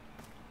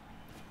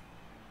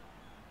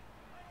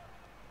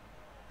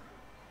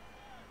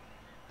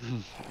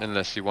he?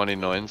 Unless he won in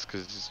 9s,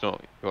 because he's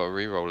not got a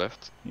reroll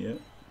left. Yeah.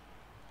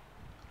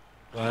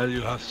 well,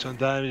 you have some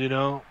time, you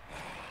know.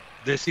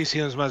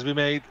 Decisions must be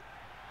made.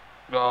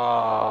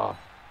 Ah.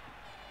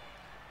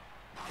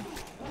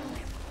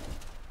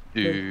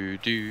 Do.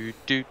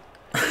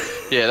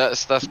 Yeah,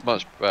 that's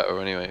much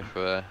better anyway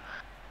for.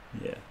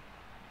 Yeah.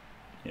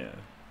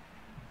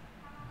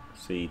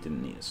 See, he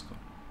didn't need a score.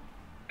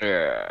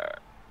 Yeah.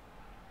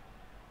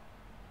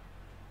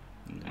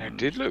 It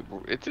did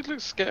look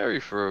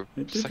scary for a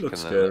It did second. look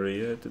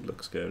scary. Yeah, it did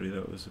look scary.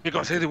 That was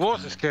Because it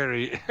was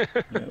scary. Yeah,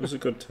 it was a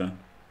good turn.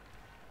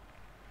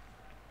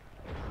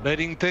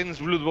 Very intense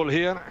Blood Bowl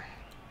here.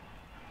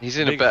 He's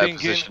in a Big better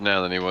thinking. position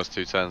now than he was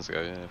 2 turns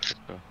ago. Yeah, for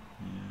sure.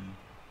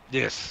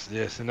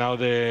 Yes. And now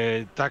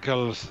the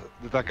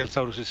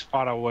Tacklesaurus is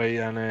far away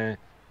and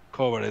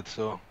covered,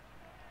 so.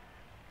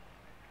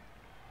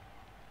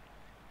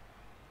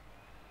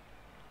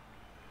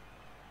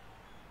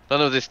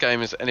 None of this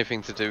game has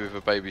anything to do with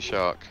a baby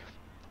shark.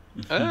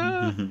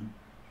 Ah.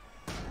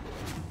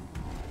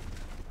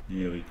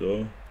 Here we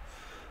go.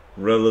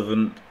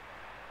 Relevant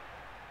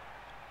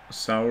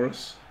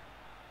Saurus.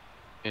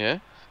 Yeah.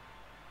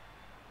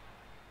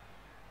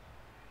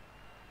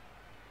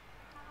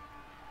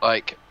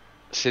 Like,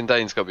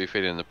 Sindain's got to be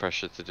feeling the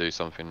pressure to do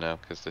something now,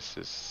 because this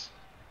is.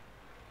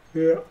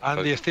 Yeah.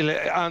 Andy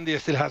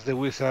still has the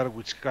wizard,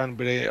 which can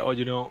be, or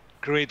you know,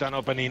 create an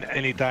opening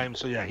anytime.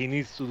 So yeah, he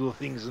needs to do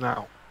things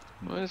now.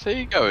 Where's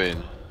he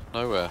going?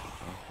 Nowhere.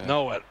 Okay.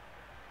 Nowhere.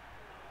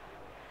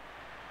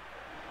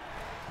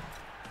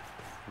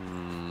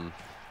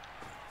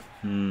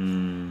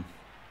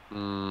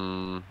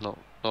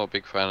 Not a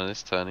big fan of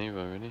this turn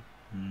either, really.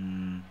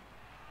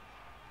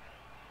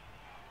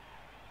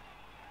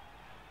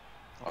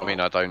 I mean,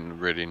 I don't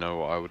really know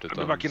what I would have I'll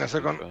be done. back in a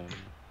second.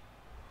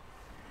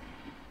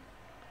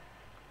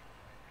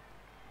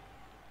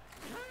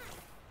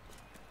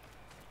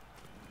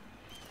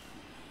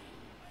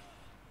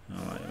 I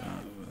like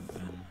that. But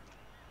then,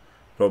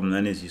 problem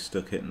then is you're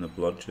stuck hitting the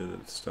blodger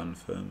that's stand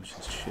firm, which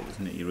is shit,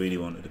 isn't it? You really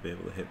wanted to be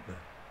able to hit the.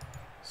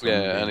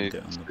 Yeah, and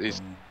get on the his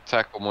ball.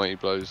 tackle mighty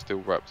blows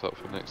still wrapped up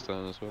for next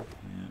turn as well.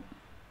 Yeah.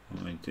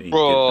 I mean, he did that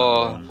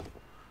Oh. one.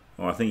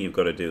 Well, I think you've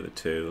got to do the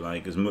 2.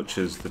 Like, as much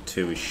as the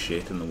 2 is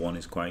shit and the 1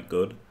 is quite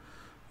good,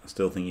 I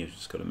still think you've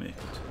just got to make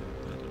it.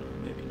 I don't know,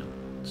 maybe not.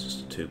 It's just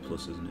a 2+,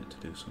 isn't it, to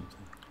do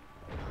something?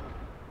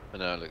 I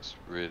know it looks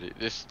really.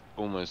 This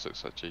almost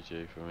looks like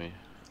GG for me.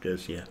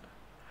 Goes, yeah.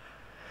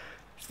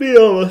 It's been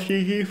almost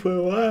GG for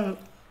a while.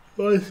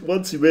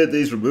 Once he made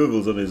these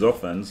removals on his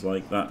offense,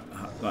 like that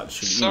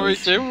should. Sorry,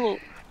 Jim.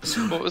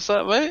 What was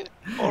that, mate?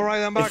 All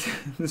right, I'm back.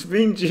 It's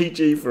been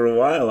GG for a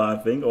while, I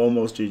think.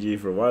 Almost GG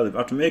for a while.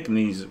 After making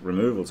these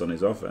removals on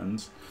his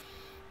offense,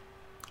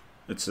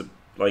 it's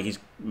like he's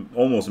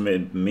almost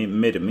made a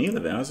meal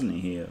of it, hasn't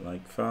he? Here,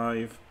 like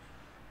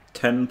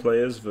 10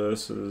 players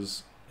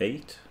versus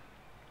 8.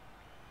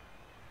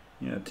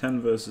 Yeah,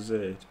 10 versus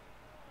 8.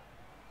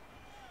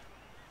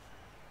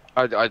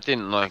 I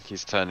didn't like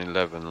his turn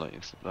 11, like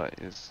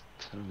his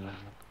turn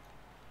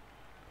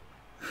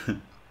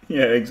 11.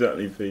 Yeah,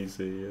 exactly,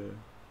 PC. Yeah.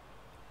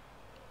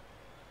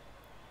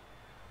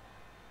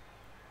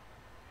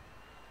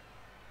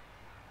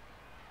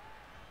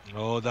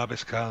 Oh, that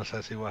is counts.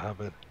 I see what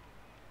happened.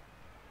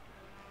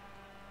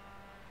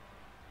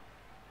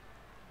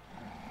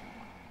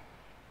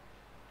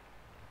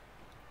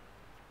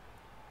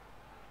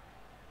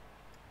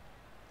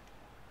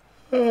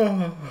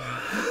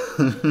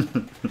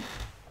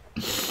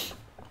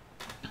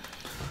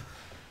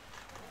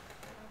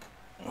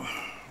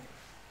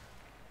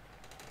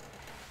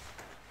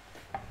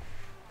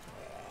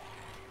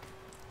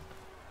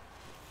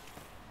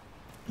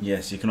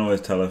 Yes, you can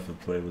always tell if a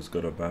play was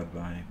good or bad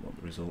by what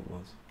the result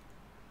was.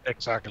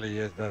 Exactly.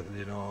 Yes, that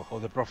you know how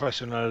the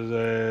professionals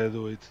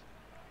do it.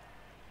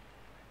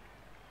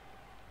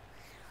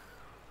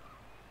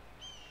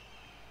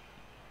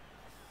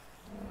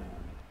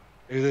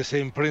 It's the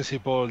same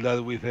principle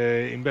that with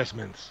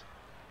investments.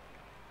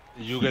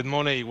 You get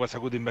money, it was a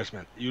good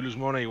investment. You lose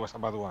money, it was a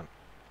bad one.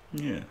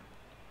 Yeah.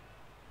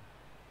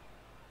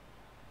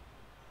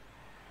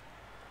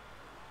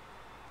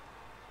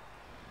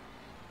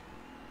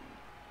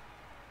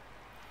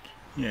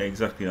 Yeah,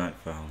 exactly like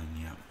fouling,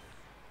 yeah.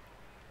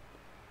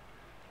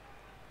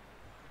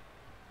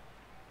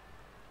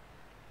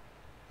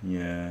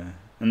 Yeah,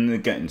 and the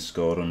getting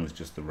scored on was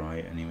just the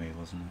right anyway,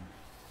 wasn't it?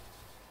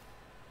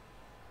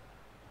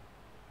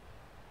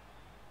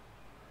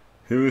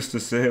 Who is to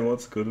say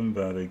what's good and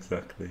bad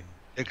exactly?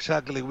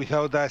 Exactly,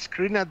 without a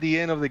screen at the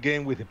end of the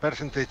game with the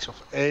percentage of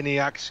any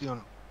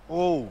action,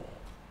 oh,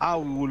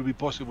 how it will be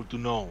possible to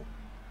know?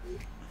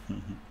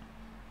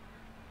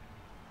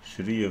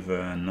 Should he have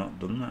not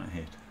done that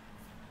hit?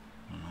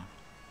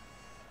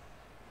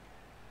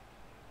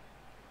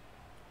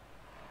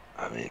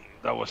 I mean,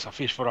 that was a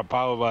fish for a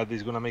power, but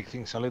it's going to make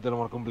things a little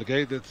more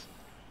complicated.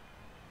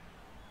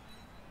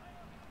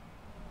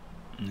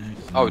 Yeah,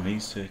 Oh. no,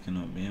 he's taken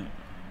up, yeah.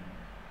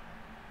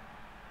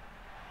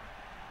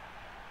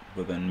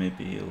 But then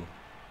maybe he'll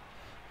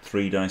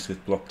 3 dice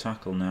with block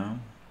tackle now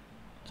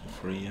to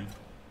free him.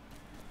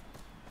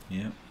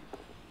 Yep.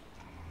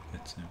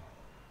 That's him.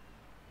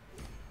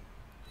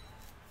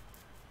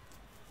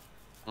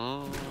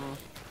 I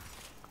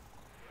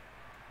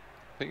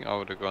think I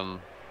would have gone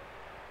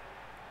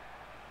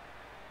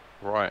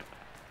right.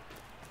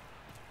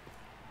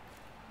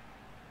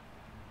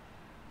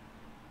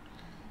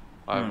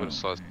 I would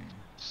have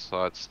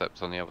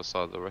sidestepped on the other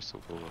side of the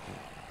wrestle ball, I think.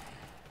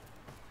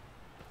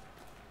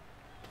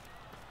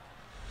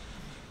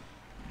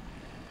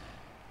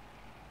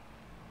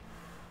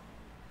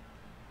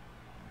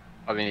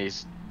 I mean,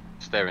 he's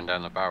staring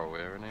down the barrel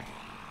here, isn't he?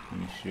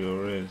 He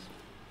sure is.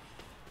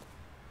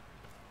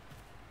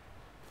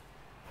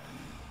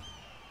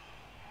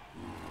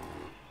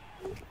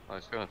 Oh,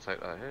 he's going to take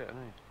that hit,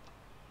 isn't he?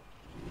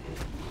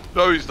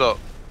 No, he's not.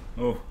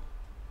 Oh.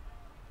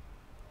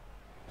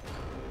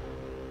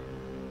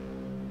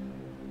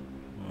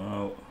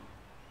 Well.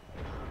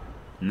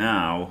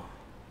 Now.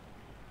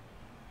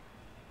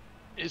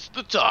 It's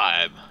the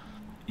time.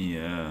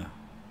 Yeah.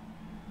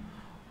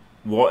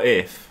 What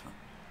if,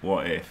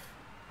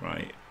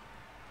 right,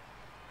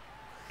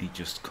 he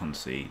just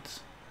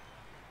concedes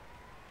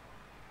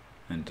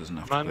and doesn't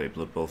have to play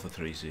Blood Bowl for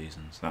 3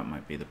 seasons? That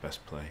might be the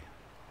best play.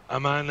 A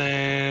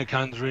man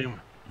can dream.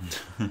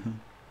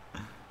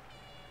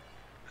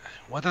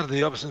 What are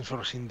the options for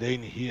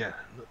Sindain here?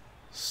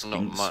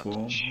 Skink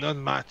Swarm? Not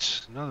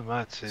much.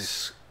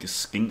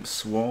 Skink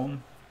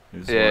Swarm?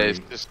 Yeah, like it's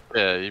just,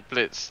 yeah, you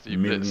blitz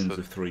millions the,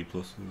 of 3+.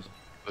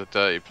 The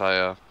dirty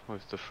player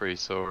with the 3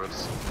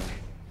 swords.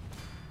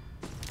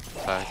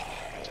 Tag.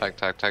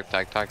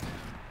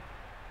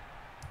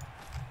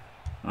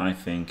 I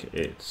think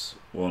it's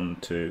 1,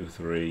 2,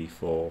 3,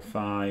 4,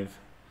 5,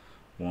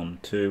 1,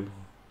 2,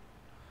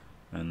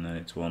 and then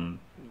it's 1,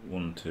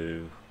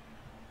 2,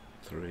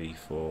 3,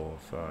 4,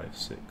 5,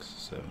 6,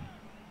 7.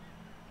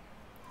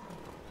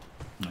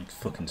 Like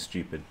fucking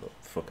stupid, but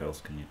fuck else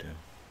can you do?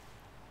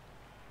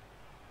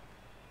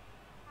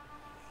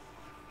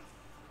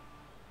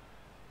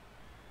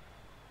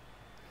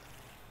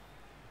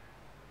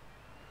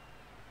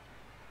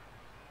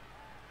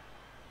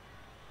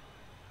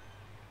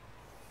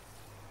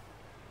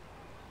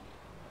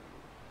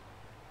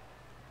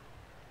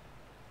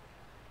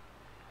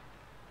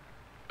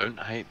 Don't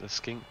hate the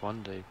skink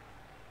one day.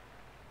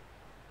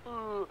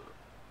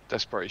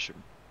 Desperation.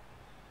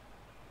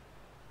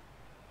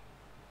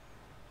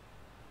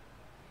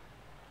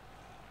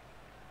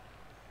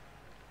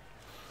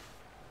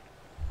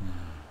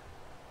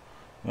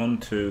 One,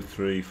 2,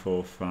 3,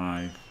 4,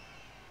 5.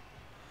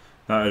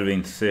 That would have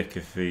been sick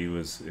if he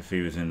was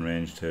in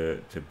range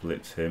to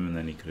blitz him, and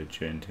then he could have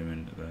chained him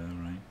into there,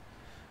 right?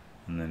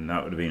 And then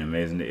that would have been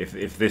amazing.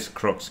 If this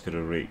Crocs could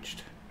have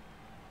reached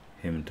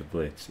him to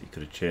blitz, he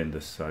could have chained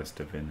the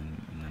sidestep in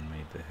and then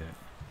made the hit.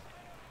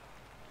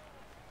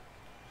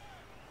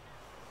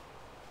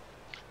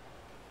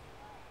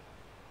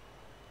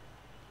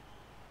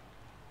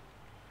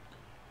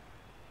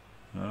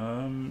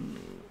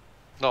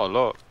 Not a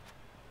lot.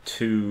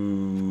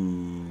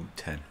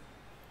 210.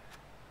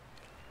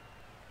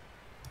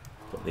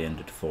 But they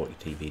ended 40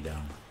 TV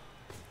down.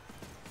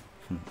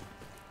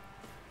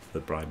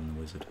 For bribing the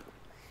wizard.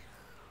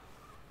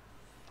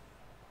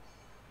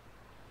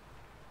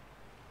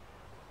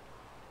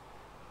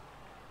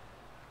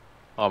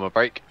 Armor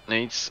break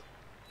needs.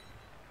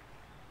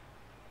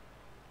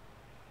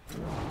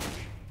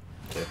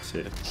 That's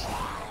it.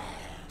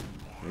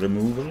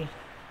 Removal?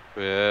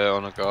 Yeah,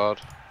 on a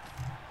guard.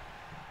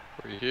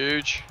 Pretty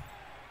huge.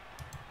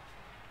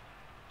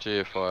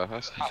 GFI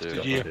has to do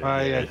that.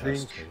 GFI, Yeah, I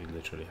think. he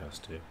literally has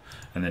to.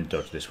 And then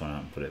dodge this one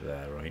out and put it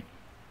there, right?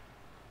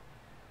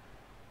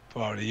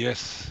 Probably,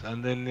 yes.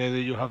 And then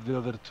you have the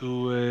other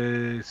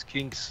 2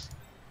 skinks.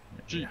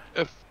 Yeah.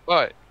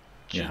 GFI.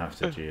 You have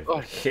to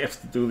GFI. He has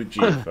to do the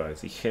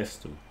GFIs. He has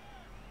to.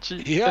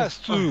 He has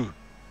to.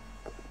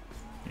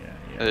 Yeah.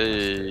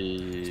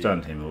 Hey.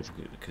 Stand him up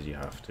because you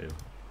have to.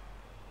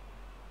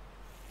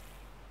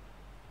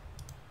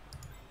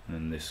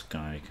 And this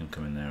guy can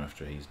come in there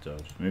after he's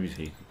dodged. Maybe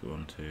he could go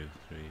 1, 2, 3, 4,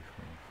 5.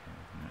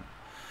 Yeah.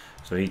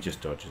 So he just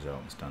dodges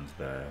out and stands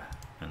there,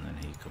 and then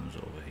he comes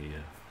over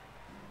here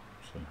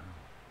somehow.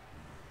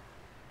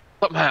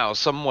 Somehow,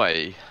 some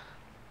way.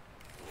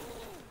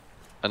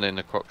 And then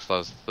the Crocs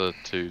does the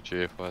 2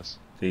 GFIs.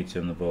 Feeds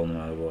him the ball no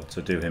matter what.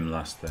 So do him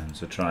last then.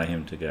 So try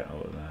him to get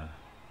out of there.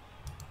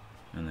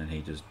 And then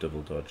he just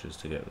double dodges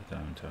to get the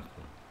down tackle.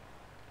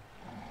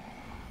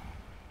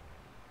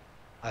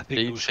 I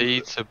think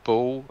DT to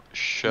ball,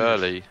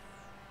 surely.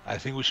 I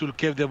think we should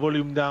keep the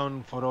volume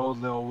down for all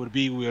our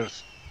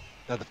viewers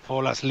that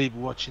fall asleep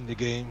watching the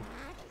game.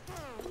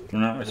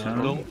 Run out of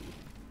time. Don't-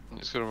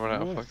 It's gonna run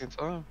out of fucking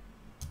time.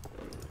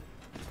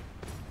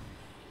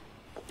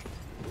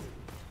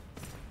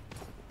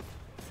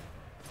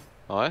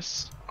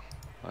 Nice.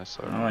 Nice.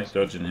 I like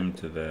dodging him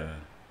to there.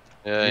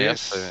 Yeah,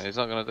 Yes. yes. He's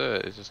not gonna do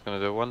it. He's just gonna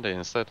do a 1D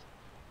instead.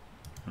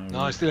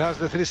 No, he still has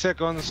the 3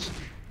 seconds.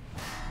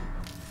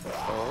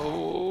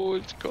 Oh,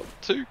 it's got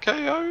 2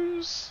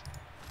 KOs.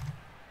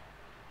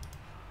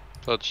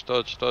 Dodge,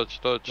 dodge, dodge,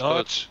 dodge,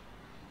 dodge.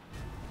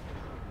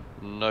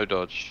 No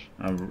dodge.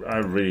 I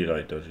really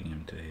like dodging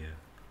him to here.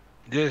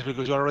 Yes,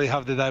 because you already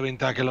have the diving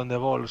tackle on the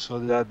ball, so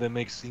that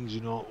makes things,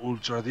 you know,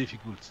 ultra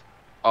difficult.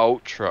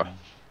 Ultra.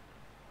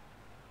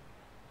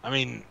 I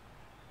mean,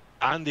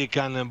 Andy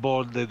can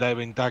ball the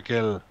diving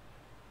tackle.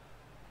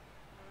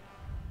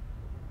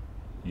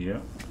 Yeah.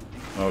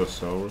 Or the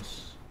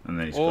Saurus. And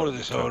then he's Or got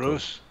the tackle.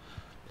 Saurus.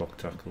 Block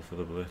tackle for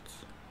the blitz.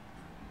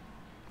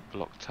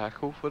 Block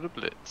tackle for the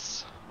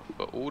blitz.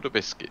 For all the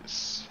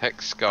biscuits.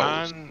 Hex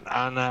skulls. And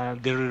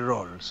the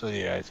reroll. So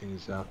yeah, I think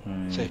it's a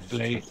safe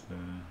play.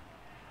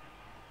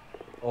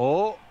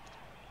 Oh.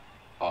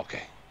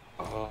 Okay.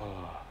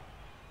 Oh.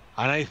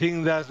 And I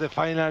think that's the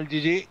final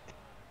GG.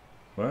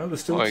 Well,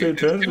 there's still Oh, 2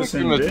 turns for it's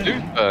gonna give him a 2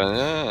 Sindain. turn,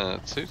 yeah,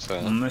 2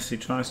 turn. Unless he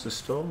tries to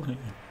stall here.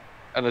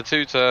 And a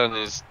 2 turn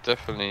is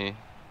definitely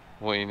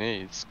what he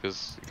needs,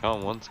 because he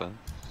can't 1 turn.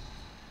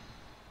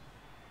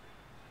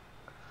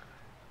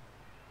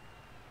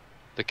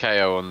 The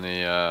KO on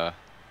the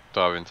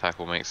diving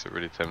tackle makes it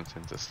really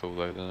tempting to stall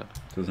though, doesn't it?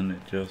 Doesn't it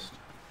just?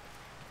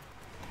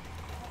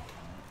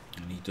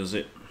 And he does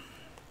it.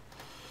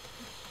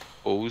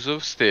 Balls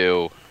of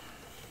steel.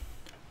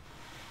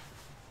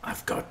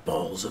 I've got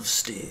balls of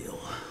steel.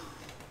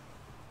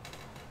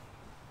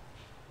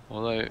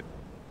 Although,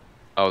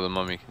 oh, the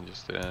mummy can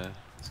just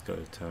It's got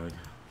a tag.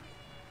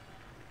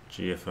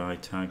 GFI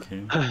tag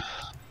him.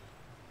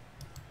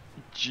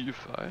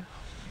 GFI.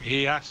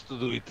 He has to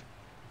do it.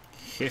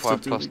 He has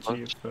 5 to do plus the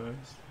dodge. GFIs.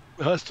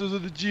 He has to do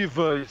the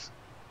G5s.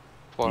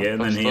 Yeah,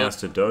 and then he has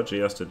to dodge. He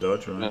has to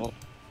dodge, right?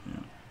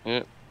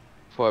 Yeah.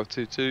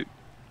 5-2-2.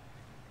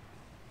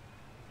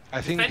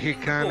 I think he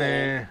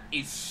can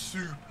is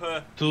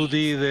super.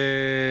 2D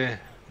the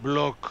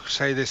block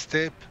side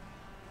step.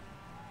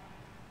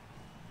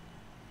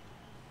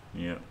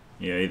 Yeah.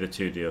 Yeah, either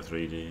 2D or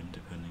 3D,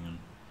 depending on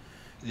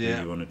Yeah.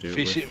 who you want to do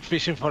Fishing, it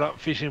with.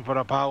 fishing for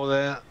a pow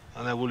there,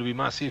 and that will be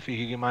massive if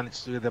he can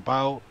manage to get the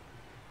pow.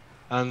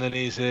 And then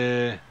he's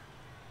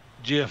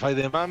GFI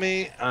the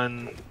mummy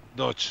and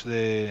dodge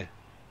the.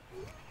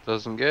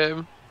 Doesn't get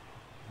him.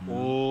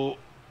 Oh,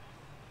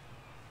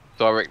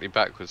 Directly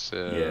backwards.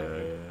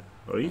 Yeah.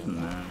 Or even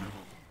there.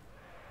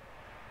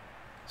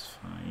 It's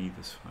fine.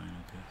 Either's fine,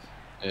 I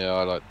guess. Yeah,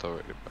 I like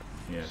directly back.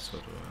 Yeah, so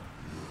do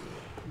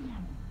I.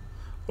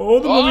 Oh,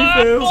 the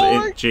mummy fails!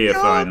 my GFI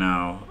God.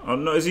 now. Oh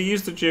no, has he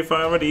used the GFI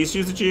already? He's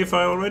used the GFI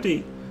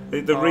already.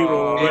 The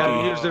reroll yeah,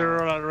 already. he used the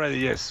roll already.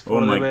 Yes. Oh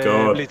for my the,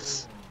 God.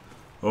 Blitz.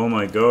 Oh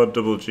my god,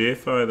 double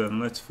GFI then.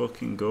 Let's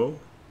fucking go.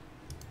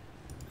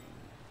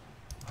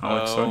 How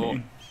Oh.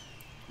 exciting.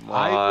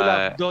 I will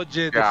have dodged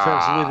the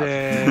first with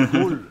the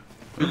bull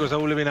because I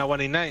would have been a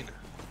 1 in 9.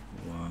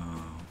 Wow.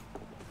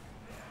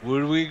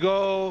 Will we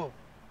go?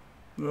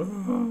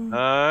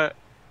 Oh.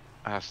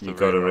 Has to You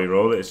gotta reroll.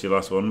 re-roll it. It's your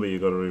last one, but you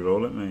gotta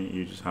re-roll it, mate.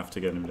 You just have to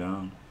get him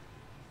down.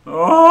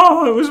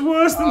 Oh, it was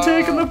worse than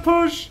taking the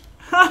push.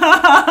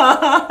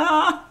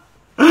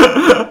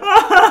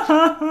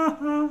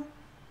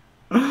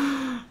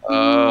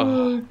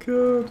 Oh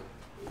god.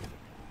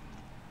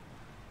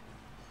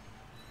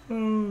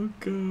 Oh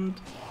god.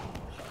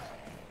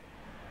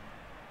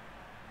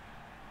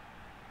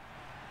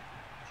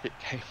 It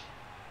came.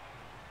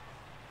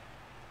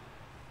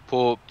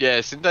 Poor, yeah,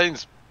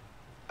 Sindain's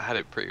had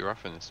it pretty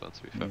rough in this one,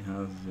 to be He fair.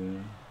 has,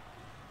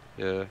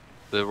 Yeah,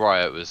 the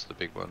riot was the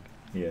big one,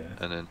 yeah.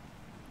 and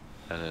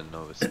then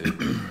obviously.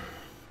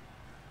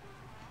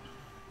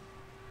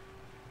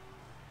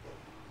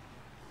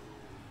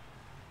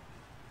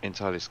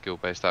 Entirely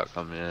skill-based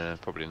outcome, yeah,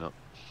 probably not.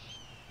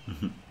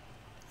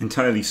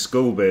 Entirely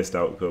skull-based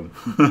outcome.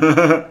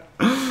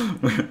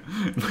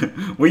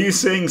 Were you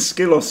saying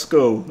skill or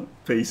skull,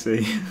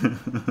 PC?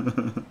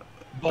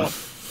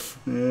 Both.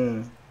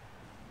 Yeah.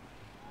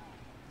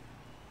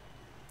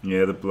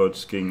 Yeah, the blood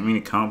skiing. I mean,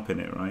 he can't pin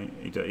it, right?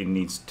 He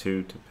needs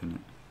 2 to pin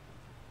it.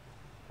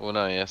 Well,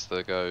 no, he has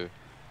to go.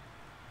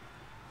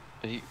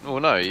 Well,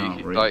 no, Can't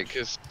he, reach. like,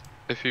 'cause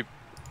if you.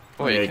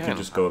 Oh, Well, yeah, you he can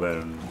just go there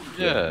and...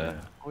 Yeah.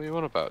 What are you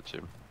on about,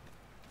 Jim?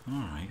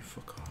 Alright,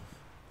 fuck off.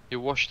 You're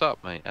washed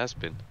up, mate. Has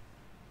been.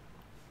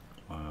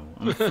 Wow.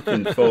 I'm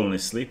fucking falling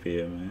asleep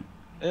here, mate.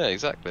 Yeah,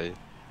 exactly.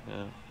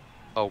 Yeah.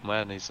 Old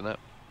man needs a nap.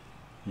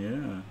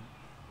 Yeah.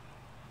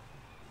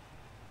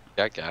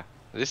 Gaga.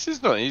 This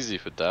is not easy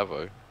for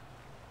Davo.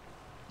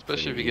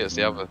 Especially if he gets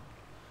the other.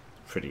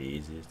 Pretty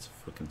easy. It's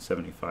fucking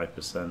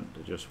 75% to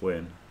just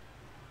win.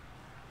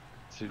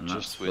 To And just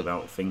that's win.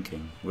 without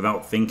thinking.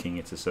 Without thinking,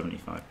 it's a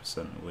 75%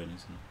 win,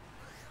 isn't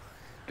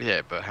it?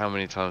 Yeah, but how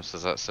many times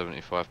does that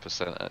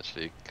 75%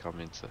 actually come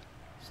into?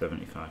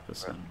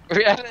 75%.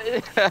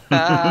 Reality.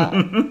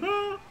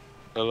 I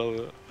love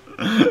it.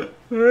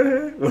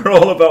 We're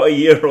all about a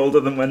year older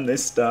than when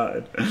this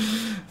started.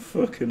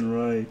 Fucking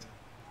right.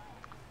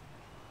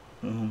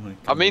 Oh my god.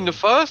 I mean, the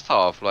first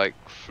half like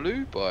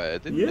flew by,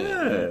 didn't it?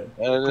 Yeah.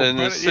 And then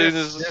as soon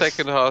as the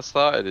second half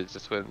started, it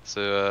just went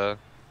to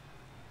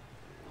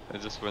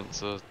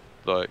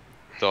like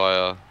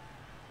dire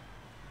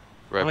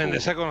rebel. I mean, the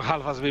second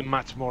half has been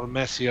much more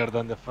messier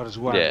than the first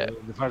one. Yeah.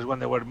 The first one,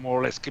 they were more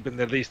or less keeping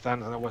their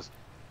distance, and it was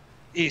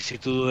easy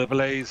to do the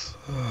plays.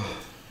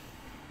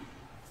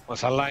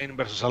 Was a line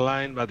versus a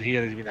line, but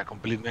here it's been a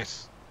complete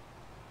mess.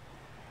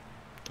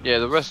 Yeah,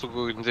 the wrestle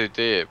can do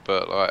it,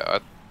 but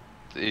like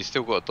he's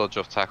still got to dodge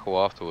off tackle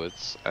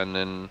afterwards, and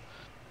then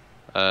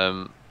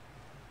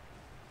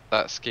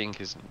that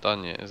skink isn't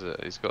done yet, is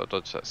it? He's got to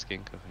dodge that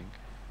skink, I think.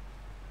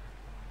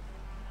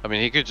 I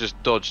mean, he could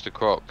just dodge the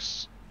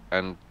crocs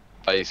and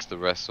base the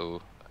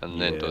wrestle,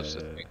 and then dodge the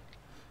skink.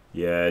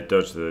 Yeah,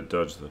 dodge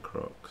the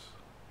crocs.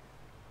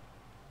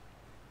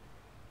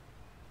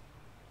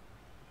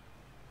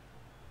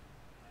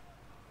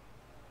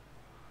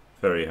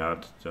 Very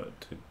hard to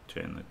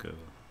chain the girl.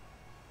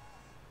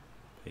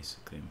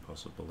 Basically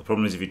impossible. The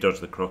problem is if you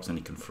dodge the crocs, then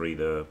you can free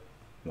the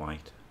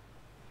white.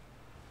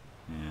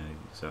 Yeah,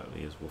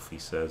 exactly as Woofy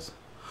says.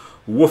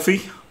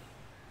 Woofy!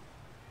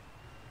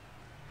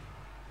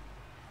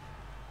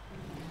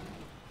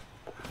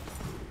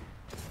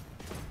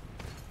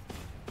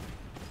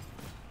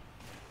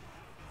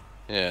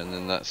 Yeah, and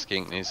then that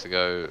skink needs to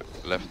go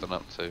left and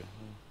up too.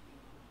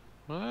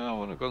 Well, I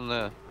wouldn't have gone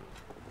there.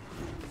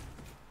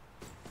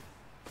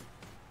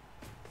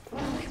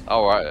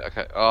 Oh, right,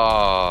 okay.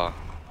 Ah.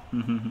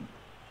 I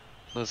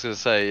was gonna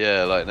say,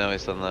 yeah, like now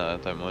he's done that, I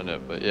don't mind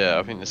it, but yeah,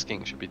 I think the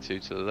skink should be 2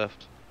 to the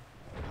left.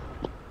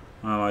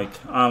 I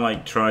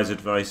like Try's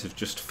advice of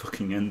just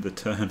fucking end the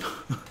turn.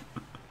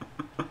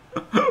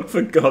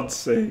 For God's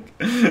sake.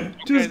 Okay,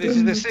 this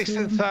is the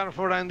 16th turn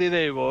for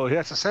AndyDavo. He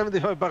has a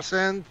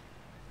 75%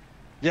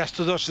 just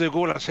to dodge the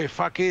goal and say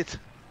fuck it.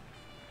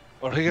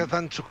 Or he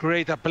can to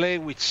create a play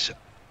which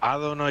I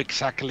don't know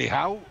exactly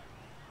how.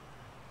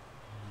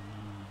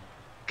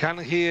 Can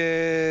he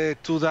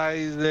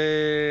 2-die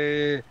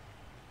the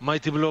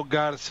Mighty Block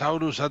Guard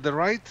Saurus at the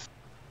right?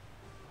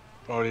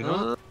 Probably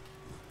not.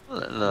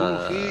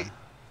 No,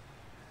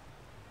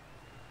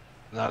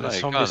 No, the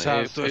zombies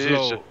are too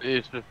slow.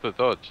 It's just the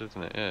dodge,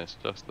 isn't it? Yeah, it's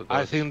just the dodge.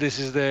 I think this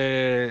is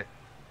the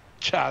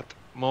chat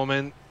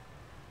moment.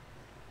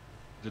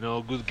 You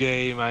know, good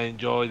game, I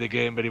enjoy the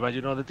game very much.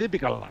 You know, the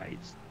typical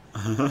lies.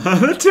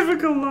 The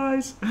typical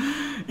lies.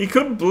 He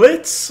could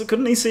blitz,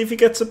 couldn't he? See if he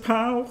gets a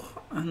pow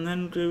and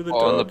then do the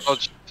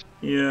dodge.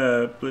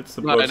 Yeah, blitz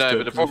the dodge. No,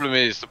 but the problem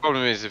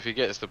is if he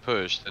gets the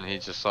push, then he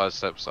just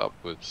sidesteps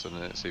upwards, and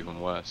then it's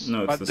even worse.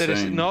 No, it's but the there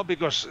same. is no,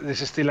 because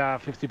this is still a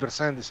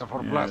 50%. It's a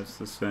 4+. Yeah, it's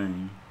the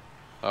same.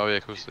 Oh yeah,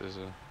 of course it is.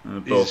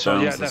 And both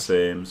downs the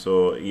same.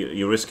 So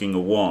you're risking a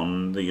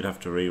 1 that you'd have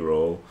to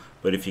re-roll.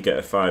 But if you get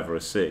a 5 or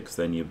a 6,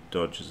 then your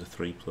dodge is a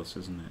 3+,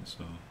 isn't it?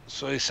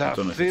 So it's a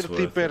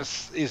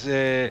 30%. Is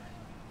a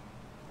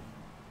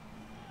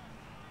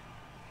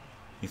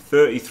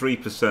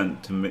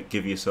 33% to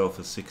give yourself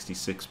a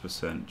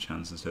 66%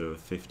 chance instead of a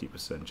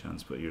 50%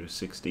 chance, but you're a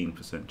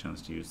 16%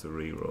 chance to use the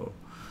re-roll,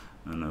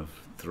 and a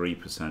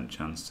 3%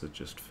 chance to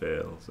just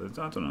fail. So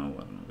I don't know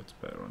if it's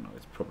better or not.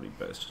 It's probably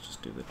best to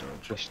just do the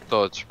dodge. Just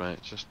dodge,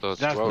 mate. Just dodge.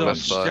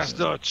 Just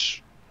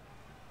dodge.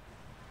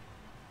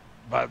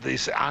 But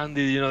this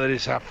Andy, you know, there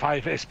is a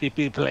 5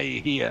 SPP play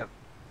here.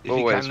 If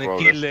he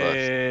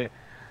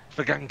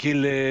can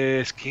kill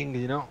the skink,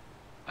 you know.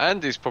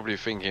 Andy's probably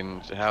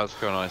thinking, how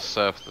can I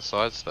surf the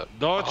sidestep?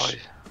 Dodge,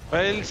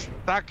 fails,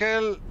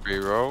 tackle,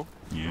 reroll.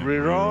 Yeah,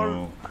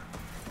 reroll.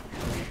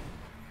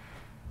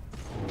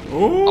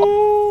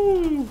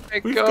 Oh,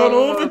 we've got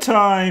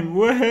overtime!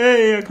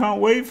 Hey, I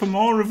can't wait for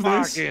more of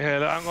this. Fucking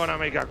hell, I'm gonna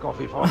make a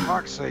coffee for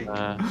fuck's sake.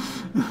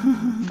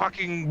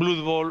 Fucking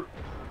Blood Bowl,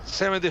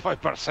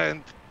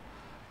 75%.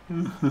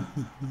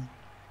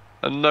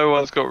 And no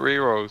one's got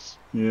rerolls.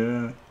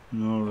 Yeah,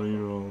 no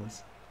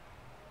rerolls.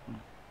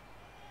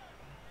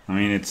 I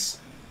mean,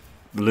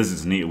 the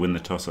Lizards need to win the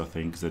toss, I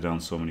think, because they're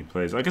down so many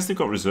players. I guess they've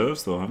got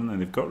reserves, though, haven't they?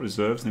 They've got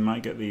reserves. They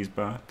might get these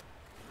back.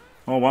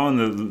 Oh, wow, and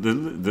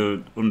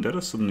the Undead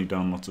are suddenly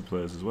down lots of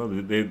players as well.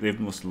 They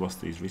must have lost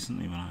these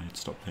recently when I had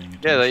stopped paying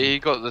attention. Yeah, he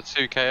got the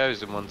 2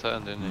 KOs in one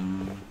turn, didn't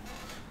he?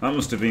 That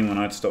must have been when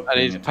I'd stopped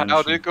paying attention. And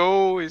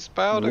he's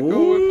powered a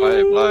goal,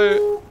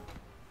 blow.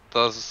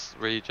 Does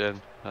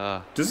regen.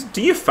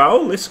 Do you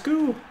foul this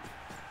ghoul?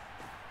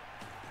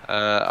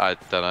 I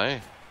don't know.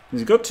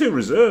 He's got 2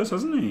 reserves,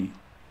 hasn't he?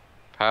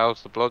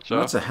 Powell's the blodger.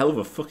 That's a hell of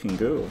a fucking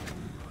ghoul.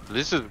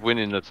 Lizard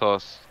winning the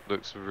toss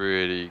looks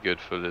really good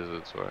for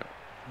lizards, right?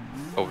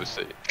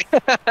 Obviously.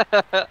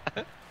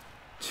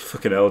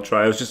 Fucking hell,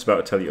 try. I was just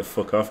about to tell you to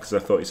fuck off because I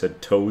thought you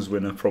said toes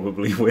winner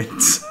probably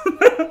wins.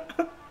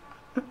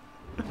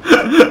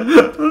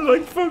 I was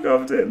like, fuck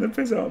off, taking the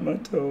piss out of my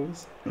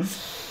toes.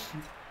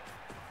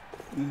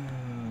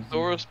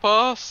 Saurus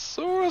pass!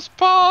 Saurus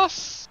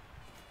pass!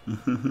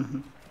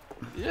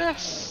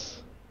 Yes!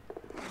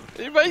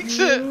 He makes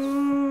it!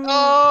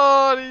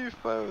 Oh, he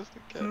fails the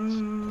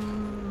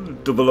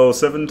catch.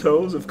 007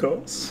 toes, of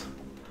course.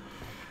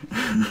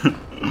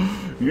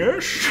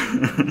 Yes.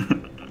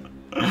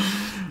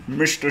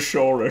 Mr.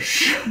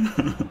 Saurus.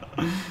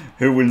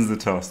 Who wins the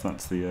toss?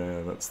 That's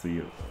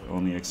the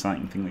only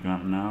exciting thing that can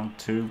happen now.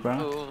 2 back.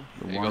 Oh,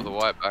 you got the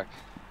white back.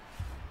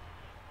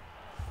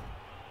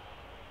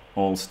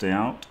 All stay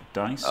out.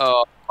 Diced.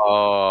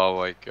 Oh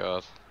my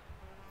god.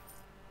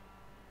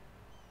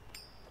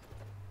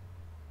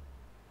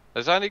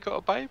 Has Andy got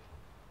a babe?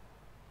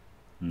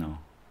 No.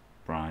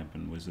 Bribe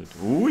and wizard.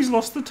 Oh, he's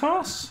lost the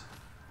toss.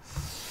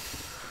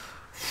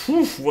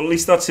 Whew, well, at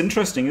least that's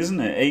interesting, isn't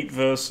it? 8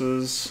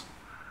 versus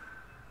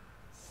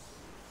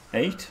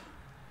 8.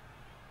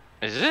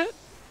 Is it?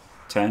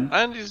 10.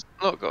 Andy's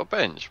not got a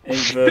bench. 8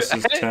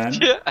 versus 10.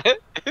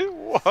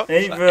 What?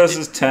 8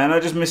 versus 10. I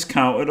just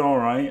miscounted. All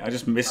right. I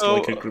just missed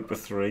like a group of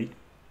 3.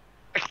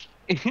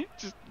 He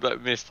just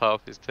like missed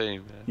half his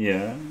team.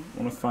 Yeah.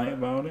 Want to fight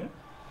about it?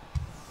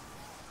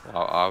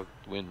 I'll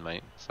win,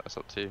 mate. So it's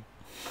up to you.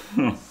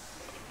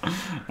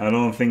 I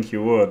don't think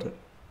you would.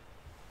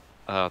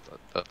 I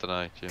don't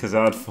know. Because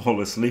I'd fall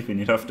asleep and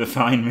you'd have to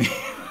find me.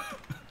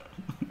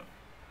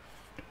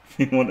 If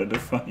you wanted to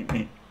fight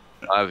me.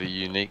 I have a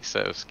unique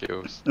set of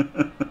skills.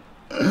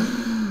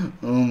 Oh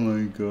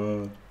my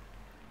god.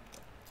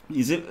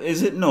 Is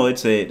it? No,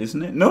 it's 8,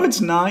 isn't it? No, it's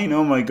 9.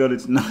 Oh my god,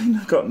 it's 9.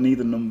 I got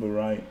neither number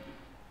right.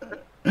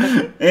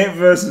 8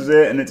 versus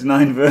 8 and it's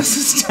 9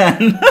 versus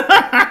 10.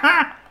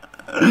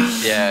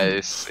 Yeah,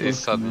 it's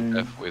sudden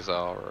death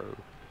Wizaro.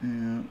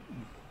 Yeah.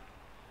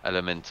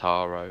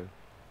 Elementaro.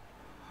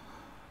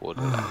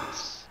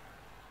 Borderlands.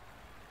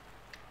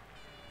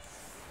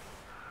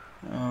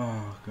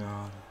 Oh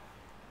god.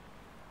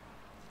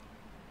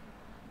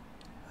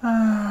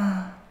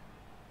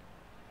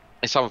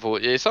 It's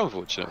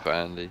unfortunate for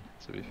Andy,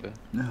 to be fair.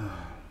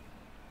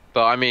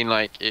 But I mean,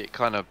 like, it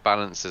kind of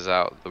balances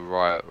out the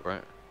riot,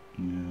 right?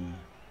 Yeah.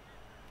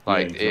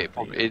 Like, yeah,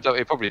 exactly,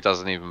 it probably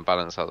doesn't even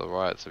balance out the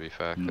riot, to be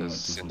fair,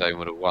 because No, Sindain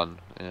would have won.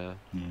 Yeah.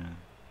 Yeah.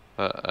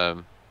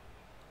 But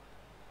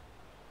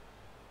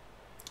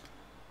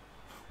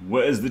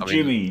Where's the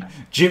Jimmy?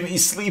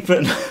 Jimmy's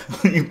sleeping.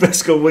 You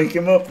best go wake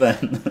him up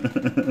then.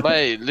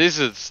 mate,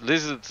 lizards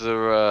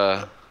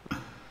are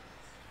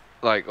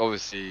like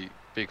obviously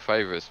big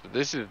favourites, but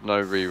this is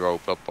no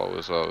reroll Blood Bowl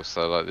as well,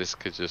 so like this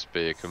could just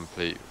be a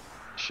complete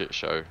shit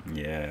show.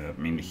 Yeah, I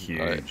mean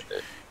huge,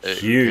 like,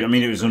 huge. I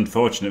mean it was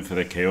unfortunate for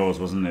the KOs,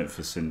 wasn't it,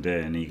 for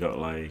Sindain? He got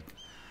like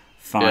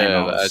 5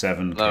 out of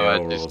 7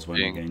 KO rolls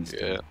went against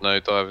him. No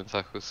diving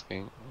tackle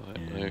skink,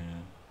 like, no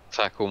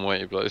tackle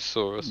mighty blows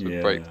Saurus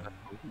with break tackle.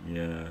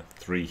 Yeah,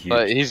 3 huge.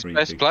 Like his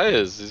best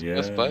players,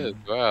 best players.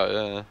 Wow,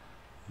 yeah.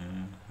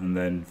 And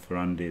then for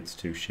Andy, it's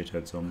 2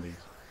 shithead zombies.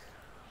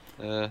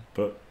 Yeah.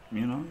 But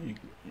you know,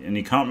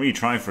 you can't really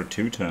try for a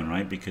 2-turn,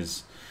 right?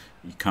 Because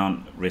you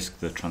can't risk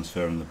the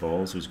transferring the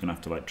balls. So he's gonna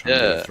have to like try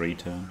and do a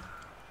 3-turn.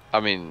 I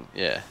mean,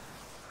 yeah.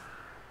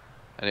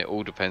 And it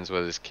all depends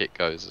where this kit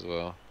goes as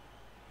well.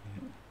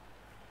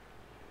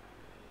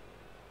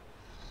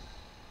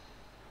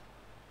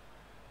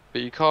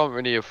 But you can't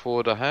really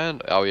afford a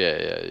hand. Oh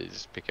yeah, you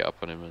just pick it up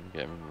on him and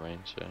get him in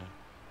range. Yeah.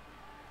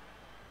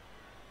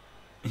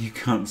 You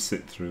can't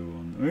sit through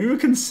 1. I mean, we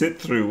can sit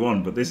through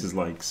 1, but this is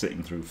like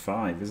sitting through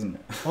 5, isn't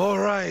it? All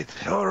right,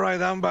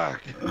 I'm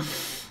back.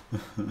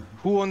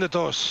 Who won the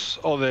toss?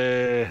 Oh,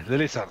 the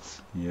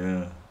lizards.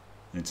 Yeah.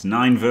 It's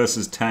 9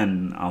 versus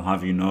 10. I'll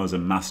have you know, as a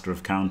master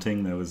of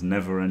counting, there was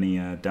never any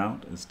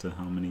doubt as to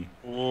how many.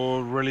 Oh,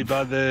 really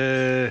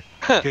bad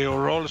KO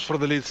rolls for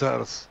the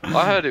lizards.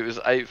 I heard it was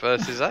 8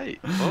 versus 8.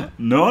 What?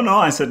 No,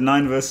 I said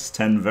 9 versus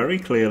 10 very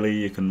clearly.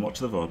 You can watch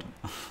the VOD.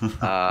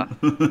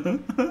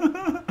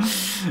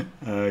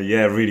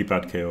 Yeah, really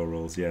bad KO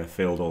rolls. Yeah,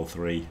 failed all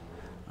 3.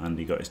 And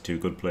he got his 2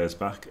 good players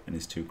back and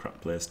his 2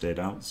 crap players stayed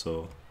out.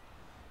 So,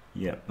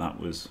 yeah, that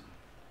was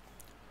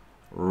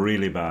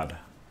really bad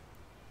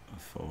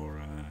for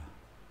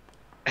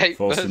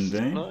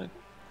Sindain. 9.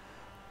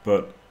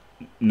 But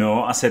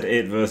no, I said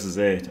 8 versus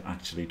 8.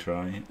 Actually,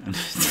 try,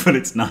 but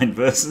it's 9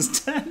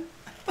 versus 10.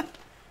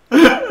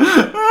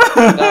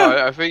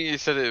 No, I think you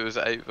said it was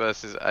 8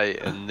 versus 8,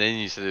 and then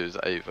you said it was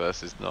 8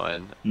 versus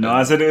 9. No,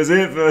 I said it was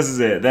 8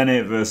 versus 8, then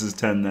 8 versus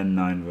 10, then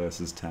 9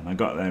 versus 10. I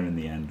got there in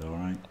the end,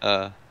 alright?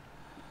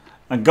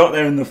 I got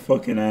there in the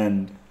fucking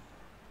end.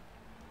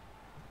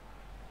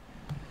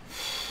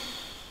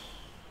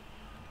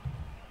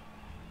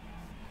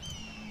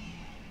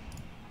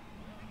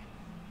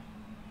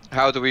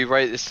 How do we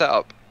rate this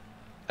setup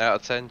out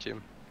of 10,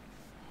 Jim?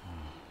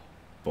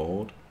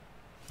 Bored.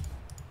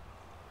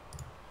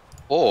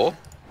 Or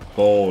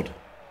Bored.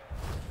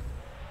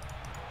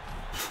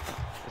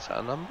 Is that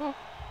a number?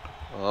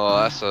 Oh,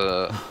 that's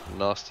a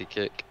nasty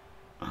kick.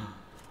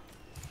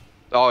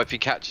 Oh, if he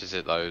catches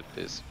it though,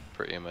 it's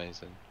pretty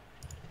amazing.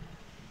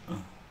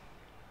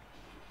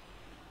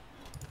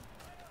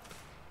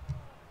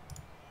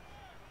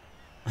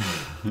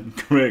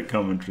 Great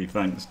commentary,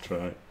 thanks,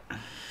 Try.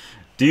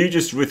 Do you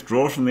just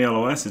withdraw from the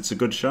LOS? It's a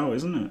good show,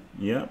 isn't it?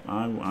 Yep,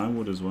 I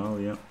would as well,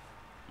 yep.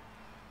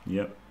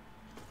 Yep.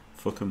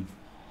 Fuck him.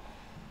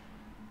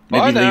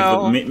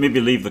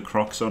 Maybe leave the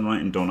Crocs on, right,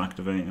 and don't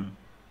activate him.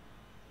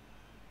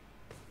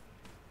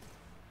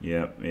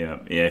 Yep, yeah,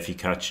 if you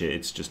catch it,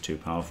 it's just too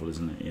powerful,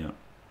 isn't it? Yeah.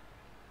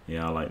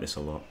 Yeah, I like this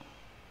a lot.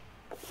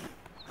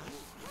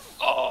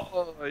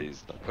 Oh,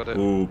 he's not got it.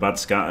 Ooh, bad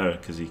scatter,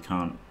 because he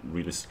can't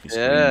realistically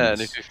screen Yeah, this.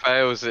 and if he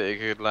fails it,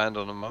 he could land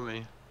on a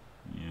mummy.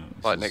 Yeah,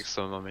 Like next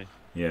to a mummy.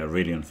 Yeah,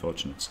 really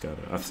unfortunate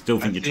scatter. I still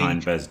think you try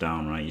and Bez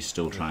down, right? You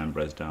still try and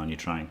Bez down. You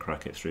try and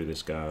crack it through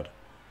this guard.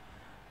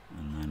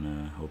 And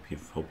then hope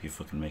you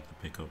fucking make the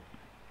pickup.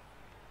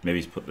 Maybe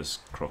he's put this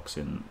Crocs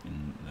in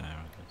there,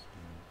 I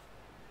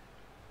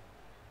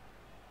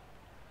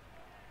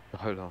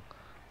guess. Hold on.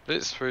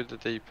 Blitz through the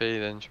DP,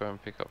 then try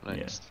and pick up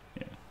next.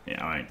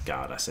 Yeah, alright,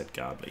 guard. I said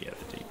guard, but yeah,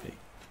 the DP.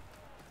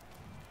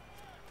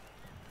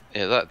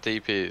 Yeah, that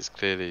DP is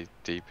clearly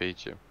DP,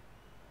 Jim.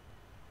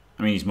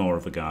 I mean, he's more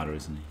of a guarder,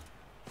 isn't he?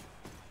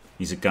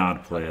 He's a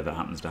guard player that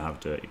happens to have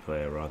dirty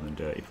player rather than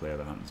dirty player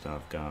that happens to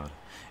have guard.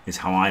 Is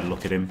how I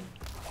look at him.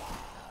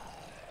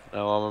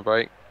 No armor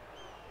break.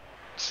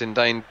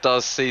 Sindain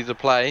does see the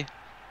play.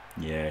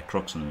 Yeah,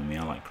 Crocs on the enemy.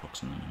 I like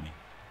Crocs on the enemy.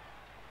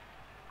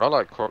 I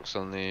like Crocs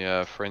on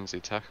the frenzy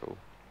tackle.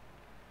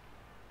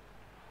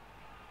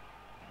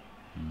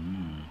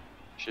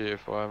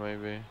 GFY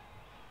maybe.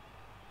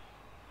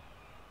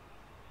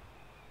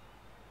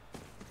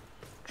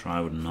 Try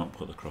would not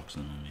put the Crocs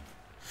on me.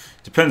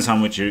 Depends how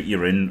much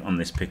you're in on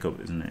this pickup,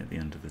 isn't it? At the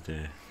end of the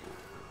day.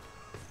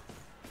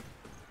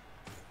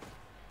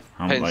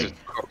 Depends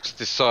if Crocs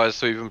decides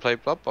to even play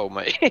Blood Bowl,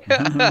 mate.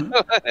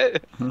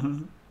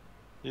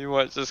 You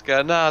might just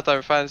go, nah, I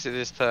don't fancy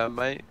this turn,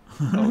 mate.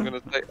 I'm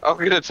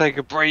gonna take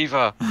a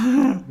breather.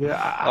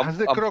 Yeah, I'm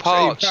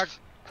parched. Has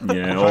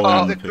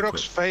the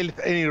Crocs failed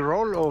any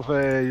role of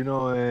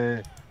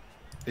a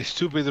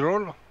stupid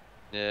role?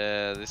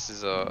 Yeah, this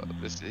is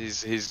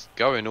he's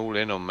going all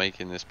in on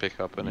making this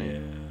pickup, and yeah,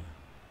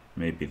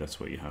 maybe that's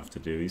what you have to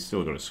do. He's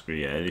still got to screw.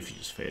 Yeah, if you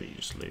just fail, you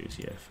just lose.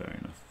 Yeah, fair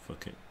enough.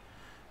 Fuck it,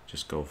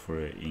 just go for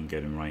it. You can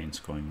get him right in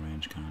scoring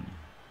range, can't you?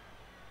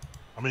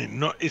 I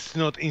mean, it's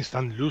not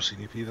instant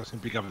losing if he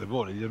doesn't pick up the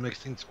ball. It just makes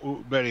things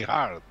very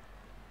hard.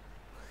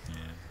 Yeah.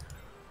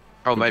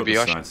 Oh, maybe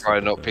I should try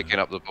not picking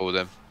up the ball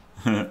then.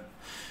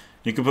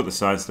 You could put the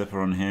sidestepper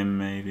on him,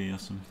 maybe, or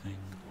something.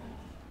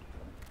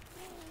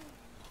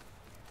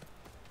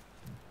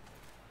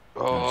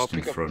 Oh, just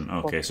in front.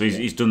 Okay, so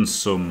he's done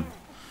some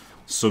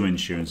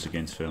insurance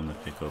against failing the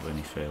pickup, and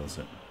he fails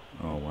it.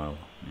 Oh wow,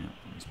 yeah,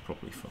 he's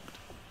probably fucked.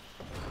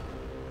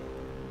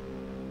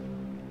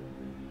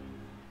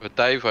 But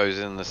Davo's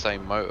in the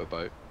same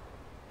motorboat.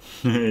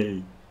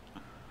 Hey,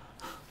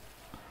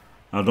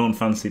 I don't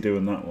fancy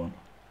doing that one.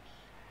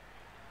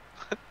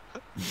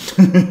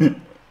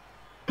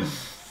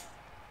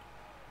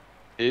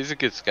 He's a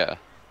good scatter.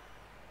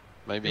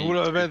 Maybe it would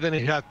have been then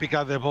he had pick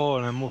up the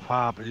ball and move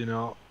up, you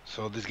know.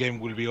 So this game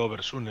will be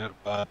over sooner,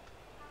 but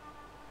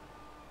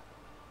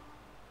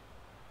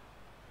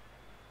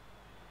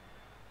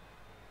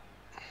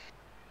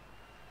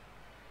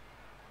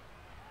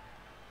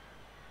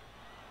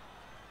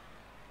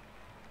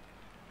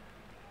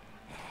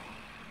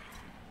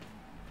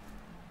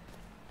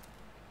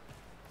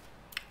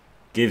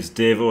gives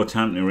Davo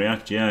time to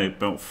react. Yeah,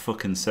 about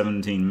fucking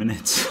 17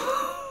 minutes.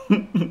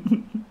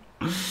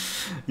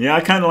 Yeah,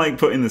 I kind of like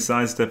putting the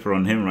sidestepper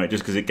on him, right?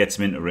 Just because it gets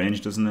him into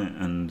range, doesn't it?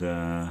 And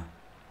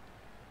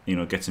you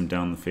know, gets him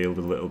down the field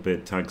a little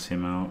bit, tags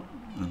him out,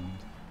 and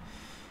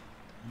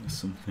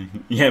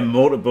something. Yeah,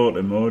 motorboat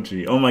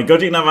emoji. Oh my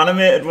god, you can have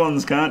animated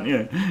ones, can't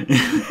you?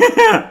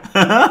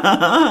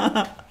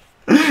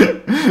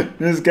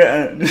 just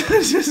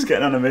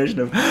get an animation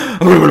of.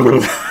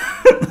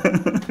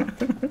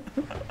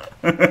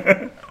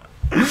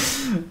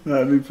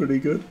 That'd be pretty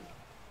good,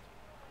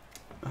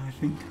 I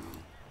think.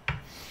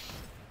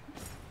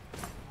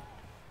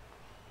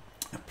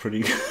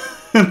 Pretty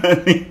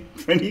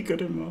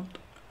good emote.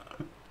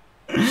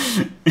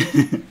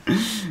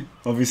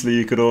 Obviously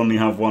you could only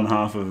have one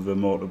half of the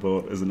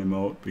motorboat as an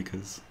emote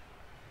because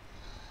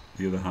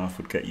the other half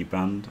would get you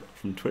banned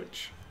from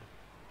Twitch.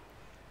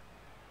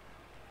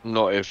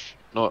 Not if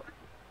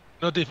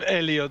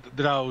Elliot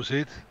draws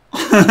it.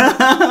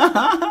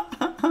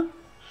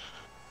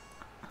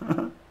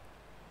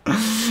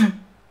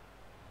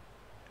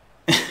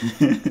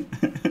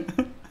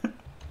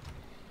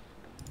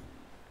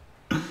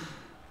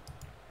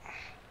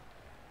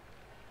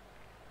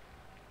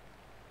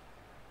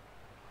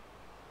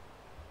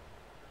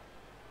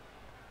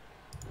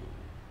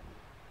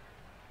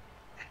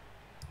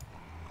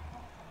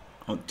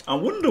 I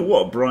wonder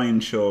what Brian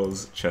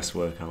Shaw's chess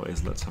workout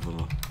is. Let's have a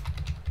look.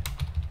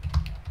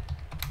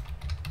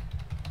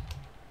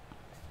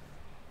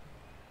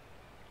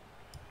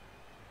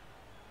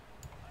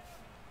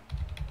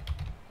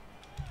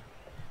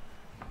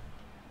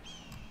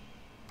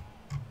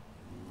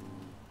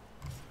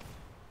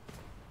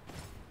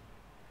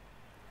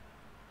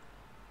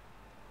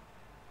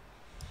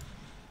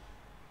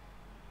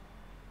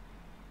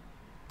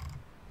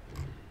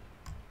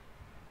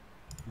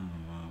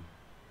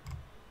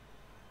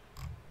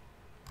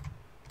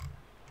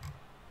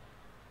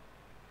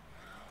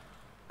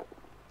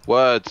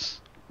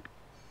 Words.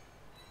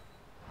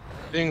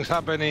 Things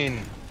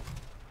happening.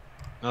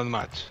 Not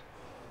much.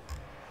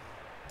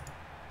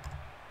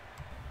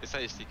 It's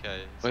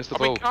HTK. Where's the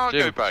I'm in ball? cargo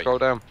Jim, bay. scroll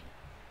down.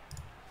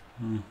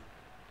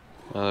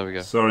 Oh, there we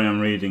go. Sorry, I'm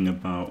reading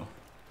about. I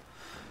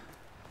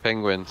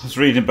Penguins. was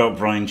reading about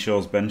Brian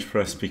Shaw's bench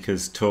press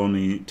because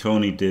Tony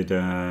did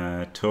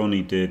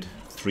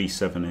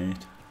 378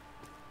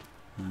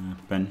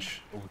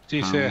 bench.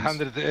 She's pounds.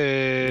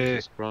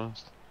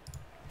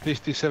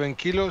 157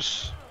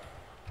 kilos.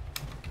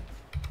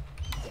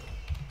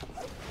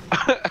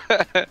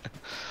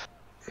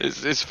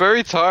 It's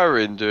very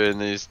tiring doing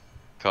these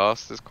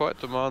casts. It's quite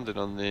demanding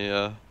on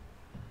the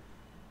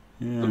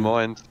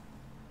mind.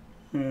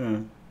 Yeah.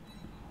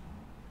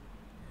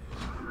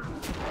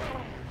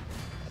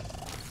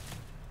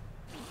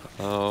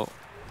 Oh.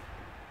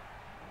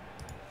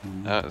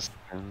 That's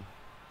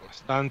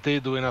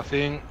Stante doing a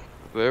thing.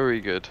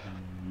 very good.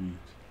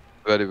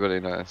 Very, very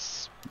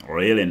nice.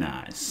 Really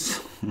nice.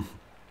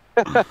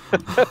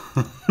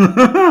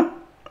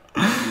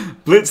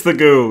 Blitz the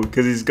ghoul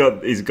because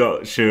he's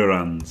got sure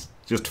hands.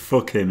 Just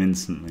fuck him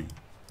instantly.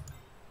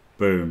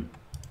 Boom.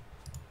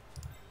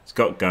 He's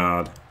got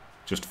guard.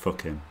 Just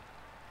fuck him.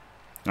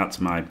 That's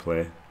my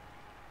play.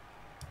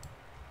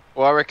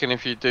 Well, I reckon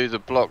if you do the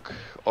block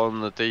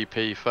on the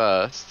DP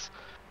first,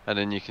 and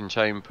then you can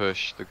chain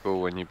push the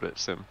ghoul when you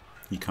blitz him.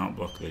 You can't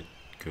block the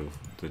ghoul,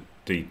 the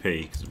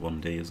DP because it's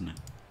 1D, isn't it?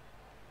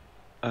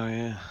 Oh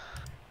yeah.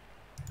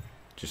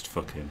 Just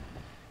fuck him.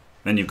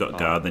 Then you've got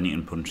guard. Then you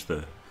can punch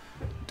the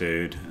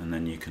dude, and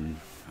then you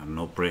can, I don't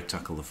know, break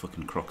tackle the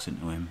fucking crocs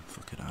into him.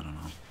 Fuck it, I don't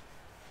know.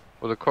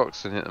 Well, the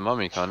crocs can hit the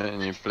mummy, can't it?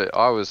 And you blitz.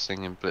 I was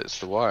thinking blitz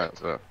the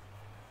white, but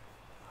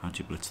How'd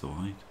you blitz the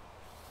white?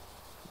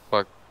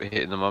 by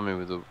hitting the mummy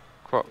with the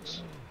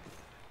crocs.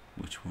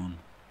 Which one?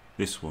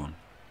 This one.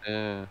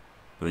 Yeah.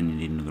 But then you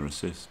need another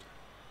assist.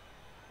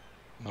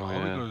 No,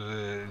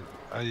 yeah.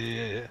 because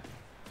yeah.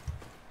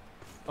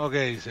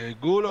 Okay, so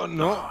ghoul or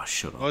no? Oh,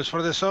 shut up. Goes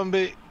for the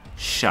zombie.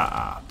 Shut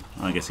up.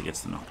 I guess he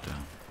gets the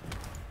knockdown.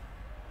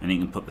 And he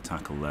can put the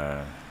tackle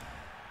there.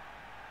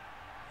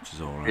 Which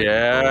is alright.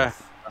 Yeah.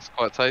 That's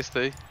quite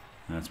tasty.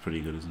 That's pretty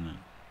good, isn't it?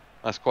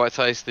 That's quite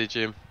tasty,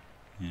 Jim.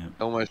 Yeah.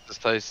 Almost as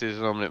tasty as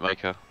an omelette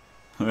maker.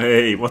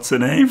 Hey, what's her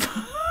name?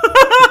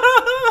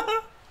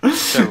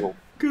 Cheryl.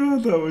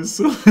 God, that was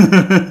so...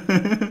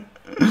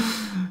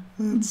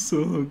 That's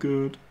so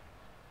good.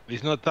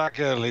 He's not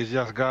tackle, he's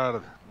just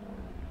guard.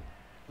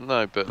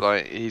 No, but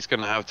like he's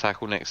gonna have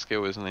tackle next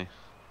skill, isn't he?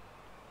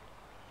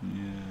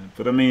 Yeah,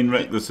 but I mean,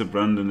 Reckless of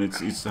Brandon,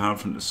 it's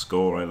hard for him to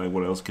score, right? Like,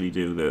 what else could he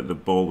do? The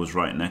ball was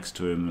right next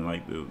to him,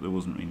 like, there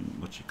wasn't really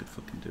much he could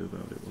fucking do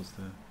about it, was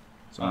there?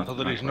 So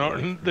there is no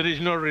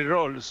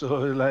reroll, so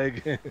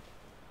like... yeah,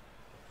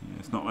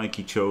 it's not like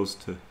he chose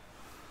to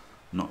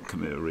not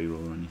commit a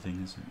reroll or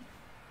anything, is it?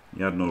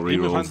 He had no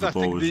rerolls, the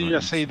ball was did you right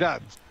just say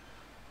that?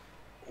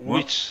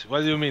 What?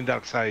 What do you mean,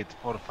 Dark Side,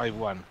 for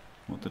 5-1?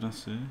 What did I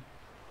say?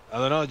 I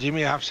don't know,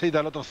 Jimmy, I have said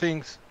a lot of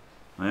things.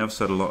 I have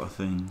said a lot of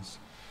things.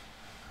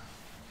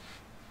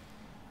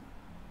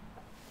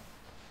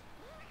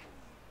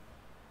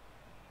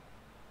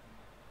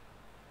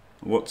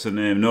 What's her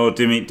name? No,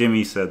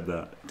 Dimmy said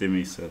that.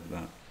 Dimmy said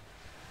that.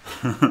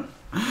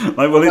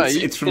 Like, well,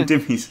 it's from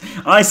Dimmy's.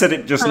 I said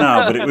it just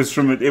now, but it was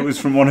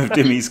from one of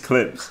Dimmy's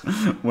clips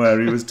where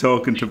he was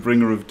talking to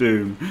Bringer of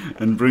Doom,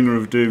 and Bringer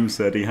of Doom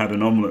said he had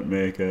an omelette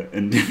maker,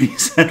 and Dimmy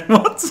said,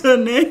 "What's her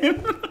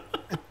name?"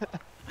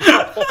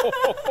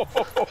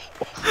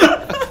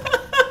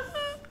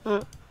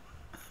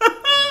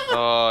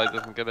 Oh, he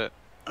doesn't get it.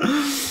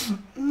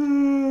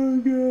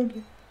 Oh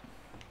god.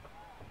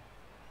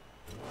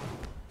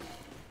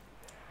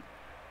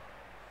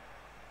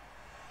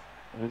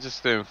 We're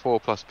just doing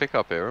 4+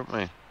 pickup here, aren't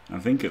we? I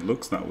think it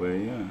looks that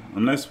way, yeah.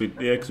 Unless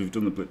because we've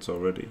done the blitz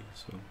already,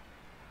 so.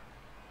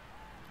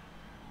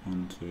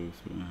 1, 2,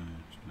 3,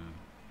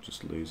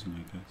 just losing,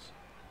 I guess.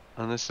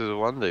 And this is a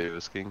 1D with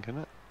a skink,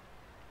 isn't it?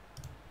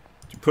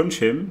 You punch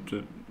him,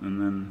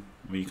 and then,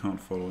 well, you can't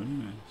follow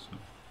anyway, so.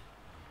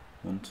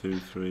 1, 2,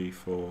 3,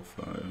 4,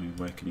 5, I mean,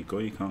 where can you go?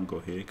 You can't go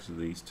here because of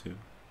these two.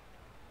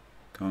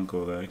 Can't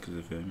go there because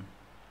of him.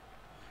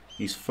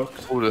 He's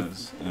fucked. All the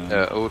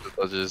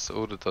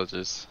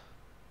dodges.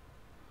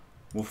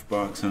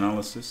 Wolfbark's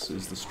analysis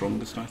is the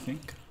strongest, I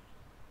think.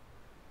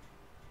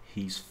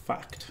 He's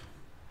fact.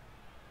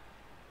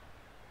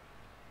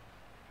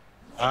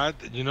 But,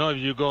 you know, if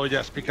you go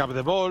just pick up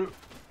the ball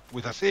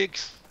with a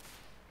 6,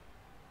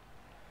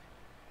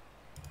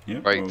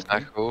 Yep, Break okay.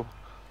 tackle.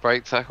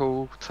 Break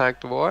tackle, tag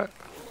the white.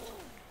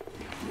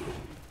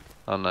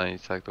 Oh no, you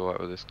tag the white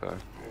with this guy.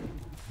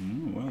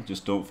 Oh, well,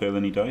 just don't fail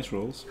any dice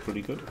rolls.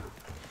 Pretty good.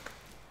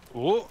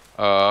 Oh,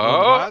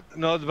 Oh,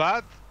 not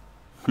bad.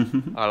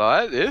 I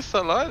like this, I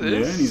like this.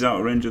 Yeah, and he's out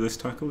of range of this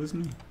tackle,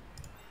 isn't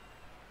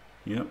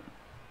he? Yep.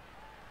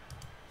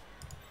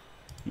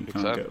 He Good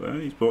can't save. get there.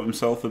 He's bought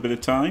himself a bit of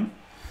time.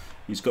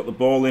 He's got the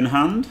ball in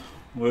hand.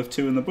 Worth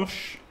 2 in the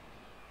bush.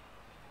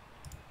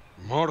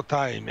 More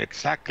time,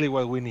 exactly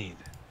what we need.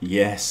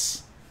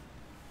 Yes.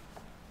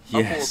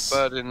 Yes. I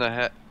thought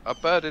a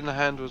bird in the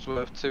hand was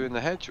worth 2 in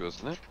the hedge,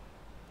 wasn't it?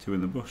 2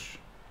 in the bush.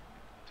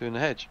 2 in the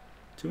hedge.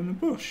 2 in the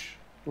bush.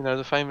 You know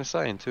the famous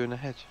saying, 2 in the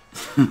hedge.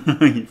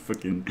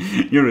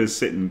 You're a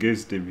sitting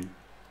goose, Dimmy.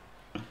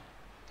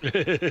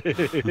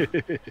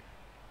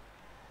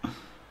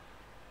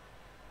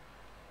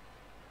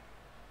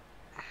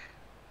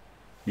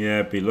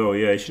 Yeah, below.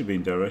 Yeah, he should have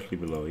been directly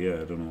below.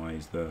 Yeah, I don't know why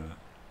he's there.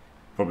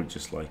 Probably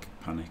just like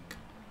panic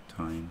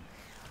time.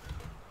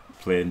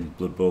 Playing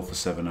Blood Bowl for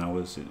 7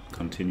 hours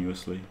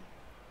continuously.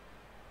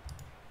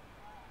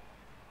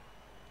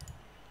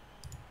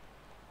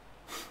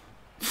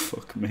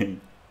 Fuck me.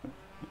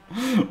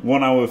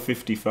 1 hour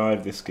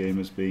 55 this game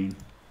has been.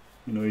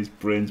 You know, his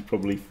brain's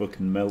probably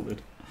fucking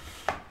melted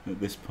at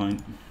this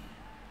point.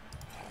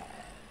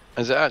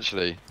 Is it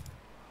actually?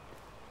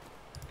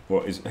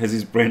 Has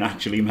his brain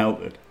actually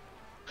melted?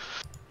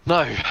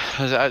 No,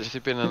 has it actually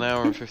been an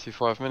hour and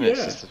 55 minutes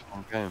Yeah. since this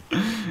one game?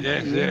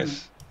 Yes,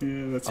 yes.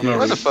 Yeah, that's I mean,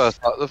 not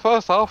the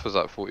first half was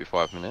like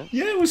 45 minutes.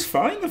 Yeah, it was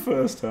fine the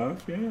first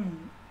half.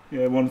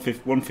 Yeah,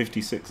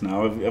 156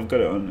 now. I've got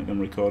it on. I'm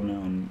recording it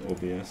on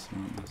OBS.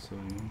 So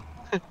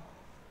yeah.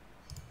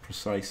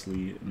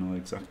 Precisely know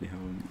exactly how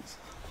it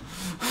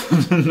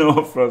is.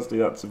 No, Frosty,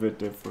 that's a bit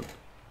different.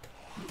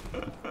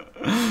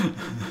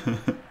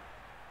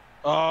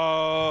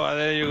 Oh,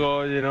 there you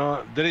go. You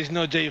know, there is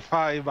no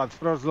J5, but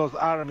Frostlord's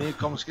army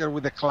comes here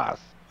with a class.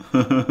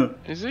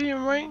 Is he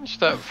in range?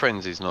 That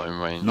Frenzy's not in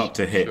range. Not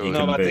to hit. Sure. He No,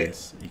 can but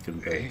base. He can He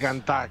base.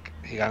 can tag.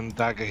 He can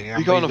tag. He can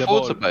He can't base the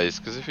afford ball. to base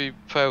because if he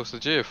fails the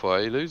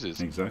GFI, he loses.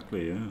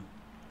 Exactly. Yeah.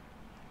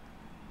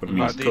 But I mean,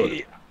 But, he's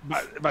good.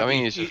 but I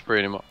mean, if, he's just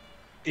bringing him up.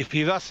 if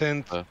he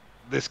doesn't,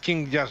 the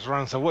king just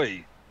runs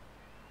away.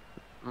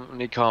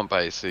 He can't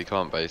base. He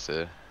can't base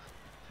here.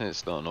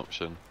 It's not an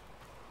option.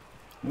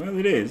 Well,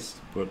 it is,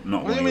 but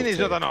not. What do you mean he'll it's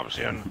not take. an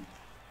option?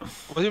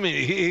 What do you mean?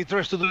 He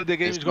tries to do the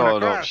game, It's he's not gonna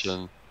an crash.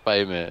 option.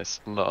 Faemir,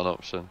 it's not an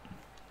option.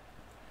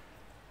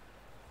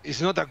 It's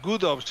not a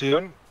good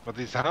option, but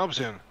it's an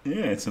option.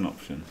 Yeah, it's an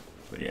option.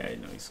 But yeah,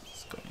 no, he's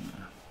got him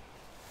there.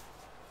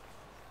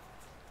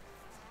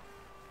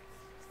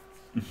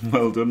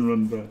 Well done,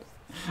 Run Brad.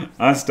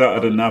 I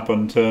started a nap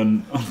on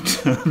turn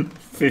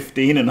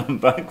 15 and I'm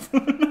back for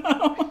an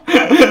hour.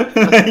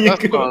 There you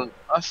go.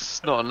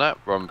 That's not a nap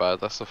run bad,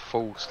 that's a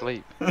full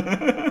sleep.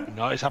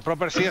 No, it's a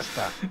proper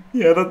siesta.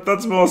 Yeah,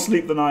 that's more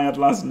sleep than I had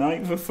last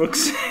night, for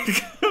fuck's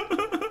sake.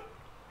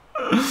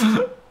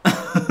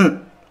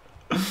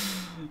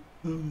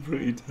 I'm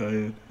pretty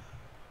tired.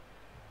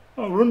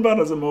 Oh, Run Bad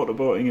has a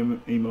motorboating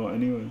emote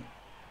anyway.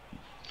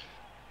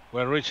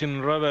 We're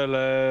reaching rebel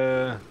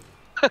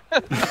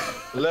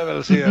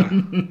levels here.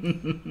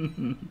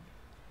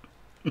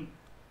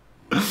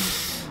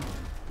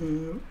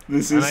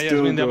 This And is I just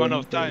still win the amount going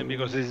of time forward.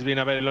 because it's been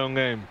a very long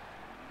game.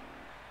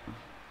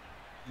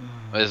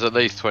 There's at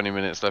least 20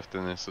 minutes left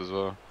in this as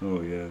well.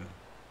 Oh yeah.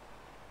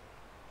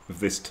 Of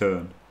this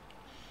turn.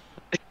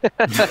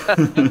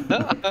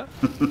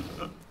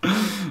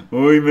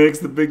 Oh, he makes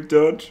the big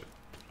dodge.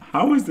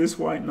 How is this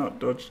white not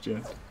dodged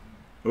yet?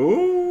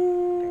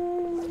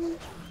 Oh.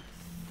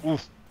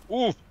 Oof,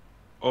 oof.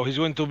 Oh, he's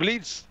going to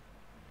blitz.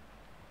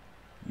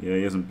 Yeah,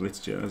 he hasn't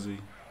blitzed yet, has he?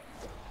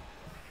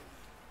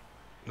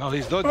 No,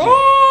 he's dodging.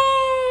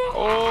 Oh!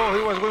 Oh,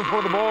 he was going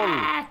for the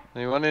ball.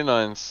 He won in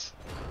nines.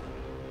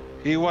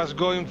 He was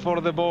going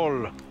for the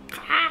ball.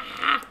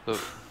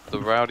 The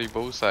rowdy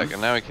ball sack,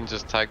 and now he can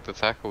just tag the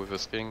tackle with a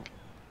skink.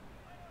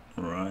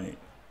 Right.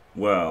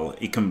 Well,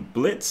 he can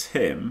blitz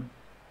him,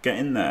 get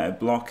in there,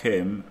 block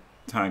him,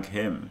 tag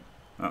him.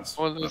 That's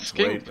Well, the that's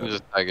way skink can better.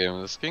 just tag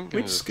him. The skink can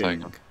Which just tag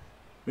him. skink?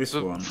 This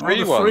The one.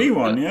 free Oh, the one. free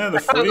one. Yeah, the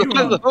free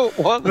one. The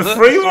The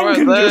free one right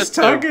can there, just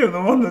tag Tim. him.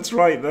 The one that's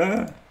right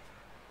there.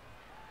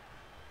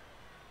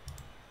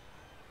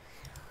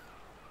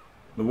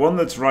 The one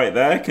that's right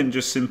there can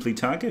just simply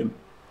tag him.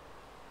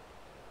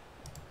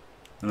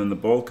 And then the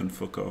ball can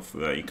fuck off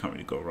there. You can't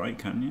really go right,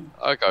 can you?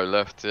 I go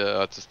left, yeah.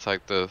 I just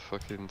tag the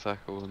fucking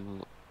tackle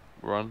and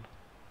run.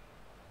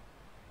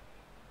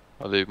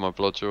 I leave my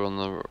blodger on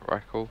the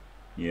rackle.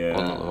 Yeah.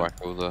 Well, not the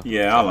rackle, the...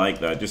 Yeah, I like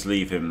that. Just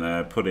leave him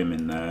there, put him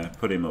in there,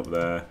 put him up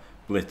there,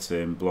 blitz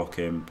him, block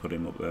him, put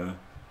him up there.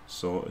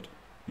 Sorted.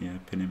 Yeah,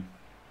 pin him.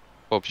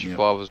 Bob's your Yep.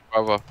 father's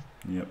brother.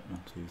 Yep,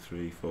 1, 2,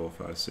 3, 4,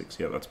 5, 6.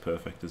 Yeah, that's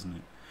perfect, isn't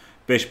it?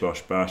 Bish,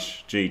 bosh,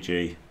 bash,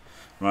 GG.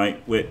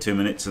 Right, wait 2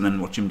 minutes and then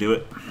watch him do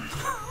it.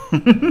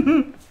 Take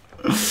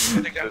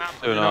a nap,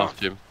 2.5,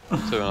 Jim.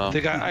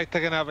 2.5. I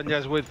take a nap and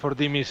just wait for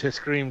Dimmy's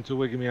scream to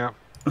wake me up.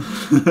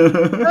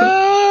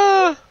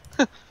 Ah!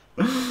 That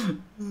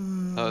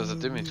was a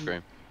Dimmy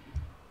scream.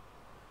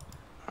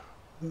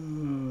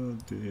 Oh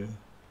dear.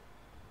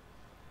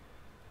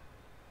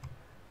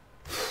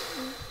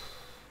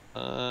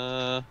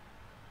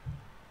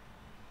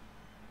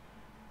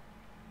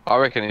 I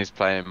reckon he's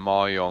playing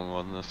Mahjong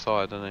on the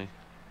side, isn't he?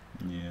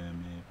 Yeah,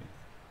 maybe.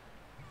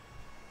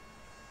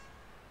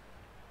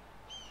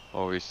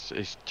 Or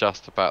he's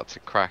just about to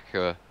crack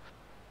a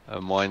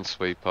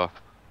minesweeper.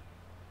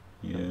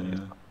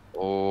 Yeah.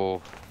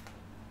 Oh,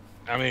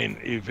 I mean,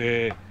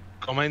 if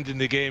commenting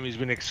the game has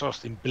been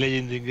exhausting,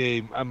 playing the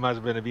game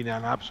must have been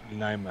an absolute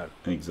nightmare.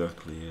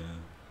 Exactly, yeah.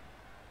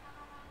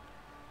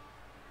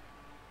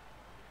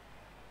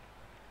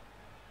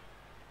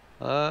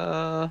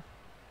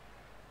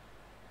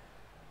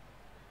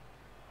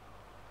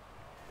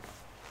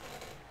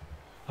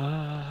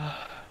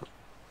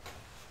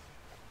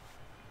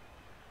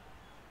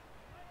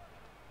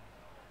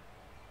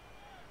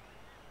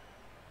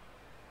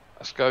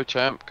 Let's go,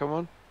 champ. Come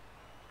on,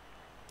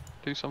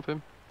 do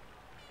something.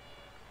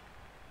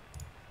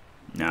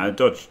 Now,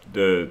 dodge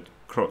the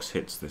Crocs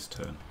hits this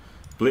turn.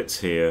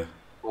 Blitz here.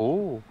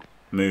 Oh,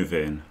 Move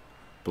in.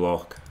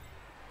 Block.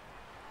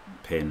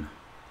 Pin.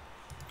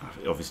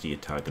 Obviously, you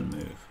tag and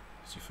move.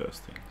 It's your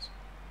first things.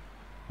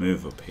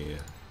 Move up here.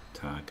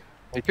 Tag.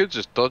 he could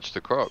just dodge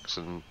the Crocs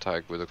and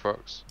tag with the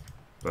Crocs.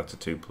 That's a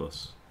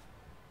 2+.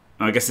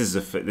 I guess this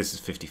is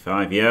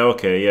 55. Yeah,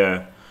 okay,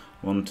 yeah.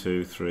 1,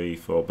 2, 3,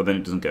 4. But then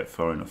it doesn't get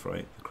far enough,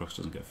 right? The Crocs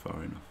doesn't get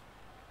far enough.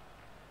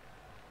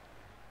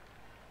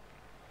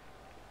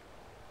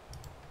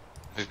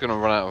 He's gonna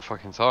run out of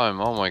fucking time.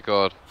 Oh my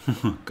god.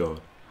 Oh god.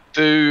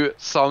 Do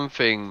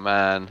something,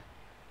 man.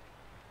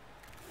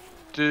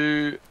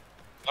 Do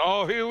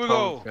Oh, here we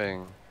go.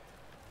 something.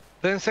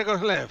 10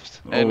 seconds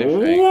left.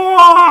 Anything.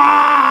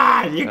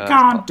 What? You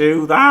can't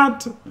do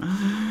that.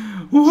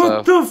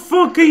 What the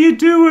fuck are you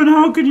doing?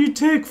 How can you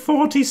take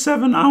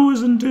 47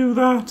 hours and do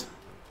that?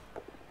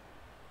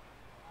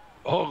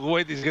 Oh,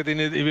 wait, he's getting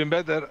it even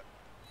better.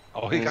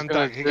 Oh, he He's can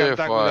gonna tag. He can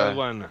tag with that GFI.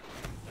 one.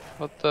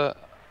 What the?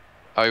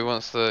 Oh, he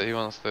wants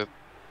the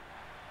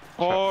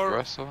Or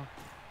wrestle.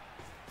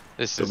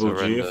 This is Double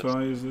horrendous.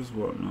 GFI is this?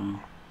 What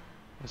now?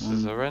 This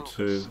is horrendous.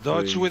 2,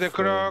 dodge 3, with the 4.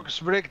 Crocs,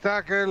 break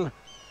tackle.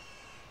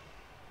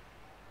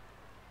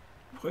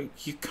 Wait,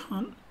 you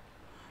can't.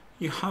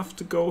 You have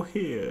to go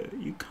here.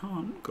 You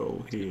can't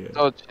go here.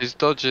 He's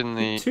dodging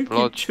the It took you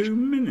blodge. 2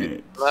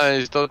 minutes. No,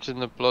 he's dodging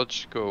the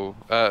blodge skull.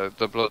 The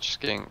blodge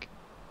skink.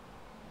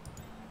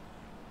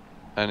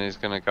 And he's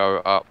gonna go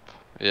up.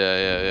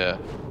 Yeah.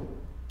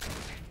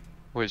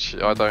 Which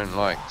I don't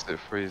like, 'cause it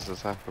frees the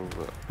tackle,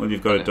 but... Well,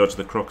 you've got to dodge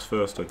the Crocs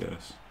first, I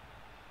guess.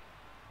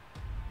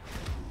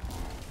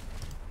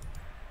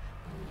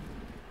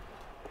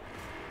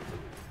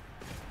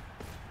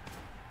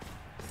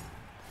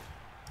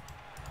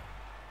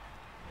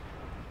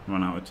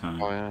 Run out of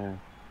time. Oh, yeah.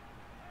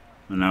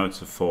 And now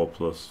it's a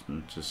 4+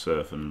 and to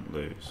surf and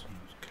lose.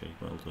 Okay,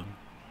 well done.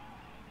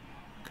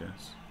 I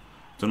guess.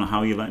 Don't know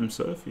how you let him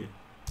surf you.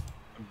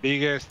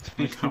 Biggest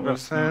Like, how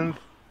was 50%.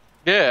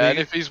 Yeah, and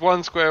if he's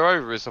one square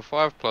over, it's a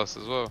 5+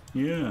 as well.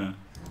 Yeah.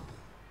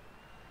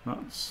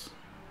 That's...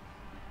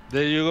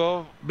 There you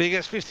go.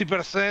 Biggest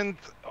 50%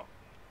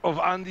 of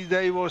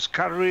AndyDavo's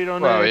career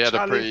on Well, a he had a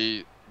challenge.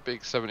 pretty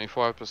big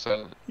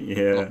 75%.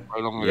 Yeah. Not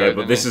very long Yeah, ago,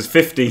 but didn't this he? is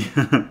 50.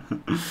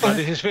 But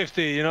this is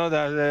 50, you know,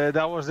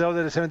 that was the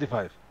other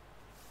 75.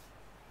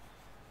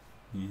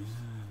 Yeah.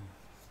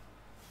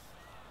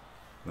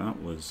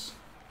 That was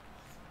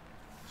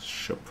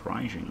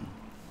surprising.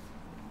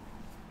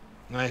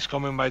 Nice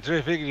comment by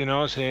Traffic, you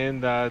know,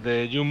 saying that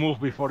you move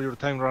before your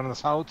time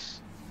runs out.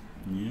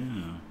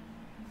 Yeah.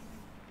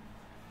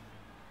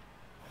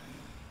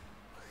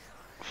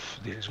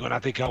 This is gonna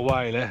take a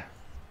while, eh?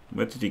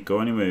 Where did he go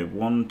anyway?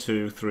 1,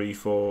 2, 3,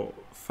 4,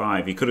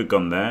 5. He could have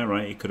gone there,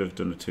 right? He could have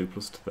done a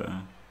 2+ to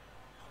there.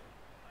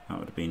 That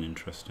would have been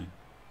interesting.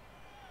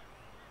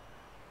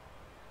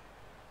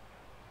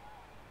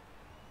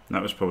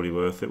 That was probably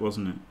worth it,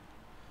 wasn't it?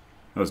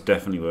 That was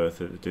definitely worth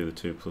it to do the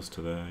 2+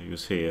 to there. He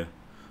was here.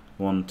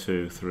 1,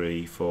 2,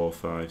 3, 4,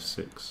 5,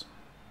 6.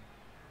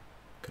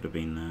 Could have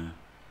been there.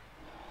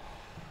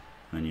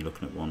 And you're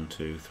looking at 1,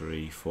 2,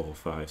 3, 4,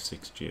 5,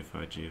 6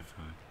 GFI.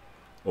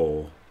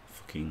 Or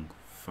fucking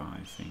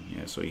 5 thing.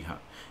 Yeah, so he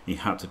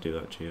had to do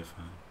that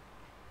GFI.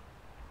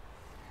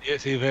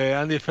 Yes, if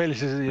Andy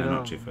fails, you No, know,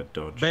 not GFI,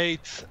 dodge.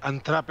 bait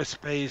and trap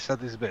space at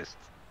his best.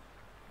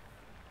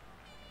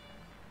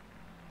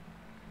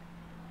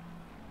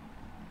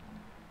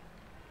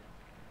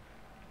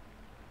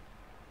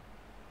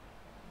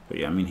 But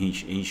yeah, I mean,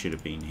 he should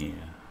have been here,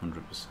 100%.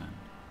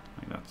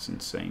 Like, that's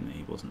insane that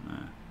he wasn't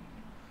there.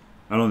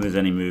 I don't think there's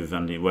any move,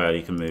 Andy. Well,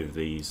 he can move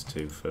these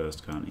two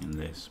first, can't he? And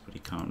this, but he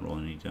can't roll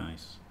any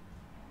dice.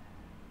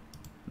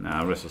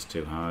 Nah, wrestle's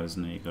too hard,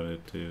 isn't it? You got to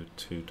do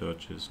 2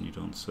 dodges and you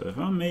don't surf.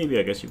 Oh, maybe.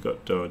 I guess you've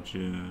got dodge.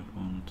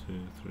 1,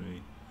 2,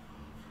 3.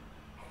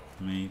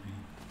 Maybe.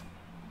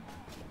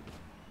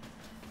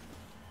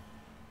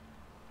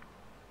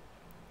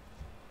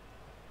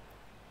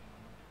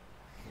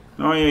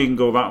 Oh yeah, you can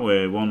go that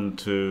way. 1,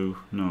 2,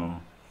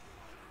 no.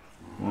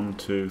 1,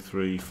 2,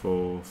 3,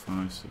 4,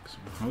 5, 6.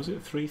 How is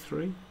it? 3,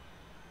 3?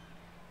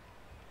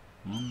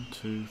 1,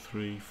 2,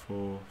 3,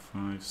 4,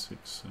 5,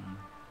 6, 7.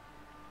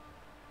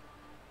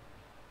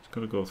 It's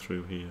got to go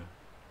through here.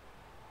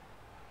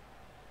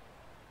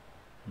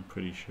 I'm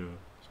pretty sure.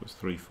 So it's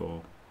 3,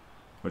 4.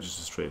 Or just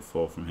a straight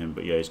 4 from him.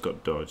 But yeah, he's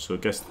got dodge. So I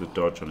guess the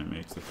dodge on it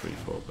makes the 3,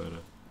 4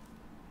 better.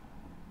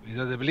 Is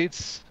that the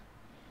blitz?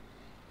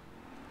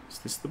 Is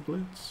this the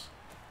blitz?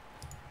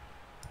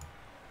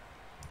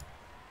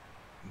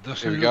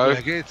 Doesn't look go.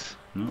 like it.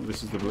 No,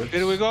 this is the blitz.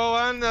 Here we go,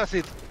 and that's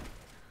it.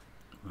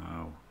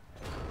 Wow.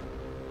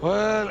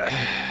 Well,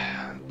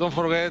 don't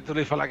forget to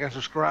leave a like and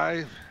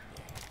subscribe.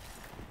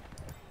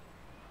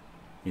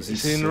 Is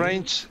Is he he in safe?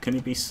 range? Can he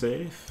be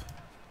safe?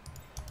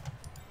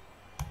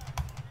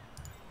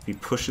 If he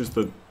pushes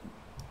the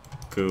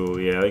ghoul,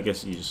 yeah, I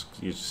guess you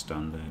just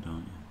stand there, don't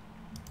you?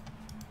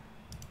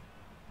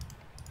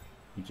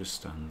 You just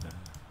stand there.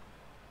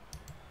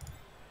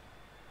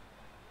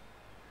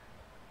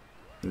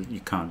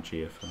 You can't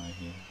GFI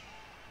here.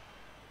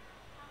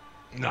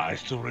 No,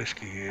 it's too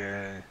risky.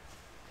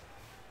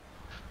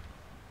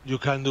 You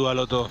can do a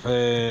lot of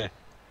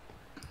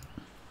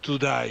 2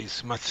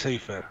 dice, much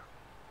safer.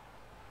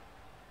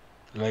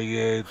 Like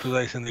 2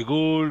 dice in the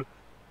ghoul,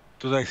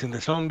 2 dice in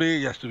the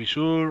zombie, just to be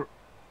sure.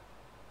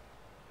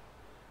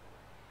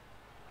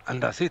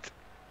 And that's it.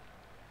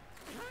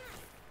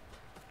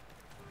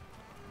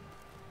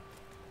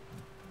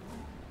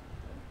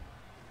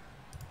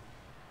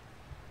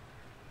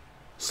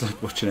 It's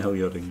like watching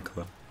Elliot in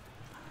club.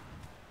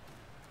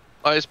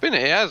 Oh, it has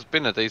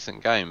been a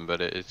decent game,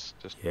 but it's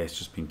just. Yeah, it's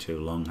just been too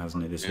long,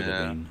 hasn't it? This would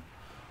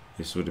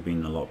have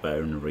been a lot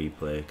better in a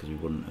replay because we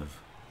wouldn't have.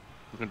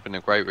 It would have been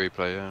a great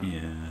replay, yeah.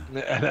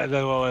 Yeah. That's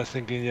what I was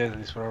thinking. Yes,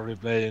 it's for a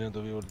replay, to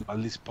be able to at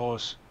least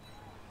pause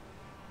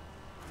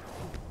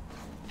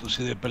to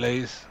see the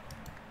plays.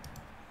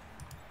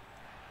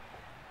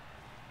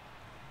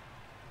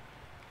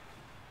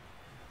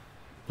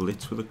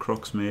 Blitz with the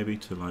Crocs maybe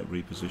to like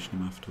reposition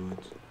him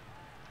afterwards.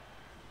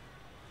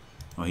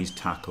 Oh, he's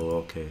tackle,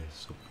 okay.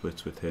 So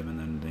blitz with him and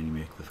then you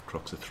make the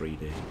Crocs a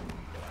 3D.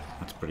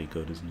 That's pretty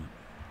good, isn't it?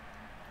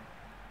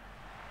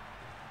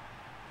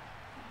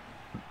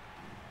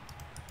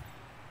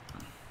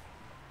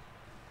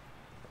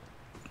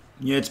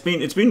 Yeah, it's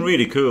been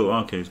really cool.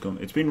 Okay, it's gone.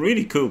 It's been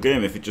really cool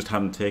game if it just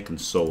hadn't taken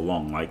so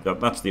long. Like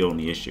that's the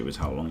only issue is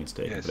how long it's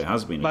taken. Yes. But it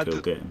has been a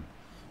cool game.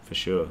 For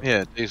sure.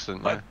 Yeah,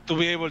 decent. But to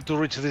be able to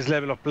reach this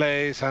level of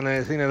plays and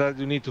I think that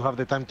you need to have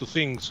the time to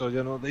think. So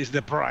it's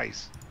the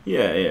price.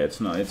 Yeah,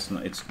 it's not having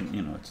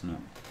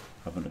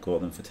to go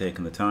at them for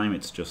taking the time.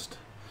 It's just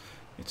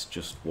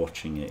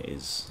watching it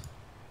is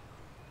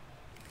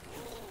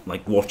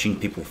like watching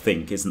people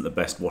think isn't the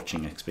best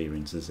watching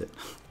experience, is it?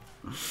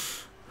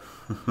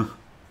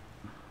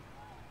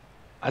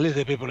 At least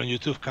the people on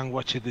YouTube can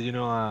watch it,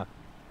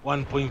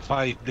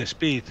 1.5 the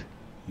speed.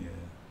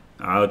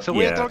 So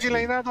we're talking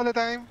like that all the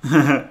time?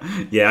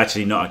 Yeah,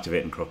 actually not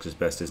activating Crocs is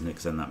best, isn't it?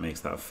 Because then that makes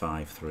that a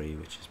 5-3,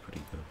 which is pretty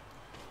good.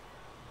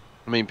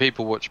 I mean,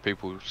 people watch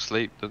people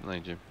sleep, don't they,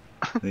 Jim?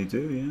 They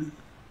do, yeah.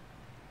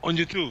 On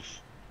YouTube.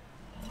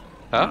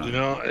 Huh? On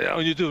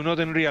YouTube,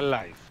 not in real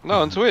life. No,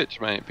 on Twitch,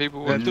 mate.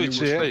 People watch Twitch,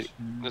 people yeah. sleep.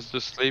 It's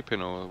just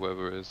sleeping or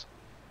whatever it is.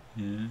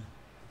 Yeah.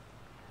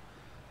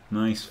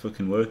 Nice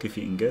fucking work if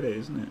you can get it,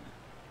 isn't it?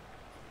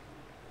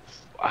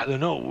 I don't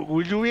know.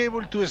 Will you be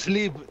able to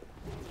sleep?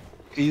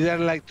 Either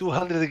like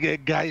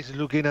 200 guys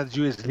looking at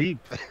you sleep.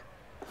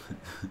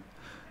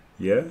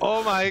 Yeah.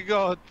 Oh my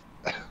god.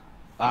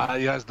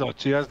 He has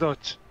dodge.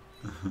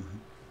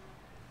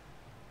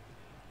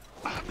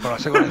 For a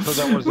second I thought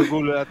that was the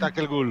ghoul,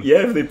 tackle ghoul.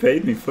 Yeah, if they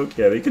paid me, fuck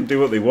yeah, they can do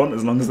what they want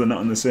as long as they're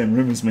not in the same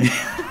room as me.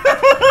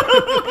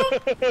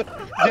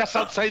 Just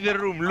outside the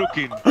room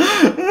looking.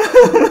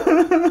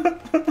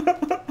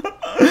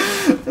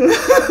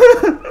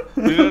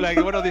 Like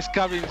one of these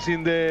cabins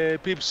in the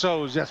peep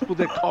shows, just put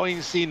the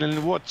coins in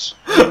and watch.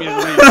 Oh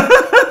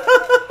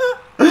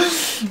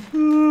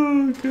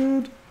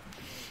god.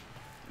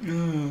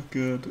 Oh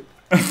god.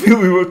 I feel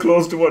we were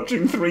close to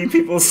watching 3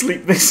 people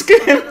sleep this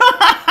game.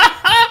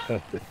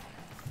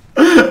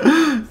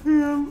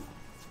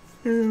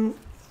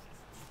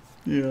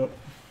 Yeah.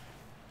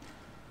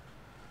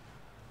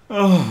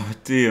 Oh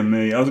dear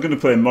me! I was going to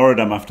play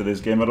Moradam after this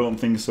game. I don't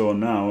think so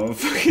now.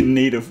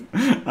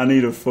 I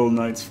need a full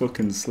night's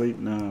fucking sleep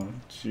now.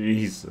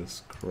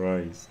 Jesus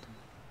Christ!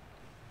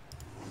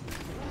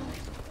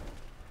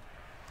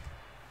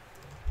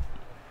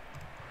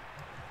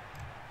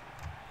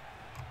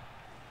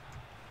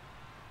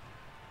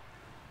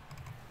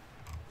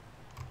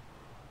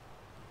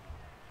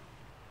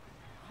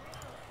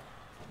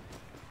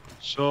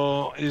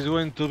 So it's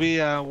going to be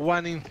a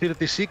 1 in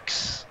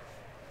 36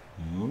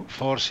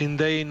 for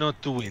Sindain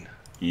not to win.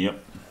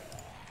 Yep.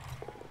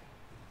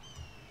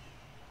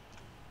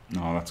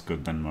 No, that's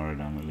good then,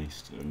 Moradam, at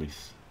least.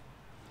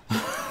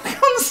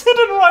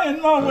 Considered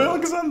writing my will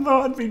because I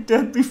thought I'd be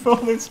dead before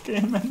this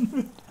game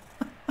ended.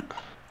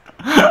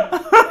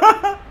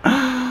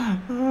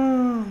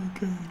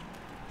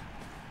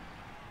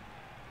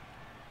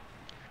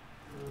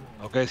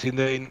 Okay,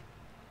 Sindain,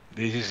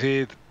 this is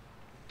it.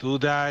 2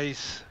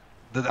 dice,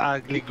 that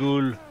ugly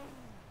ghoul.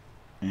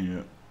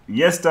 Yeah.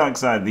 Yes,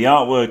 Darkside, the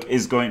artwork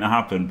is going to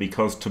happen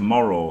because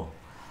tomorrow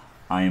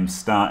I am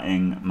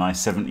starting my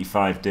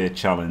 75-day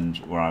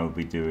challenge where I will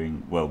be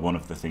doing, well, one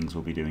of the things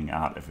we'll be doing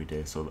art every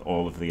day, so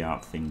all of the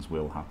art things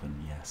will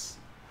happen, yes.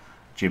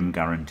 Jim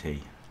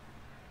guarantee.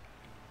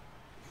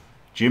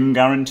 Jim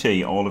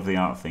guarantee all of the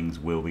art things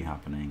will be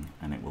happening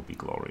and it will be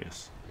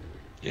glorious.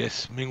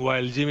 Yes,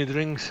 meanwhile Jimmy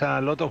drinks a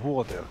lot of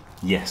water.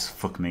 Yes,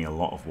 fuck me, a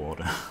lot of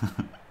water.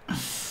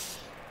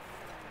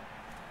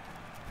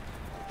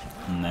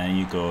 And there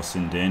you go,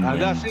 Sindain And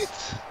wins. that's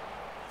it.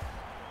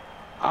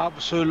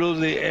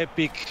 Absolutely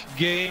epic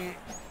game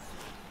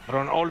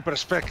from all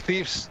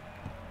perspectives.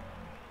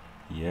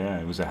 Yeah,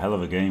 it was a hell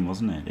of a game,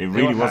 wasn't it? It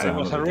really was a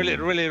hell of a game.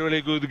 It was a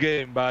really good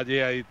game, but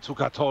yeah, it took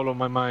a toll on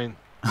my mind.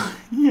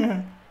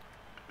 Yeah.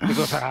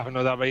 Because I have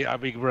not a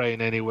big brain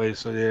anyway,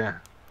 so yeah.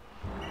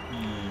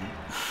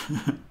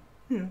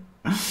 Yeah.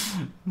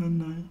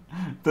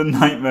 The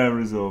nightmare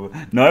is over.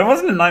 No, it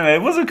wasn't a nightmare.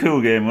 It was a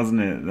cool game,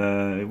 wasn't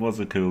it? It was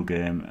a cool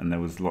game, and there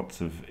was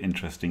lots of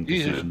interesting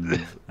decisions.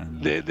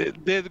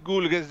 That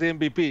ghoul gets the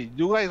MVP.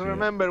 You guys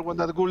remember when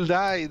that ghoul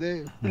died?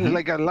 It was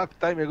like a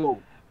lifetime ago.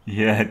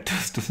 Yeah, it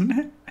does, doesn't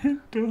it?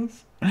 It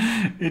does.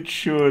 It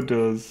sure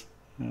does.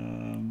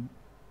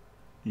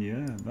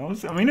 Yeah, that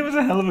was. I mean, it was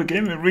a hell of a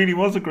game. It really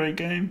was a great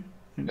game.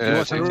 It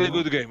was a really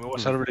good game. It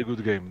was a really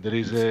good game. There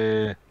is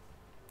a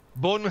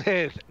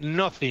bonehead,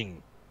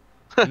 nothing.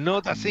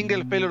 Not a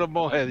single failure of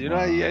bonehead. You know,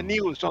 I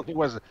knew something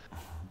was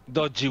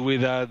dodgy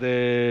with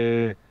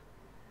the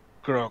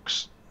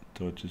Crocs.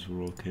 Dodges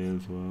were okay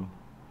as well.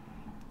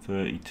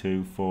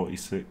 32,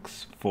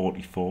 46,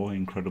 44,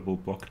 incredible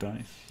block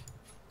dice.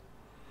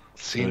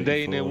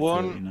 Sindain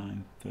won.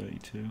 39,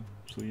 32.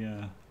 So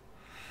yeah.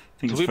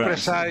 To be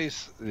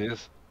precise,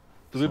 yes.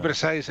 To be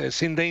precise,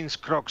 Sindain's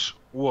Crocs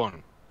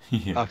won.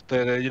 Yeah.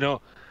 After,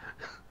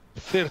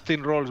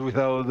 13 rolls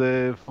without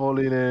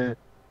falling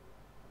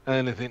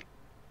anything.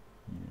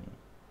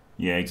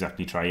 Yeah,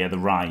 exactly. Yeah, the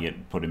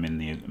riot put him in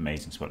the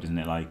amazing spot, isn't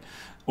it? Like,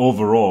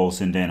 overall,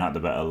 Sindain had the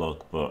better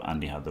luck, but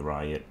Andy had the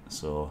riot.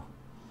 So,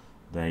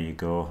 there you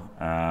go.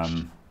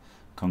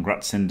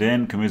 Congrats,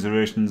 Sindain.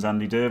 Commiserations,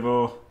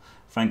 AndyDavo.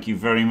 Thank you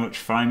very much,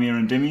 Faemir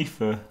and Dimmy,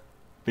 for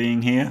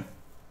being here.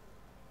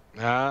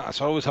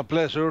 It's always a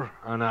pleasure.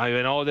 And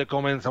even all the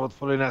comments about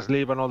falling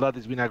asleep and all that,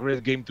 it's been a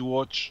great game to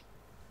watch.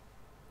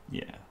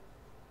 Yeah.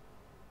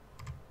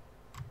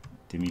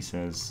 Dimmy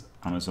says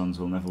Amazons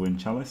will never win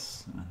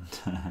Chalice.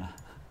 And,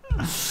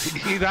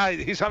 he died.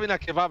 He's having a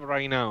kebab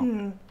right now.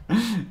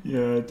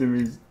 Yeah,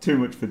 Dimmy's too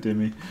much for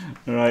Dimmy.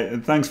 All right,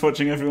 and thanks for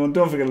watching, everyone.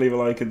 Don't forget to leave a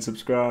like and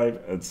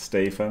subscribe, and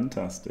stay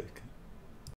fantastic.